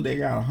nigga that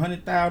got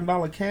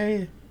 $100,000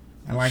 cash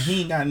and like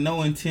he ain't got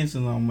no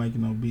intentions on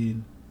making no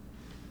business?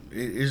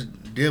 It's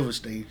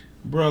devastating,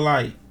 bro.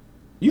 Like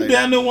you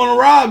down there want to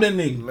rob that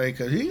nigga, like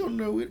cause he don't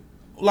know it.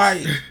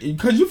 Like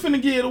cause you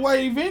finna get it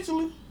away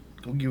eventually.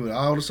 Gonna give it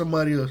all to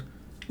somebody else.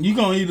 You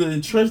gonna either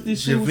entrust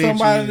this shit with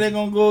somebody that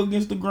gonna go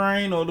against the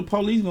grain, or the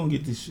police gonna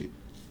get this shit.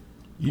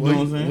 You know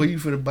what I'm saying? Where you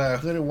finna buy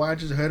 100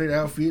 watches, 100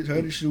 outfits,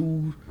 100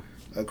 shoes,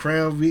 a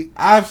Crown Vic?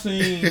 I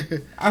seen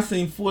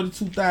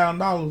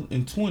 $42,000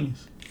 in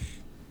 20s.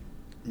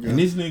 Yeah. And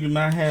this nigga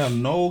not have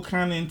no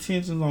kind of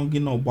intentions on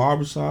getting no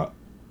barbershop.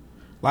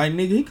 Like,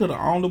 nigga, he could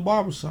have owned a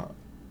barbershop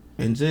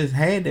and just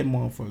had that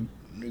motherfucker.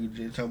 Nigga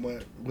just talking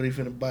about what he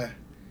finna buy.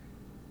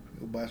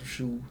 He'll buy some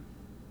shoes.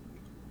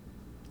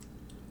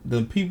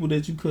 The people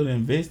that you could have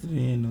invested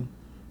in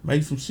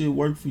make some shit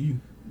work for you.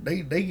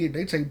 They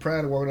take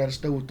pride in walking out the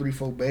store with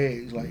 3-4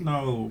 bags. Like,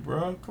 no,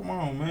 bro, come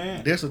on,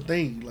 man. That's the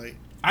thing. Like,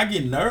 I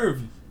get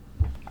nervous.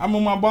 I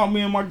remember I bought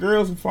me and my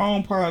girls some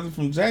phone pods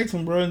from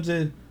Jackson, bro, and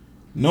just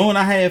knowing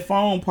I had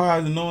phone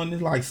pods and knowing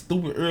it's like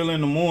stupid early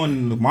in the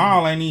morning, the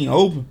mall ain't even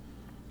open.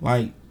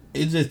 Like,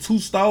 it's just 2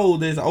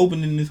 stores that's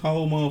open in this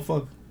whole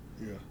motherfucker.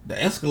 Yeah.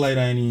 The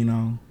escalator ain't even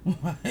on.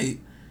 Like,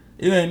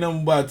 it ain't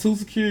nothing but 2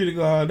 security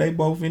guards. They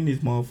both in this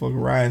motherfucker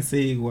riding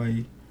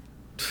Segway.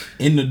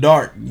 In the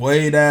dark,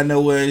 way down there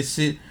where this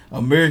shit,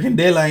 American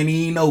Deli ain't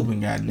even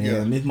open, goddamn.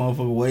 Yeah. This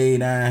motherfucker way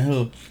down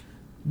here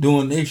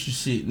doing extra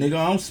shit. Nigga,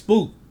 I'm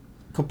spooked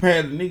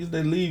compared to niggas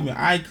that leaving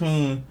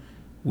Icon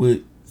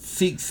with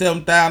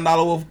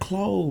 $6,000-$7,000 worth of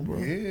clothes, bro.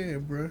 Yeah,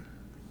 bro.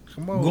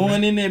 Come on.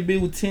 Going in that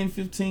bitch with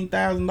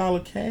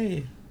 $10,000-$15,000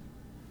 cash.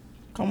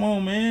 Come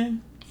on,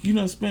 man. You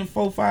done spent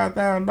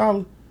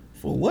 $4,000-$5,000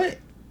 for what?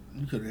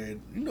 You could have had,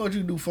 you know what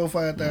you do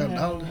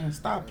 $4,000-$5,000?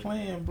 Stop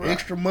playing, bro.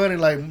 Extra money,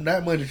 like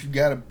that money that you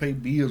gotta pay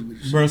bills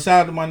with. Bro,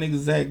 shout out to my nigga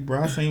Zach,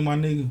 bro. I seen my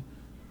nigga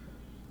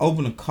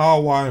open a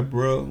car wash,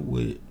 bro,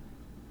 with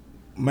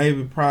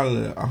maybe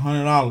probably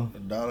 $100.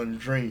 $1 in the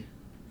drain.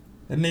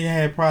 That nigga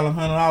had probably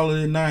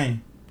 $100 in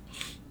name.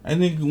 That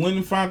nigga went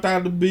and found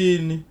out the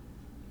business,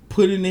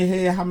 put in their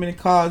head how many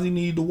cars he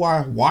needed to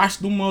wash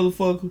them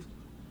motherfuckers,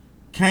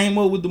 came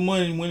up with the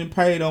money, went and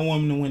paid that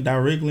woman and went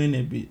directly in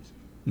that bitch.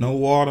 No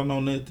water, no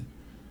nothing.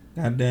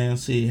 Goddamn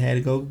shit. Had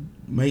to go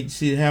make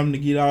shit happen to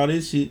get all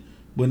this shit.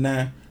 But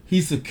now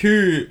he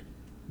secured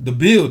the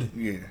building.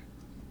 Yeah.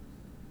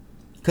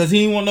 Cause he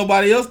didn't want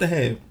nobody else to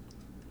have it.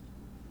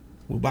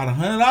 With about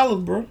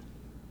 $100, bro.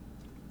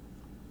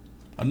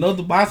 Enough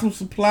to buy some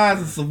supplies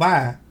and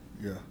survive.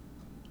 Yeah.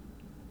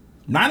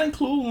 Not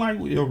including like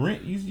with your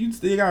rent. You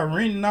still got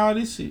rent and all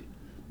this shit.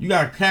 You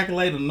gotta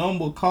calculate a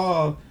number of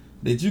cars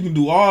that you can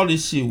do all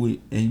this shit with,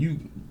 and you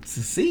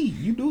succeed.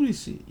 You do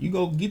this shit. You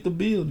go get the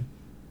building.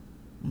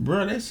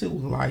 Bro, that shit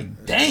was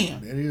like,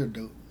 damn. That is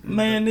dope.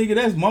 Man, nigga,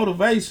 that's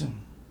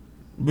motivation.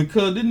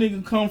 Because this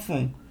nigga come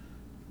from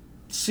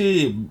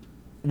shit,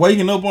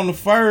 waking up on the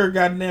fur,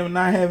 goddamn, and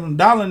not having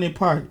 $1 in their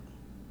pocket.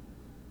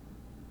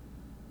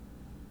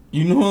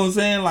 You know what I'm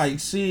saying? Like,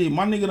 shit,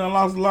 my nigga done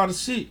lost a lot of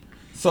shit.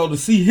 So to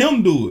see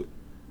him do it,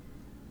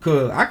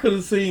 cause I could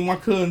have seen my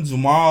cousin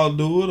Jamal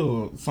do it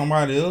or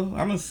somebody else.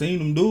 I done seen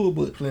them do it,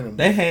 but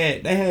they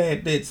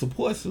had that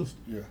support system.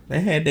 Yeah. They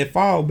had that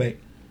fallback.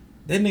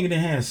 That nigga didn't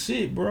have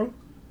shit, bro.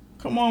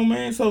 Come on,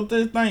 man. So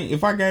this thing,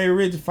 if I gave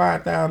Reggie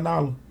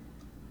 $5,000,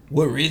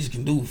 what Reggie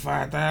can do with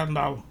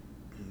 $5,000?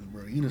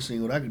 Bro, you done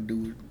seen what I can do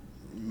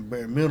with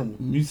bare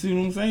minimum. You see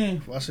what I'm saying?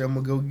 If I say I'm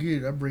gonna go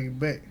get it, I bring it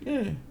back.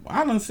 Yeah.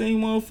 I done seen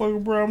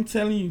motherfucker, bro. I'm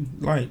telling you,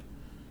 like,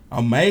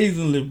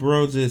 amazingly,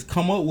 bro, just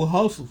come up with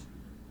hustles.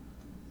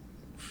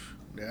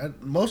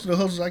 Most of the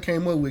hustles I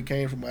came up with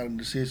came from out of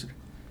necessity.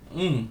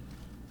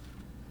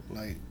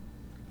 Like,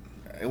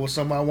 it was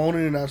something I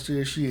wanted, and I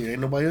said, shit,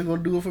 ain't nobody else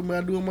gonna do it for me.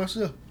 I do it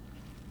myself.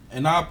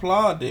 And I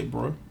applaud that,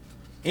 bro.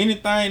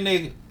 Anything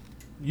that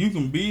you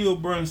can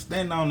build, bro, and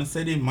stand on and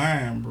say this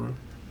mine, bro.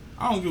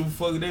 I don't give a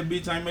fuck if that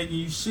bitch ain't making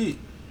you shit.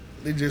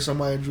 It's just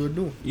somebody enjoy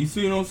doing. You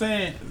see what I'm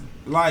saying?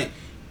 Like,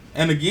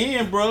 and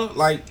again, bro,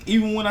 like,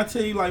 even when I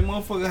tell you, like,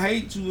 motherfucker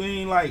hate you,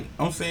 ain't like,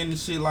 I'm saying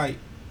this shit, like,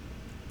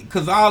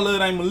 because all of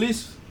it ain't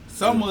malicious.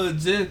 Some of it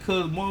just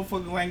because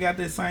motherfuckers ain't got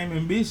that same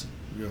ambition.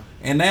 Yeah.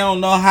 And they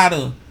don't know how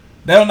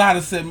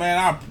to say,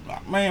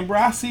 man, bro,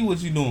 I see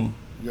what you doing.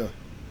 Yeah.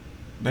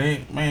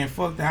 Man,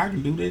 fuck that, I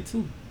can do that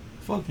too.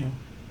 Fuck him.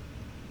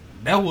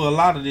 That's where a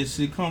lot of this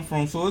shit come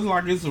from. So it's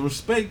like it's a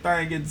respect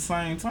thing at the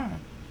same time.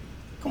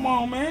 Come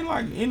on, man.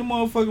 Like, any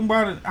motherfucking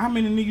body, how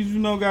many niggas you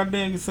know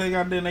goddamn can say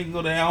goddamn they can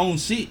go their own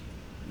shit?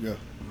 Yeah.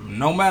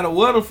 No matter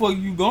where the fuck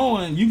you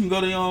going, you can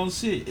go their own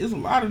shit. It's a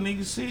lot of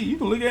niggas shit. You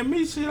can look at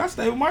me, shit. I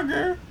stay with my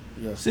girl.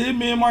 Yeah. Shit,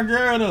 me and my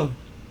girl, though.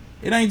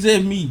 It ain't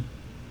just me.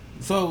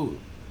 So,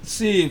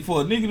 shit,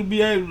 for a nigga to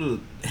be able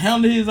to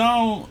handle his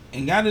own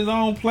and got his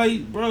own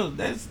plate, bro,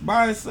 that's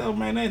by itself,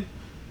 man. That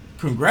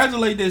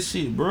congratulate that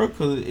shit, bro.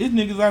 Cause it's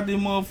niggas out there,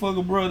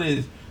 motherfucker, bro,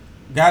 that's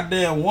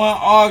goddamn one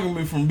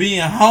argument from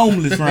being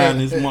homeless around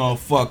this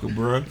motherfucker,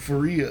 bro. For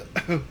real.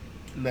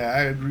 Nah,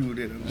 I agree with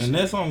that. And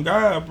that's on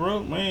God,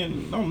 bro.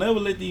 Man, don't never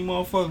let these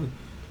motherfuckers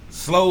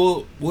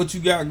slow up what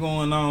you got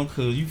going on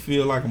cause you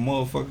feel like a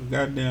motherfucker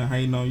goddamn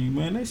hating on you,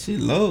 man. That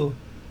shit love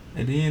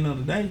at the end of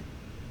the day.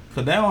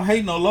 Cause they don't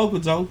hate no local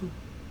joker.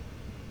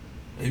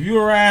 If you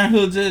around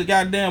here just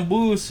goddamn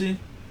bullshit,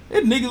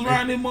 there's niggas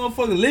around this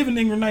motherfucker living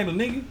in Grenada,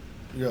 nigga.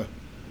 Yeah.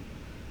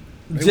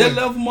 Just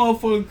left a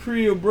motherfucking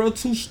crib, bro.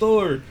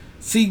 2-story,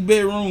 6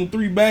 bedroom,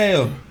 3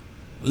 bath,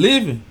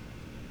 living.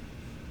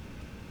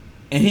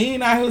 And he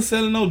ain't out here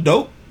selling no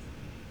dope.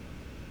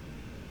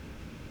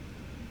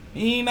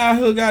 He ain't out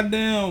here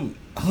goddamn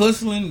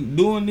hustling,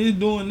 doing this,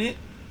 doing that.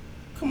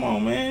 Come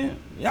on, man.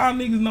 Y'all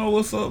niggas know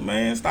what's up,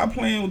 man. Stop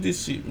playing with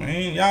this shit,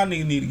 man. Y'all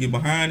niggas need to get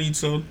behind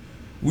each other.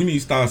 We need to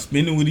start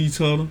spending with each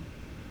other.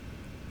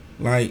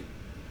 Like,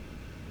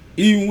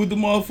 even with the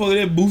motherfucker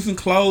that boosting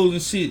clothes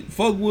and shit,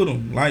 fuck with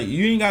them. Like,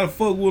 you ain't gotta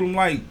fuck with them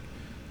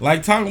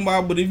like talking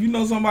about, but if you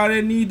know somebody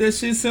that need that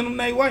shit, send them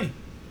their way.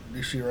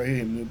 This shit right here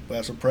hit me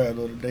by surprise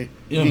the other day.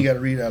 Yeah. You ain't gotta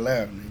read it out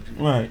loud, nigga.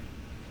 Right.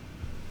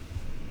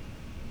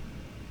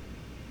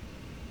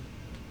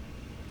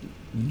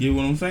 You get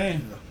what I'm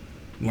saying?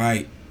 Yeah.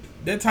 Like,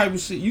 that type of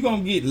shit, you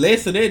gonna get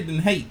less of that than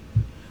hate.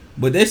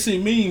 But that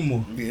shit mean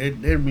more. Yeah,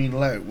 that mean a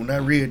lot. When I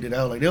read it,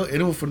 I was like,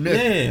 it was for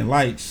nothing. Yeah,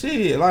 like,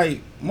 shit.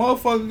 Like,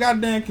 motherfucker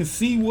goddamn can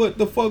see what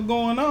the fuck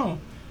going on.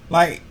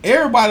 Like,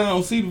 everybody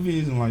don't see the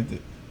vision like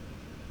that.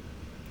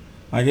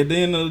 Like, at the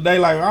end of the day,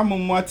 like, I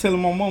remember I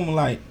telling my mama,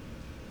 like,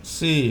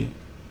 shit,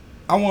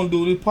 I want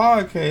to do this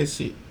podcast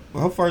shit.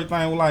 Her first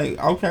thing was like,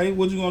 okay,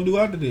 what you gonna do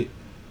after that?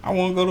 I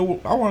want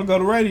to go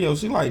to radio.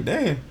 She like,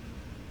 damn.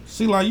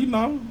 She like, you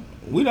know,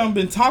 we done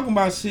been talking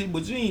about shit,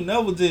 but you ain't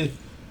never just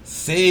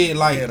said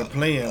like, had a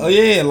plan. Oh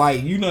yeah,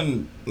 like you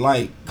done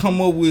like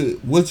come up with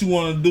what you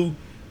want to do.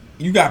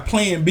 You got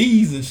plan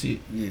B's and shit.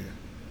 Yeah.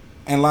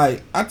 And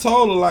like I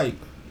told her, like,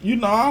 you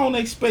know, I don't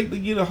expect to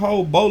get a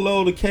whole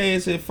boatload of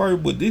cash at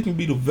first, but this can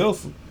be the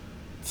vessel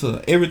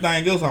to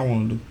everything else I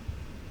want to do.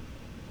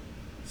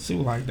 She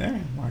was like,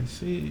 damn, like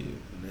shit.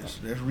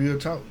 That's real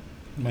talk.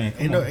 Man,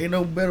 ain't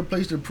no better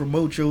place to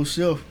promote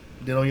yourself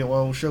than on your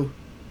own show.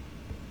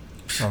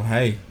 So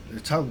hey,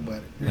 let's talk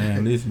about it.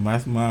 Man, this is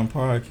Mastermind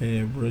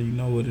Podcast, bro. You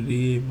know what it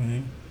is,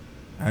 man.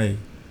 Hey,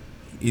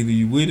 either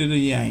you with it or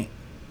you ain't.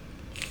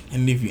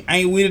 And if you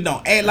ain't with it,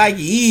 don't act like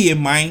you is,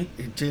 man.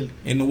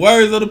 In the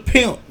words of the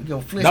pimp,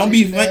 don't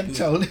be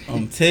faking.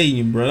 I'm telling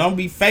you, bro. Don't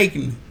be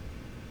faking,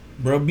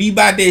 bro. Be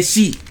about that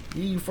shit.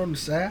 You from the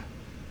side,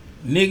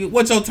 nigga.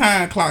 What your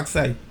time clock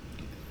say?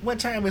 What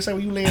time it say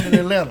when you land in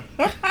Atlanta?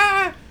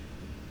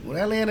 When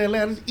I land in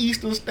Atlanta, it's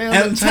Eastern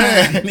Standard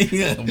Time.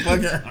 Nigga,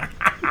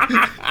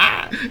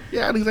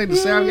 y'all niggas ain't the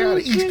South, y'all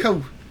the East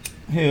Coast.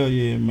 Hell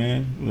yeah,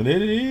 man. But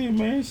that it is,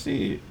 man.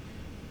 Shit.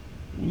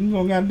 You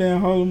gonna goddamn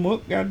hold them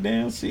up,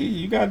 goddamn shit.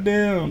 You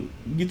goddamn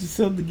get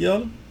yourself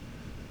together.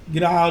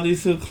 Get all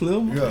this little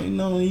clip. Yeah. You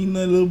know, eating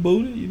that little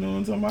booty. You know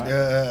what I'm talking about?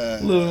 Yeah.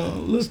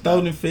 Little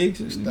stone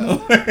infections. You know?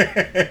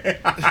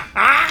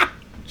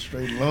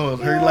 Straight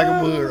lungs hurt like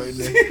a bug right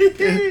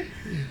there.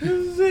 This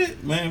is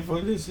it. Man,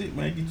 fuck this shit,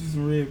 man. Get you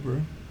some red,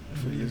 bro.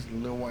 For this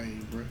Lil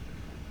Wayne, bro.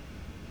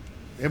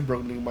 That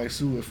broke nigga might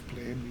sue us for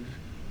playing music.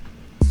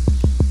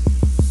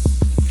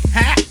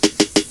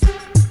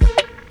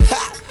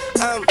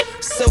 I'm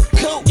so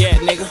cool. Yeah,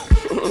 nigga.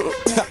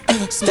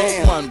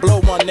 Smoke one, blow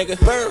one, nigga.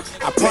 Bird.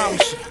 I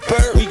promise you.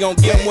 Bird. We gon'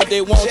 give them what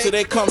they want till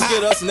they come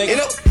get us, nigga.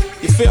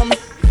 You feel me?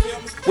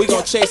 We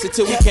gon' chase it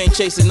till we can't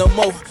chase it no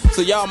more.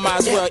 So y'all might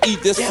as well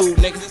eat this food,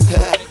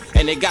 nigga.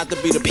 And they got to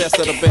be the best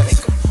of the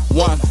best.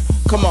 One.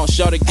 Come on,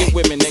 shorty, get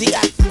with me, nigga. See,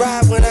 I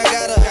ride when I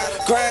gotta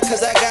grind,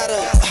 cause I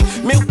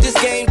gotta milk this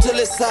game till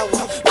it's sour.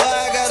 Well,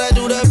 I gotta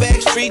do the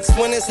back streets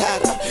when it's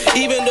hotter.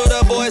 Even though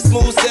the boy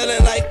smooth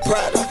selling like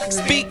Prada.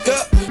 Speak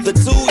up, the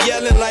two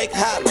yelling like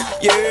holla.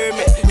 You hear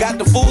me? Got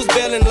the fools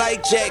belling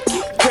like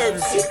Jackie.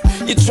 Courtesy.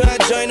 You try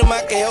to join them,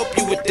 I can help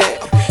you with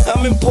that.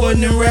 I'm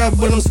important in rap,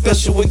 but I'm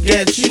special with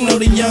gats. You know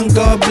the young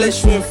God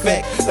bless you in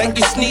fact. Like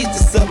you sneezed or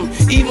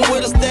something. Even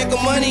with a stack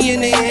of money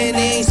in their hand,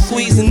 they ain't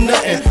squeezing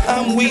nothing.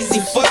 I'm wheezy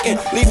fucking,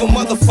 leave a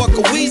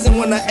motherfucker wheezing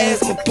when I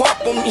ask my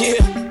pop them,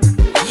 yeah.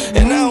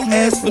 And I don't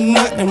ask for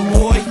nothing,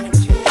 boy.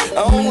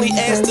 I only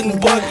ask in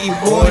buggy,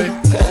 boy.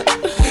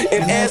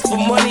 And ask for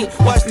money,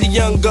 watch the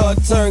young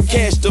God turn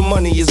cash to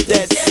money, it's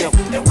that simple.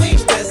 And we ain't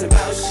stressing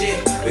about shit.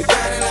 We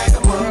grinding like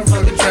a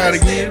motherfucker try to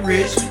get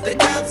rich. The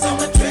cops on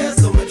my trail,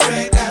 so my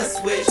track gotta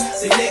switch.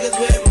 See niggas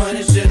with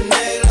money shouldn't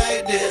act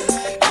like this.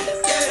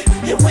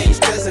 Yeah, and we ain't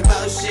stressing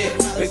about shit.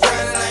 We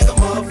grinding like a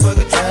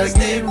motherfucker try to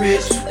stay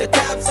rich. The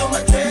cops on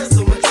my trail,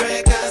 so my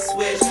track gotta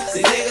switch.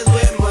 See niggas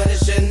with money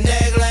shouldn't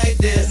act like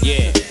this.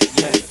 Yeah,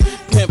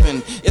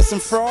 pimpin', it's some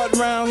fraud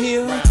around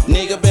here.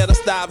 Nigga better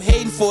stop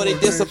hating before they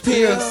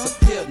disappear.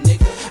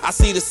 I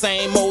see the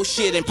same old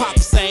shit and pop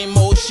the same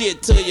old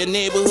shit till your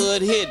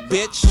neighborhood hit,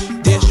 bitch.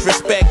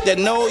 Disrespect that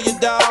know your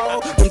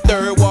dog. Them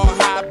third wall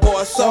high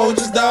boy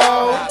soldiers,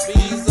 dog.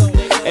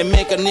 And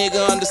make a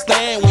nigga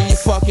understand when you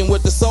fucking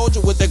with the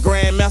soldier with the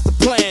grandmaster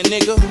plan,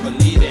 nigga.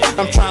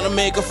 I'm trying to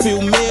make a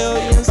few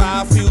millions,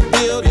 buy a few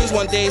buildings,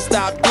 one day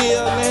stop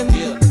dealing.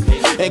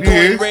 And go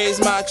and raise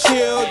my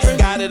children.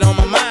 Got it on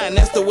my mind,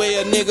 that's the way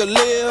a nigga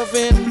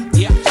living.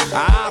 Yeah,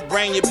 I'll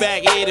bring you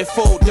back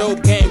 84.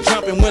 Dope game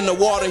jumping when the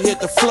water hit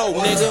the flow,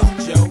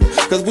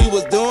 nigga. Cause we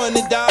was doing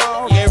it,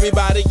 dawg.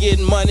 Everybody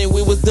getting money,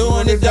 we was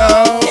doing it,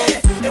 dawg.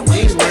 Yeah, and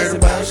we ain't worried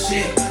about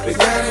shit. We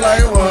grinding like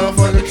a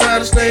motherfucker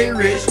trying to stay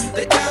rich.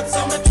 The cops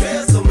on my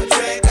trail, so my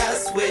track gotta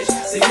switch.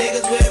 See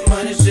niggas with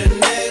money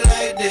shouldn't act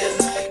like this.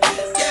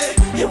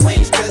 Yeah, and we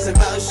ain't stressing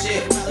about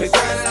shit. We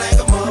grinding like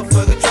a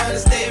motherfucker trying to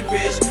stay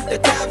rich. The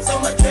cops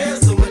on my trail,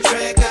 so my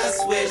track gotta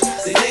switch.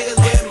 See niggas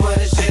with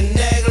money shouldn't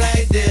act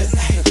like this.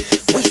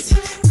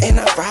 And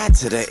I ride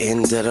to the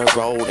end of the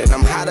road, and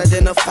I'm hotter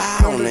than a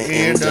fire on the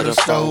end of the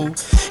stove.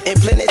 And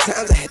plenty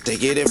times I had to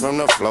get it from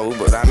the floor,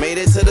 but I made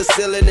it to the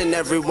ceiling and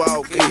every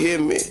wall could hear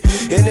me.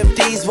 And if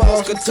these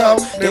walls could talk,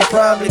 they'd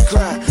probably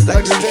cry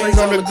like the strings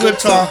on the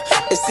guitar.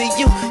 And see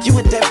you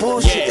with that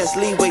bullshit, that's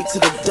leeway to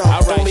the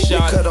dark. Don't make me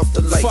cut off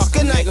the lights.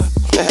 Good night.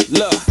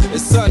 Look,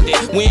 it's Sunday.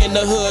 We in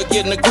the hood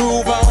getting the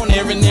groove on.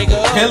 Every nigga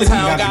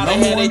uptown gotta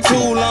have they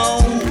too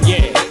long.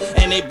 Yeah,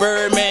 and they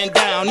Birdman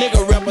down.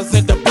 Nigga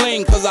represent the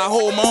bling, cause I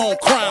hold my own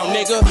crown,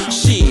 nigga.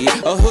 Shit,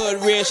 a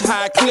hood rich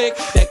high click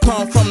that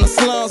come from the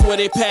slums where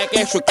they pack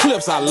extra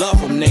clips. I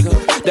love them, nigga.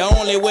 The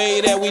only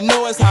way that we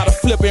know is how to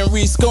flip and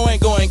rescore and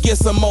go and get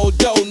some more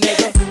dough,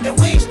 nigga. And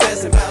we ain't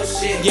stressing about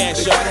shit. Yeah,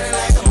 sure.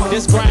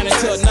 This grinding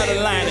to another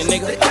line,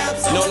 nigga.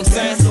 Know what I'm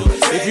saying?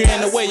 If you're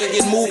in the way, you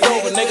get moved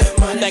over, nigga.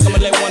 Think I'ma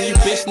let one of you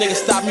bitch niggas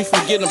stop me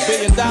from getting $1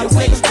 billion,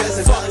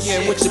 nigga? Fuck you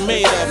and what you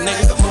made of,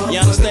 nigga. You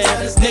understand?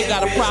 Nigga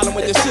got a problem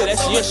with this shit,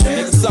 that's your issue,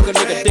 nigga. Suck a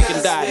nigga dick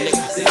and die,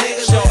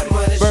 nigga.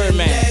 Short,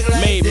 Birdman,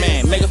 made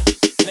man, nigga.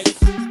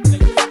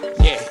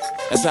 Yeah,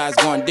 that's how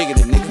it's going,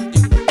 diggity,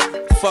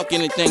 nigga. Fuck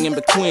anything in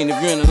between.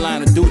 If you're in the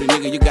line of duty,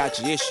 nigga, you got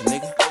your issue,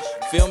 nigga.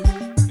 Feel me?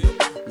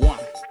 One.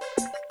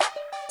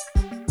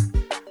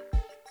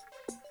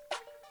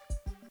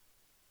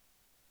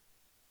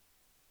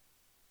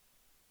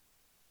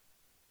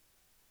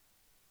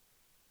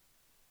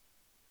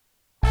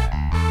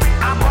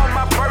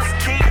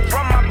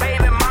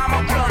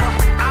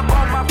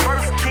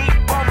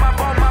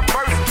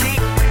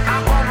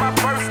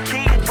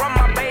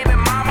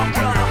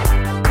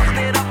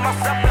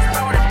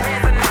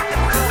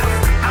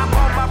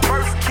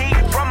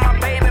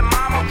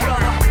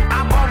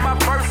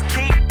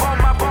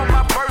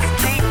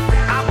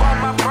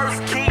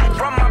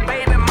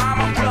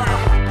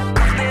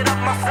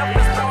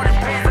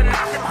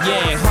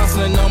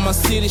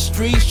 City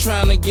streets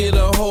trying to get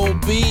a whole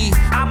beat.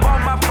 I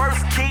bought my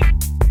first key,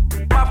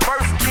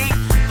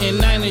 In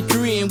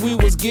 93 and we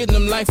was getting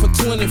them like for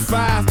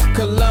 25.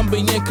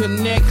 Colombian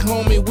Connect,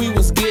 homie, we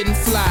was getting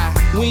fly.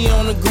 We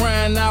on the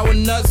grind, our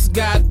nuts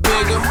got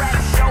bigger.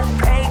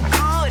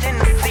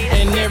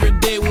 And every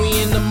day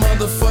we in the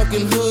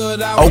motherfucking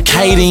hood.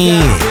 Okay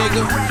then.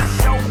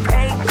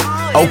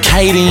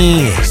 Okay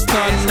then.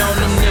 Stunning on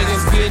them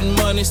niggas, getting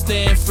money,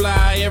 staying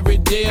fly. Every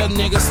day a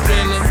nigga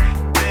spending.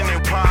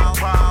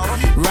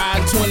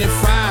 Riding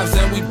 25s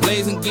and we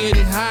blazing,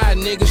 getting high.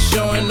 Nigga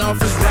showing off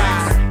his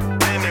ride.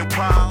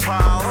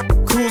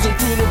 Cruising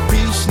through the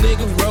beach,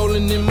 niggas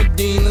rolling in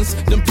Medinas.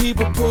 Them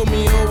people pull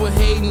me over,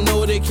 hating,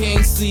 know they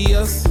can't see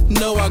us.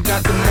 Know I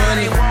got the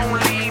money.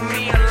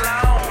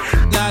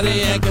 Now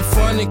they acting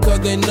funny, cause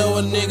they know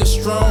a nigga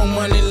strong,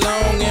 money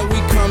long, and we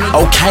coming.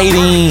 Okay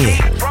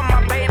then.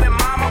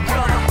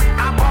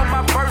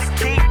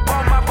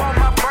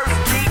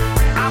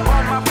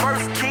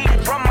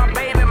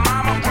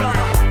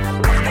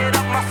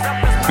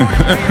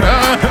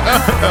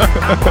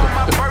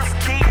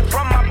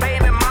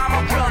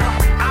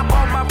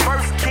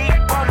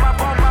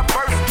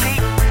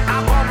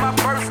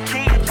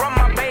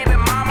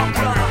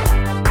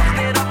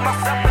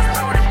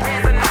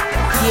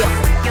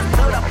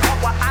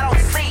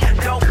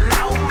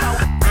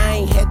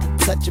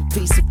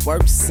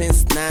 worked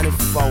since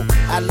 94.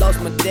 I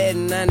lost my dad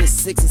in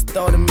 96 and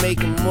started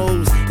making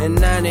moves in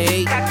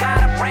 98. I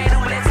got a brand new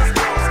Lexus.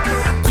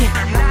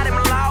 Now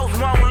them laws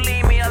won't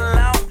leave me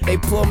alone. They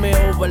pull me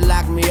over,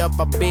 lock me up,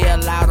 I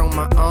bail out on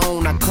my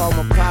own. I call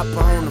my papa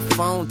on the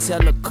phone,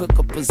 tell her cook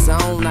up his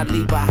own. I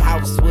leave a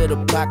house with a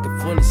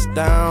pocket full of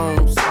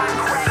stones.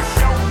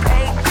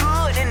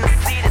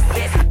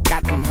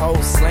 Got them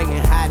hoes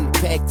slinging, hiding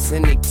packs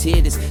in their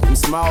titties. Them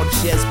small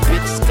chest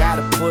bitches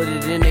gotta put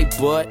it in their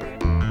butt.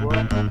 I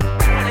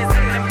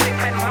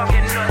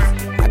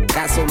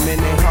got so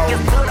many hoes.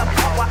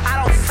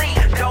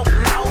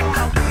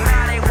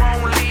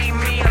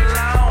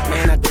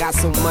 Man, I got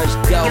so much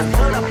dough.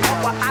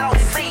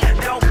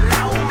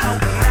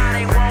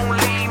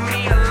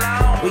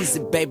 Weezy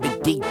baby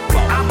Depot. I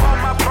bought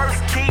my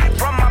first key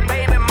from my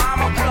baby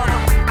mama brother.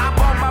 I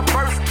bought my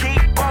first key,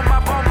 bought my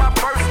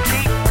first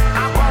key. I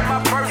bought my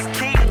first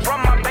key from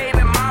my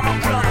baby mama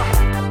brother.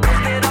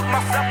 Lifted up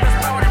myself and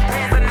started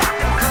passing out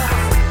the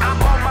covers. I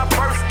bought my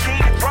first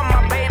key from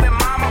my baby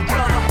mama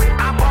brother.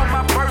 I bought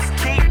my first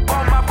key,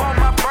 bought my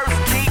first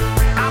key.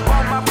 I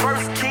bought my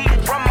first key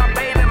from my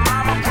baby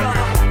mama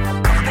brother.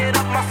 Lifted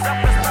up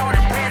myself and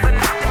started passing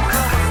out the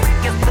covers.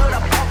 Get to the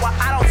point where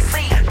I don't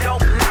see,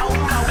 don't know.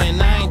 And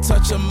I ain't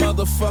touch a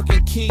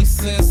motherfucking key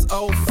since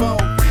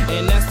 04.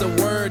 And that's the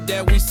word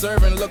that we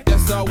serving. Look,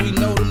 that's all we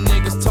know. Them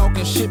niggas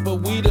talking shit, but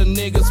we the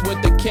niggas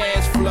with the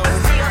cash flow.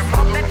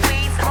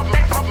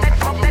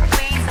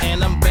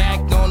 And I'm back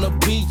on the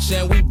beach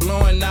and we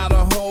blowing out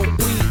a whole week.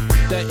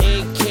 The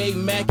AK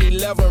Mac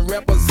 11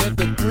 represent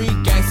the Greek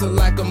gangster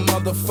like a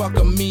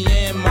motherfucker, me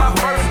and my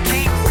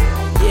homies.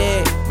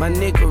 Yeah, my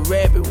nigga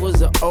Rabbit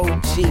was an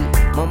OG.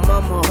 My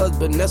mama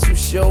husband, that's who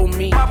showed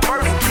me. Yep,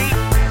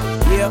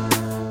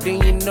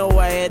 then you know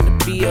I had to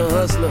be a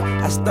hustler.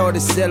 I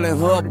started selling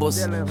hubbles.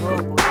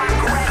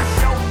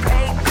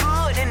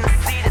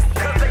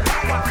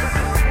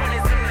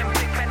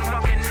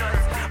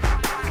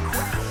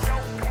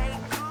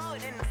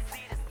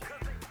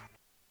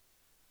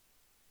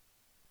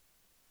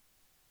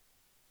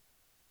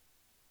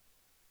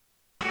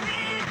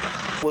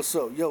 What's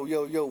up?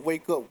 Yo,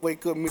 wake up,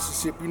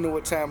 Mississippi. You know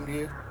what time it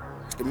is.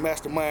 It's the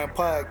Mastermind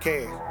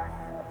Podcast.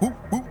 Whoop,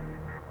 whoop.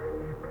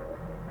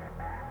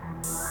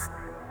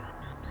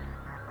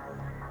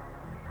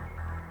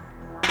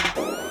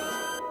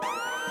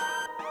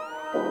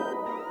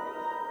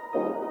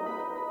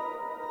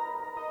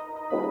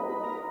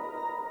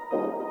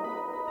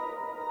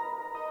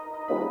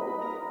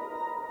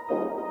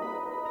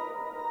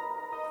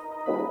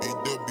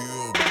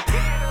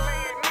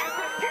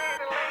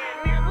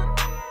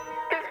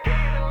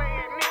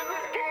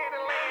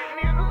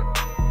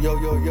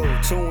 Yo,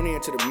 tune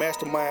in to the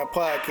Mastermind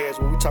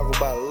Podcast where we talk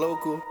about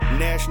local,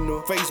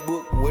 national,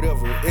 Facebook,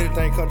 whatever.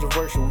 Anything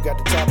controversial, we got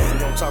the topic, we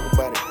gonna talk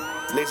about it.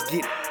 Let's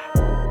get it.